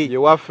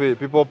waffe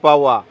people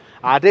power.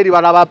 Ate eri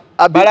balaba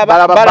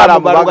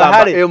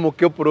bagamba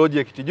MK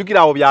project.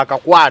 Jjukira awo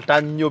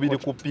byakakwata nnyo biri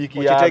ku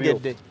piiki yabyo.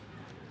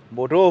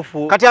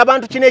 Botofu. Kati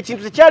abantu kino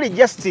ekintu tekyali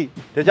just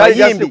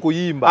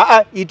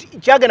kuyimba.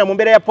 Kyagenda mu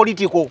mbeera ya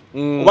political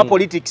oba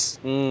politics.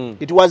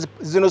 It was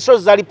zino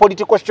shows zali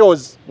political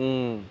shows.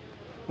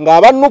 Nga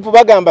abanupu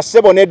bagamba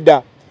sebo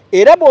nedda.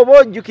 Era bw'oba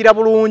ojjukira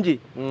bulungi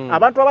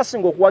abantu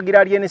abasinga okuwagira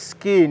Alien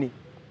Skinny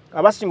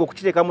abasinga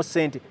okukiteekamu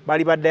ssente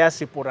bali ba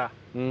diaspora.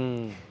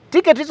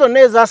 Tiketi zonna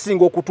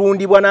ezasinga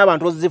okutundibwa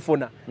n'abantu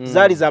ozifuna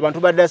zaali z'abantu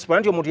ba diaspora.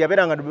 Nti omuntu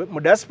yabeeranga mu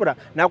diaspora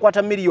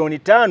n'akwata miliyoni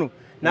 5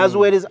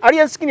 n'aziweereza.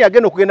 Alien Skinny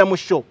agenda okugenda mu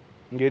show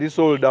ng'eri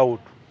sold out.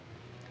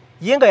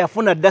 Ye nga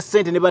yafuna dda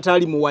ssente ne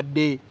bataali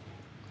muwadde.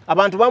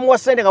 Abantu bamuwa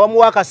ssente nga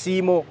bamuwa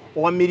akasiimo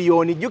owa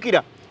miliyoni.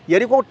 Jjukira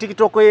yaliko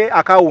TikTok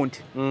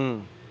account.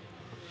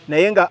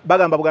 naye nga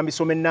bagamba bugambi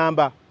soma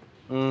ennamba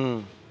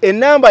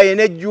ennamba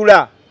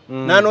enejjula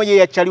n'anoonya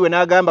eyakyaliwe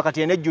n'agamba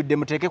kati enejjudde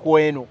muteeke ku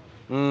eno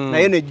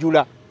naye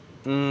nejjula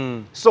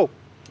so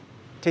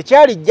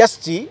tekyali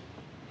just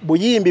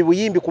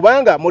buyimbi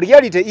kubanga mu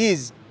reality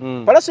is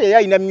Palaso yali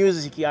alina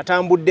music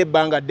atambudde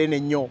ebbanga ddene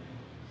nnyo.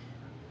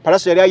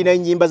 Palaso yali alina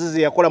ennyimba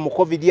ze yakola mu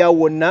covid ya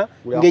wonna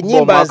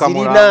ng'ennyimba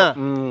zirina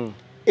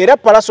era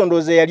Palaso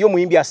ndoze yali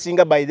omuyimbi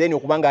asinga by then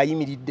okubanga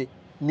ayimiridde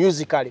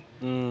musically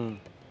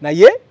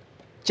naye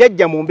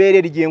kyajja mu mbeera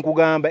eri gye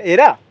nkugamba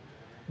era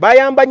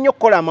bayamba nnyo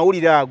okukola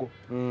amawulire ago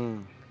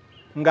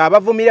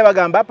ng'abavumira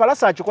bagamba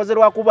Palaso akikoze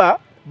lwakuba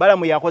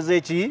Balamu yakoze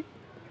eki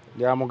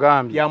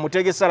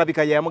yamutegesa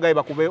alabika yamugaye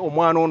bakube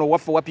omwana ono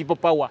waffe wa people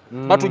power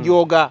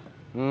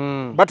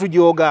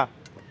batujooga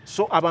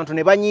so abantu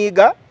ne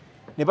banyiiga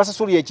ne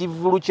basasulira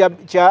ekivulu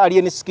kya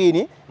alien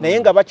skin naye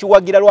nga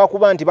bakiwagira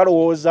lwakuba nti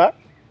balowooza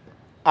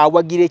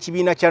awagira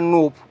ekibiina kya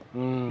Nuupu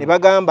ne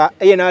bagamba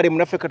NRM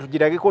naffe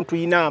katugirageko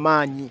tuyina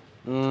amaanyi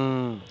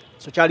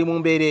so kyali mu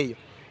mbeera eyo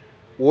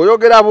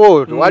oyogera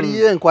bw'otyo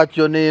waliyo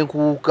enkwatyo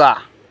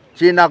n'enkuuka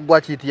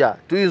kinaggwa kitya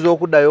tuyinza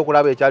okuddayo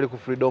okulaba ekyali ku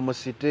Freedom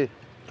City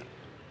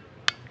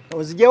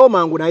ozigyewo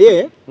mangu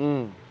naye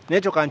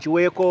n'ekyo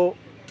kankiweeko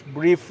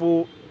brief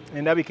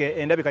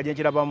endabika gye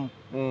nkirabamu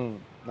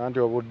nanti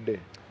obudde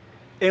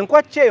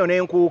enkwatyo eyo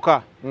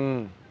n'enkuuka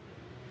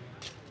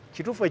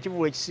kituufu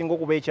ekivulu ekisinga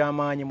okuba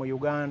eky'amaanyi mu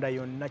Uganda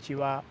yonna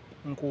kiba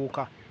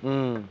nkuuka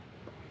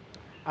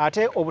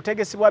ate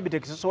obutegesi bwa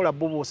Abitex sosobola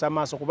bubuusa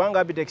maaso kubanga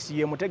Abitex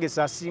ye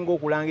mutegesi asinga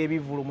okulanga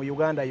ebivulu mu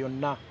Uganda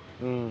yonna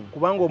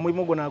kubanga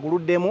omulimu guno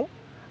aguluddemu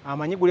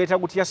amanyi guleeta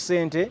gutya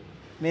ssente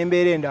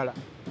n'embeera endala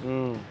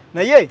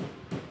naye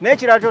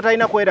n'ekirala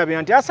kyotalina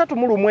kwerabira nti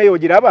 31 eyo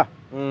giraba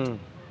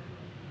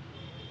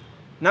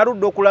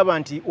narudde okulaba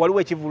nti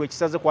waliwo ekivulu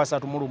ekisaze ku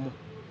 31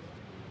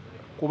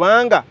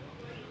 kubanga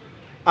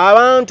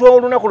abantu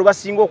olunaku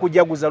lubasinga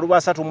okujaguza luba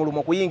 31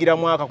 okuyingira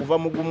mwaka kuva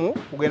mu gumu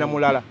kugenda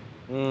mulala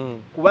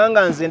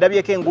kubanga nze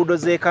ndabyeko enguudo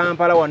z'e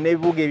Kampala wano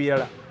n'ebibuga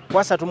ebirala ku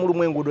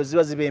 31 enguudo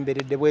ziba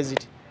zibemberedde bwe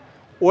ziti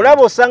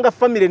olaba osanga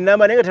famire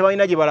ennamba naye nga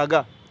tebalina gye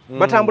balaga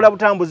batambula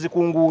butambuzi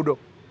ku nguudo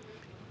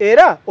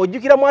era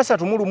ojjukira mu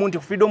 31 nti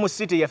ku Freedom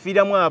City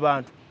yafiiramu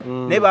abantu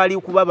naye baali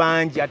kuba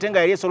bangi ate nga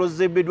yali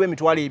esolozebbedwa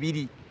emitwalo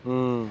 2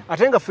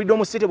 ate nga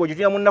Freedom City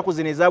bw'ojjukira mu nnaku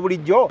zino eza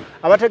bulijjo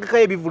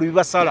abategekayo ebivulu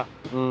bibasala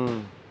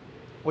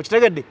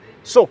okitegedde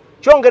so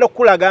kyongera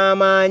okulaga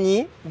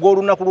amaanyi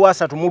g'olunaku lwa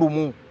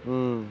 31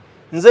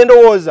 nze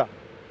ndowooza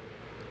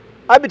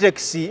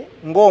Abitex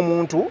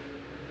ng'omuntu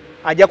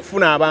ajja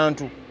kufuna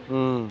abantu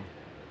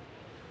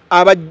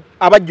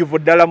abajjuvu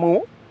ddala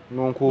mu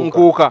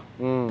nkuuka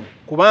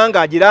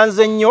kubanga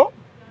agiranze nnyo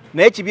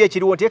naye kibi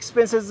ekiriwo nti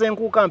expenses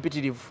z'enkuuka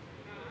mpitirivu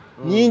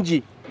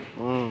nyingi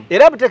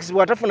era Abitex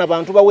bw'atafuna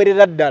bantu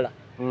bawerera ddala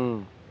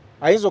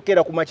ayinza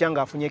okkeera ku makya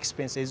ng'afunye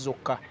expenses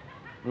zokka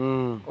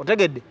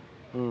otegedde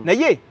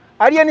naye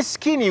alien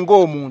skin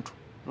ng'omuntu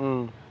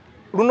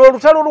luno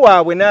olutalo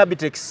lwabwe ne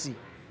Abitex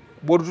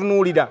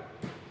bw'olutunuulira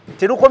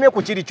terukomye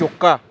ku kiri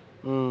kyokka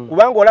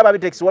kubanga olaba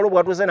Abitex waliwo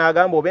bw'atuuse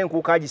n'agamba oba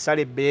enkuuka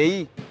agisala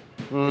ebbeeyi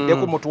edde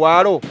ku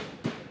mutwalo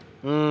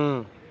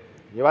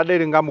yabadde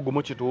eringa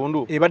mugumu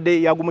kitundu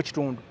ebadde yagumu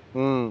kitundu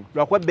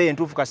lwakuba ebbeeyi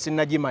entuufu kasi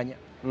sinnagimanya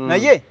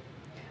naye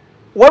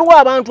waliwo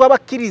abantu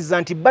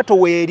abakkiriza nti bato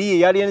weeri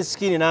eya alien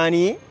skin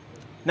naani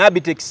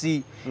n'Abitex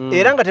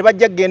era nga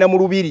tebajja kgenda mu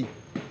lubiri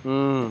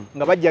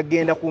nga bajja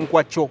kgenda ku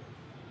nkwacyo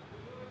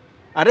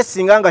ate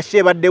singa nga she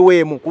ebaddewo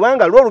emu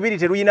kubanga lwo olubiri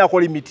teruyinaako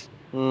limiti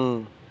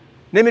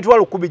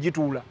n'emitwalo 10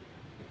 gituula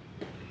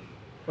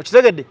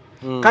okitegedde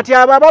kati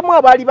abo abamu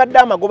abaali badde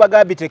amagoba ga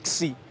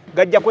Abitex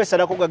gajja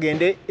kwesalako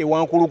gagende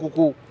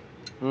ewankulukuku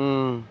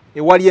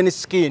ewa alien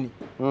skin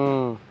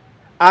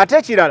ate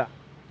ekirala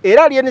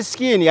era alien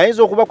skin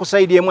ayinza okuba ku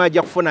side emu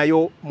ajja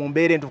kufunayo mu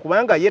mbeera entuufu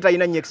kubanga ye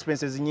talina nnyo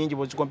expenses nnyingi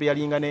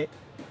bw'ozikompeyalinga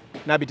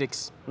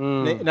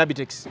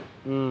n'Abitex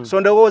so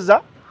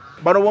ndowooza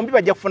bano bombi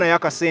bajja kufunayo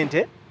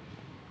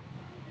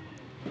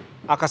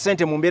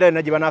akasente mu mbeera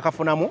yonna gye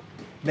banaakafunamu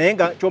naye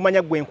nga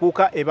kyomanya gwe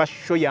enkuuka eba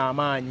sho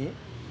y'amaanyi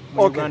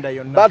mu Uganda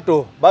yonna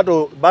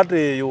bato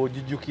eyo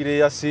ogijjukire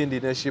ya Sindi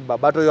ne Shiba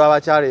bato yo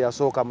abakyala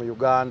eyasooka mu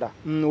Uganda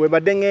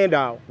webadde ngenda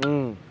awo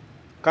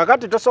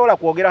kakati tosobola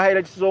kwogera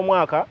highlights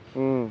z'omwaka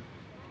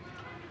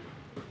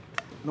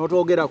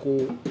n'otwogera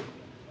ku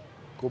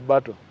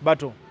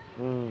bato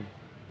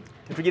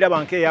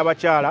tetugiraba nke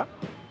ey'abakyala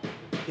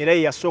era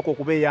ye yasooka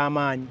okuba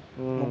ey'amaanyi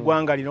mu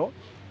ggwanga lino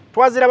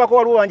twazirabako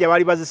waliwo bangi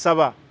abaali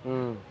bazisaba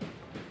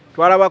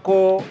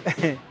twalabako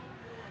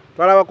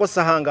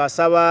Sahanga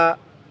asaba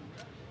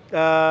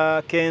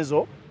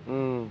Kenzo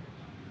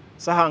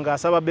Sahanga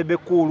asaba Bebe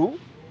Kulu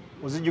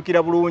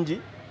ozijjukira bulungi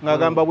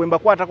ng'agamba bwe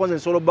mbakwatako nze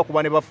nsobola obba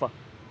kuba ne bafa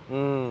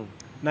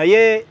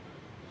naye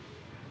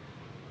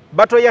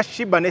bato ya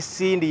Shiba ne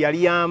Sindi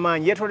yali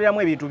y'amaanyi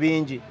yeetoleramu ebintu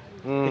bingi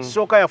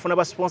ekisooka yafuna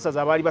ba sponsors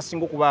abaali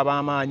basinga okuba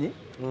ab'amaanyi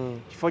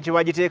kifo kye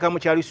bagiteekamu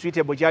kyali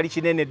suitable kyali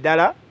kinene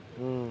ddala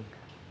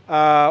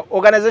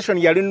organization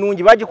yali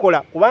nnungi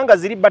bagikola kubanga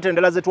ziri bato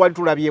endala ze twali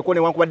tulabyeko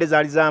newankubadde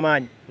zaali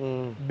z'amaanyi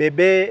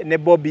Bebe ne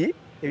Bobi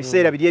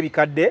ebiseera biri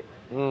ebikadde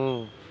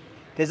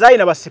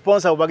tezaalina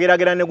basponsa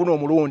bubageragera ne guno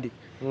omulundi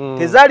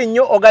tezaali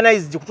nnyo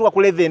organized kutuuka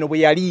ku level eno bwe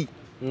yali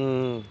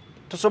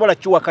tosobola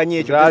kiwakanya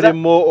ekyo zaali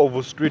more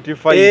of street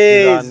fight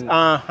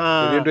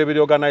ebintu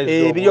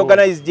ebiri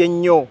organized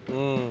ennyo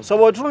so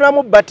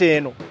bw'otunulamu bato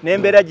eno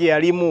n'embeera gye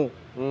yalimu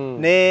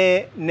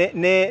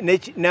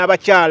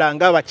n'abakyala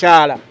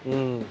ng'abakyala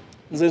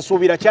nze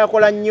nsuubira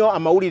kyakola nnyo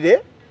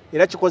amawulire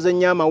era kikoze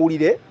nnyo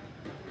amawulire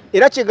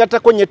era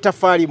kigattako nnyo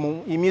ettafaali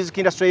mu music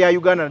industry ya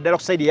Uganda naddala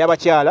ku side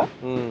y'abakyala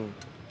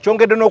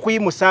kyongedde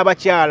n'okuyimusa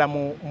abakyala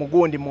mu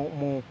gundi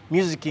mu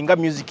music nga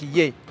music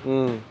ye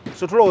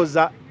so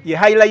tulowooza ye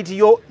highlight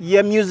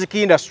ye music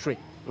industry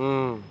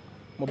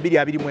mu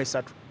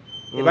 2023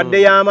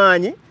 ebadde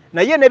y'amaanyi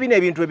naye ne bino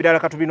ebintu ebirala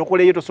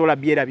katubinokoleyo tosobola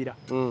byerabira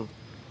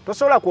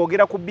tosobola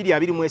kwogera ku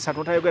 2023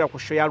 otayogera ku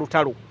show ya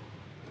lutalo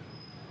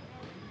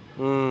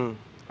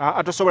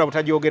atosobola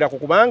butajyogerako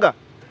kubanga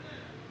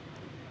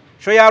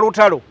show ya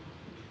lutalo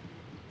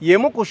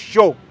yemu ku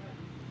show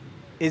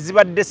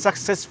ezibadde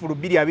successful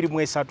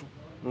 2023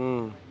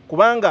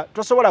 kubanga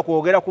tosobola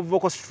kwogera ku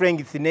vocal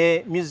strength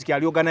ne music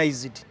yali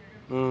organized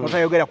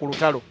otayogera ku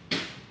lutalo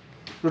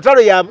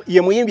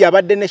ye muyimbi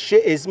abadde ne show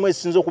ezimu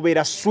ezisinza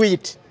okubeera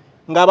sweet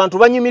ng'abantu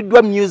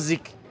banyumiddwa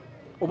music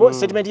oba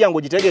statement yange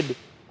ogitegedde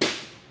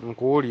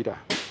nkuwulira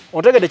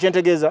ontegedde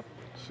kyentegeeza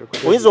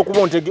oyinza okuba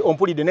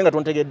ompulidde naye nga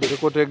tontegedde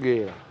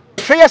tekotegeera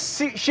show ya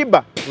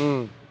Shiba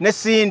ne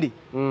Sindi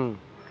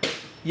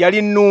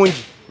yali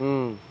nnungi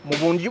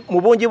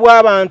mu bungi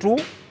bw'abantu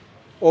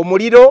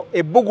omuliro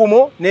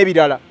ebbugumo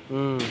n'ebirala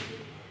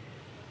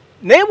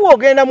naye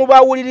bw'ogenda mu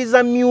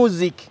bawuliriza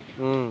music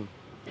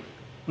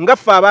nga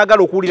ffe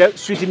abaagala okuwulira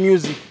sweet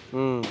music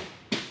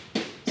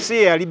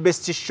si yali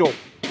best show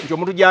nti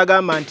omuntu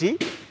gy'agamba nti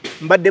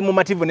mbadde mu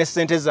mativu ne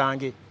ssente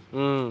zange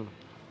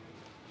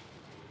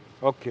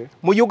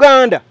mu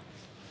Uganda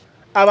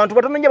abantu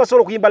batono nnyo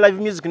basobola okuyimba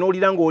live music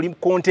n'owulira ng'oli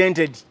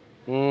contented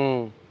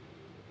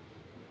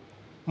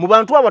mu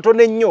bantu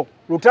abatono ennyo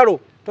lutalo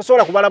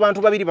tosobola kubala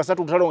abantu babiri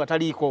basatu lutalo nga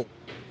taliiko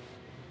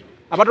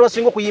abantu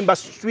basinga okuyimba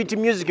sweet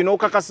music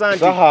n'okakasa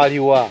nti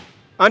aliwa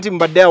anti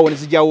mbadde awo ne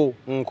zijjawo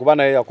kuba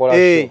naye yakola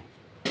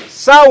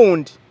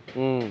sound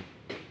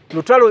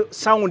lutalo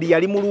sound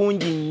yali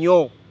mulungi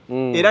nnyo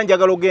era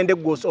njagala ogende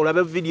gwoso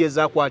olabe video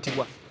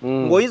ezakwatibwa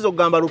ng'oyinza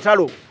okugamba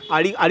lutalo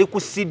ali ku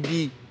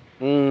CD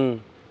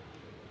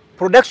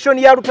production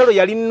ya lutalo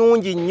yali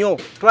nnungi nnyo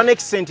to an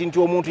extent nti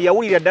omuntu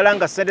yawulira ddala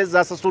nga ssente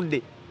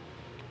zasasudde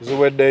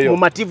ziweddeyo mu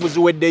mativu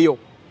ziweddeyo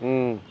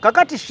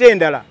kakati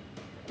shendala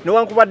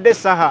newankubadde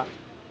saha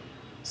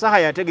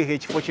yategeka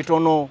ekifo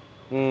kitono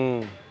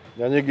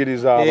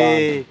yanyigiriza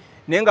abantu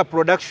naye nga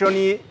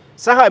production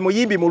saha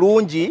muyimbi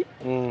mulungi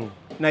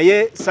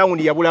naye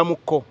sound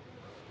yabulamukko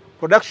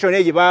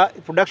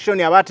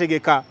production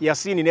abategeka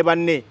Yasini ne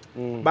banne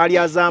bali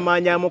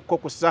azamanyamukko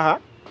ku saha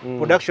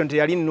production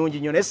teyali nnungi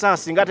nnyo naye saha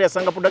singa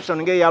teyasanga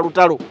production ng'eya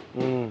lutalo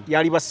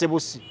yali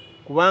basebusi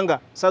kubanga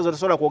sazo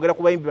tosobola kwogera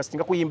ku bayimbi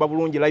basinga kuyimba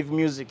bulungi live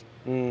music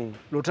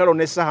lutalo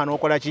ne saha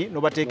n'okola ki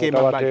n'obateeka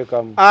emabbali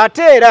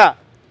ate era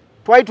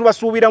twali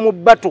tubasuubira mu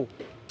bato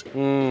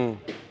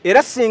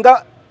era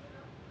singa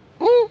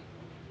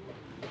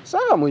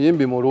saha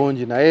muyimbi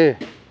mulungi naye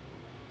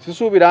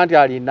sisuubira nti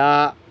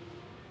alina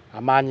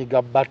amaanyi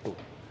ga bato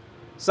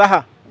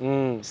saha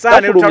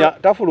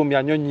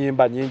tafulumya nnyo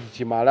nnyimba nyingi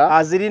kimala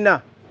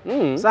azirina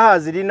saha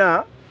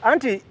azirina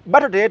anti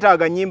bato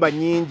teyeetaaga nnyimba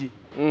nyingi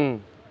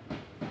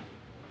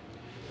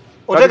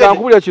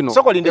otegankubulya kino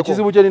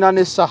ekizibu kyerina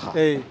ne saha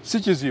si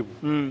kizibu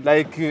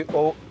like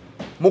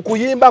mu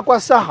kuyimba kwa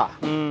saha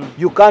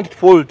you can't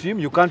fault him,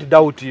 you can't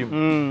doubt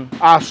him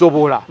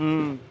asobola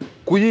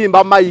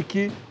kuyimba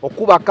maiki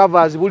okuba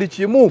covers buli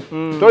kimu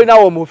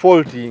tolinawo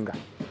omufaultinga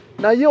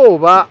naye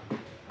oba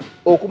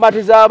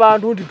okumatiza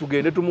abantu nti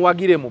tugende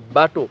tumuwagire mu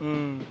bato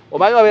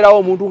omanyi wabeerawo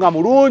omuntu nga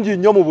mulungi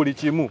nnyo mu buli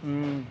kimu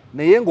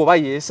naye ng'oba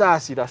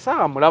yeesaasira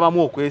saha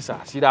mulabamu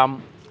okwesaasiramu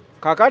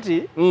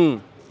kakati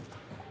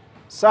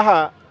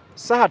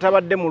saha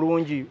tabadde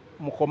mulungi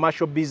mu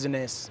commercial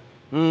business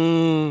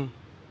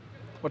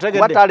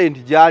kuba talenti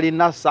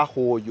gy'alina saha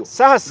oyo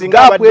saha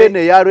singa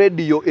abadde ya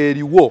radio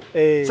eriwo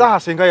saha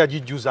singa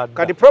yagijjuza dda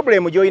kati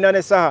problem gy'olina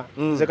ne saha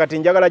nze kati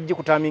njagala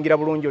gikutamingira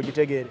bulungi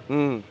ogitegeere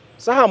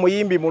saha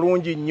muyimbi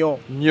mulungi nnyo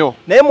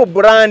naye mu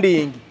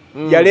branding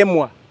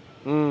yalemwa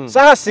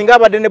saha singa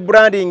abadde ne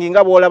branding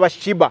nga bw'olaba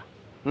Shiba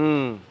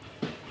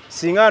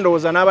singa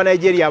ndowooza n'aba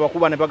Nigeria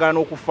abakuba ne bagala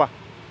n'okufa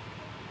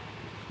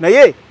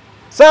naye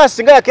saha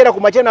singa yakeera ku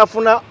makya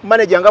n'afuna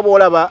manager nga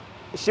bw'olaba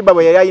Shiba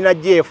bwe yali alina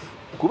Jeff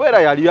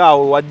kubeera yali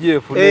awo wa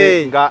Jeff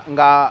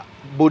nga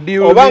bodi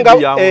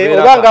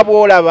obanga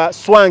bw'olaba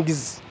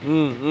Swangies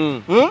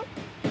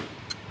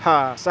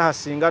saha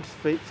singa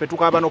ffe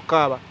tukaaba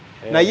n'okukaaba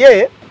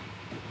naye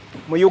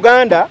mu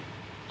Uganda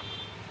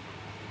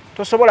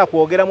tosobola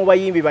kwogera mu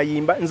bayimbi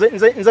bayimba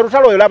nze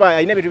lutalo oyo laba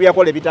alina ebintu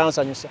byakola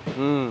ebitansanyusa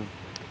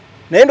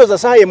naye ndoza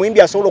saha ye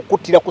muyimbi asobola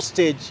okukuttira ku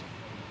stage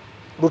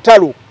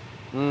lutalo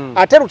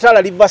ate lutalo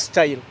ali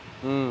versatile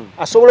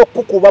asobola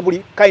okukuba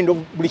buli kind of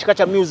buli kika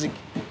kya music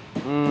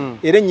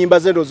era ennyimba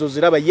ze ndozo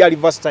ziraba ye ali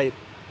versatile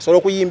asobola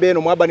okuyimba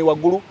eno mwabani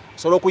waggulu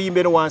asobola okuyimba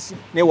eno wansi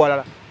ne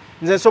walala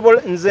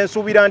nze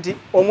nsuubira nti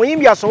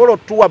omuyimbi asobola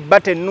otuwa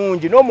bate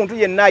ennungi n'omuntu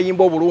yenna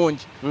ayimba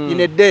obulungi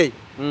in a day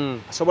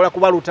asobola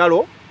kuba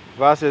lutalo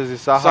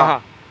versus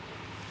saha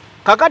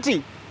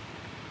kakati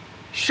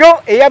show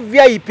eya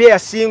VIP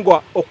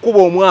yasingwa okuba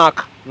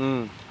omwaka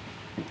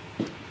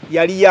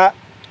yali ya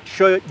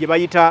show gye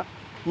bayita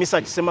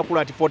Misa Kisemakulu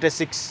ati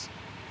 46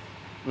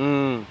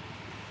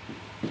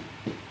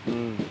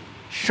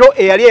 show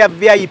eyali ya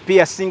VIP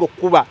yasinga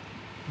okuba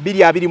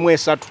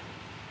 223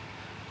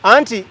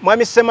 anti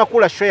mwami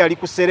Semakula show yali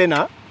ku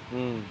Serena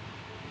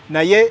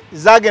naye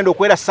zagenda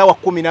okwera sawa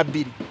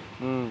 12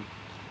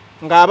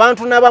 nga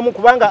abantu nabamu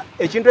kubanga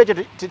ekintu ekyo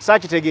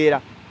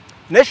sakitegeera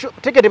ne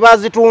ticket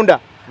bazitunda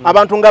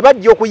abantu nga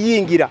bajja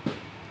okuyingira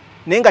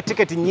naye nga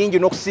ticket nyingi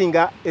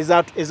n'okusinga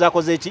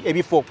ezakoze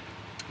ebifo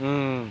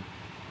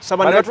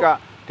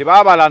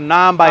tebabala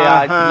namba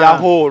ya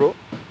holo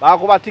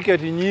bakuba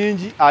ticket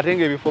nyingi ate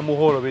nga ebifo mu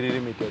holo biri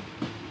limited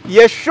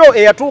ye show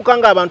eyatuuka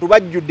nga abantu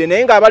bajjudde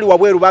naye nga abali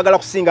wabweru baagala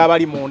kusinga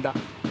abali munda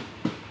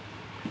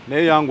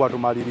naye yangu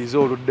atumalirize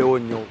oluddewo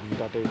nnyo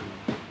entertainment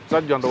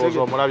sajja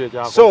ndowooza omulabye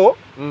kyako so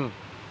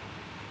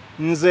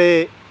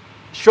nze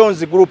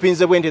shows group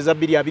nze bwente za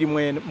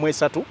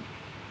 223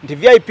 nti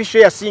VIP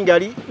show yasinga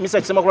ali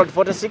Misa Kisemakulu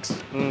 46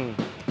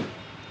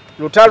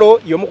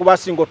 lutalo yomu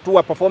kubasinga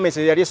otuwa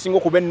performance yali esinga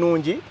okuba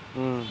ennungi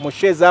mu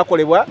show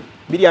zakolebwa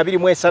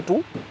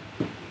 223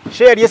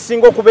 show yali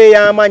esinga okuba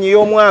ey'amaanyi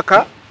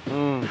y'omwaka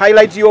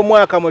highlight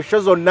y'omwaka mu show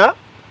zonna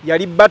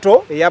yali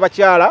battle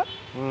ey'abakyala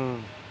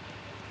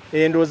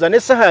endooza ne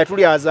saha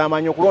yatuli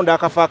azaamaanyi okulonda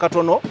akafa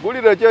akatono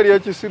gulire kyeri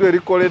ekisiru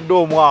erikoledde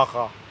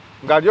omwaka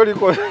nga lyo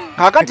likole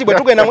kakati bwe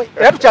tugenda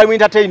era tukyali mu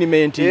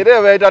entertainment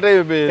era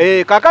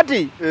entertainment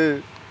kakati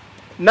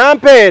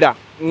Nampeera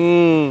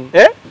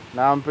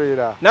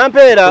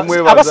Nampeera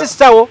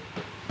abasistawo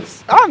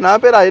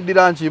Nampeera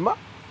yeddira nkima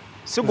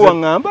sigwa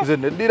ngamba nze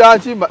neddira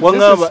nkima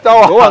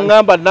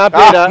wangamba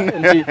Nampeera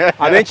nti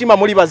ab'enkima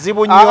muli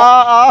bazibu nnyo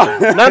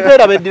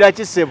Nampeera beddira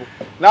kisebo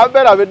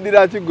Nampeera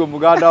beddira kigwe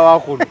muganda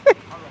wakuno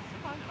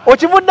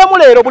okivuddemu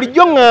leero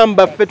bulijjo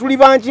ngamba ffe tuli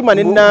bankima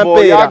ne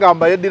Nampeera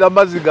yagamba yeddira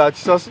mazzi ga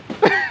kisasi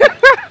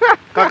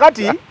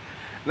kakati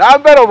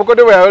Nampeera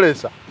obukodde bwe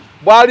yayolesa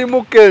bwali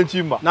mukke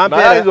enkima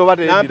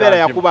Nampeera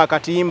yakuba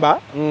akatimba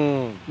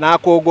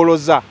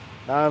n'akoogoloza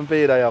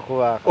Nampeera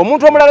yakuba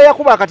omuntu omulala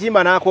yakuba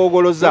akatimba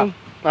n'akoogoloza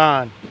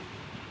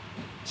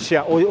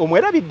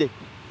omwerabidde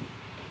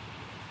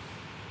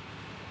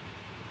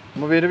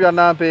mu bintu bya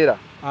Nampeera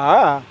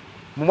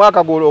mu mwaka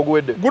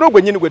oguwedde guno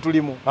gwennyini gwe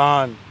tulimu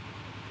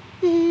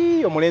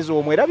omulenzi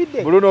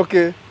omwerabidde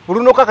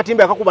Bruno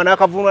akatimba yakakuba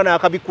n'akavunwa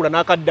n'akabikula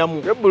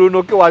n'akaddamu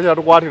Bruno wakira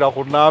tukwatira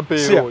ku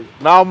Nampeera oyo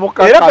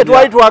n'amukaka era ffe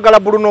twali twagala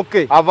Bruno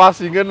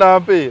avasinga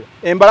Nampeera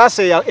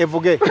embalaasi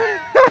evuge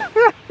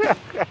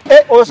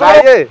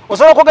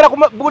osobola okwogera ku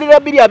bulira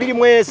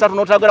 223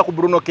 n'otagala ku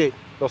Bruno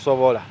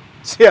tosobola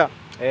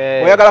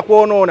oyagala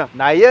kwonoona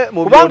naye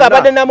kubanga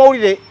abadde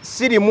n'amawulire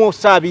sirimu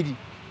 2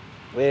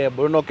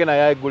 Bruno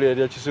naye ayeggulire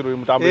eryekisiru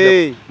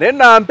limutambulire naye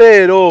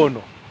Nampeera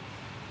ono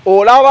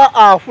olaba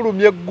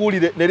afulumye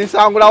eggulire ne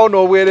lisangulawo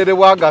n'obwerere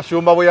bwa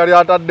Gashumba bwe yali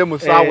atadde mu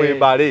ssaawa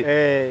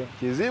embale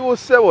kizibu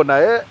ssebo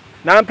naye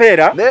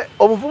Nampeera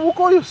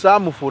omuvubuka oyo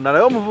saamufuna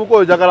naye omuvubuka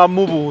oyo njagala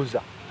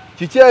mubuuza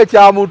kiki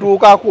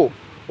ekyamutuukako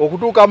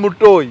okutuuka mu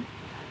ttooyi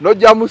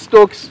n'ojjamu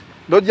stokes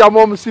n'ojjamu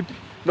omusipi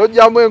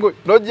n'ojjamu engoye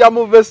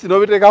n'ojjamu vesti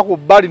n'obiteeka ku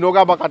bbali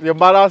n'ogamba kati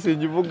embalaasi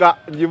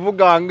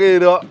ngivuga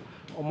ng'era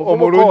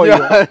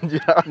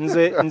omulunyanja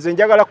nze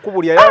njagala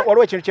kukubulya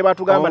waliwo ekintu kye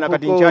baatugamba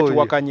nakati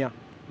nkyakiwakanya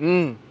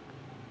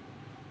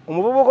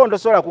omuvubuka ono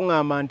tosobola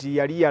kuŋŋamba nti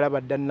yali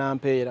yalaba dda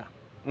Nampeera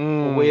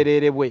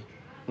obwereere bwe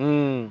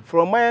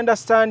from my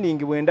understanding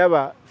bwe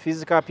ndaba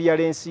physical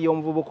appearance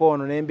y'omuvubuka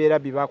ono n'embeera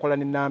bye baakola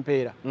ne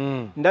Nampeera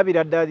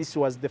ndabira dda this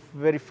was the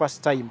very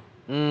first time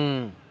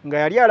nga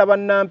yali alaba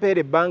Nampeera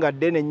ebbanga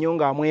ddene ennyo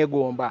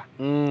ng'amwegomba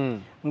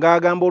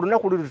ng'agamba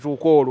olunaku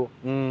lulituuka olwo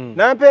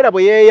Nampeera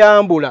bwe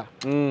yeeyambula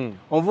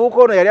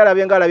omuvubuka ono yali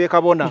alabye ng'alabye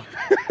kabona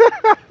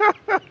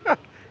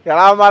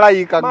yali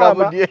malayika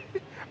gabudye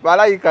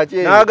malayika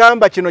kye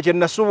n'agamba kino kye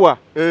nasubwa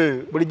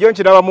bulijjo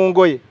nkiraba mu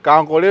ngoye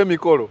kankole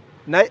emikolo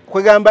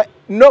kwegamba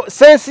no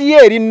sensi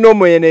ye eri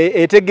nnomo ene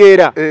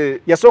etegeera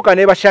yasooka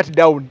neeba shut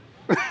down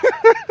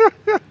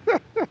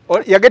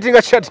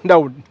yagetinga shut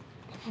down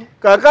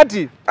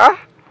kakati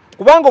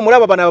kubanga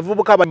omulaba bano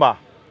abavubuka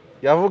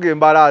yavuga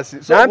embalaasi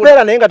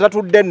Nampeera naye nga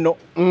tatudde nno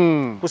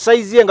ku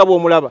sayizi ye nga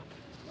bw'omulaba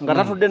nga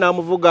tatudde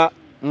n'amuvuga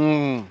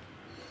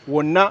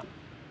wonna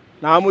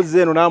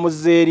n'amuzza eno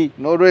n'amuzza eri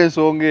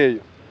n'olw'ensonga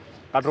eyo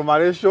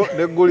katumale sho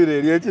neggulire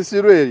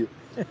eryekisiru eryo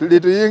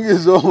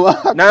tulituyingiza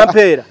omwaka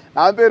Nampeera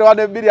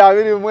wane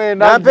 224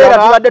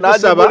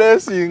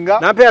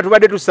 Nampeera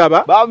tubadde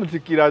tusaba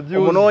bamutikira juzi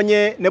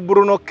omunoonye ne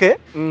Bruno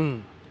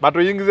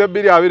batuyingize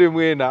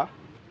 224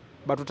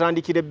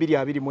 batutandikire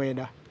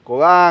 224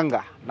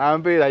 kubanga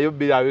Nampeera yo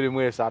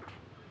 2023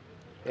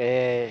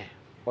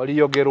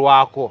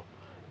 oliyogerwako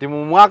ti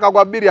mu mwaka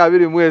gwa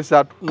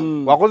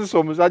 2023 wakozesa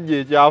omusajja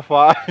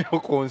ekyafaayo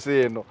ku nsi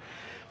eno.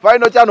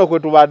 Final channel kwe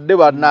tubadde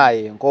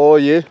bannaye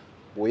nkoye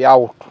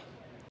buyawutu.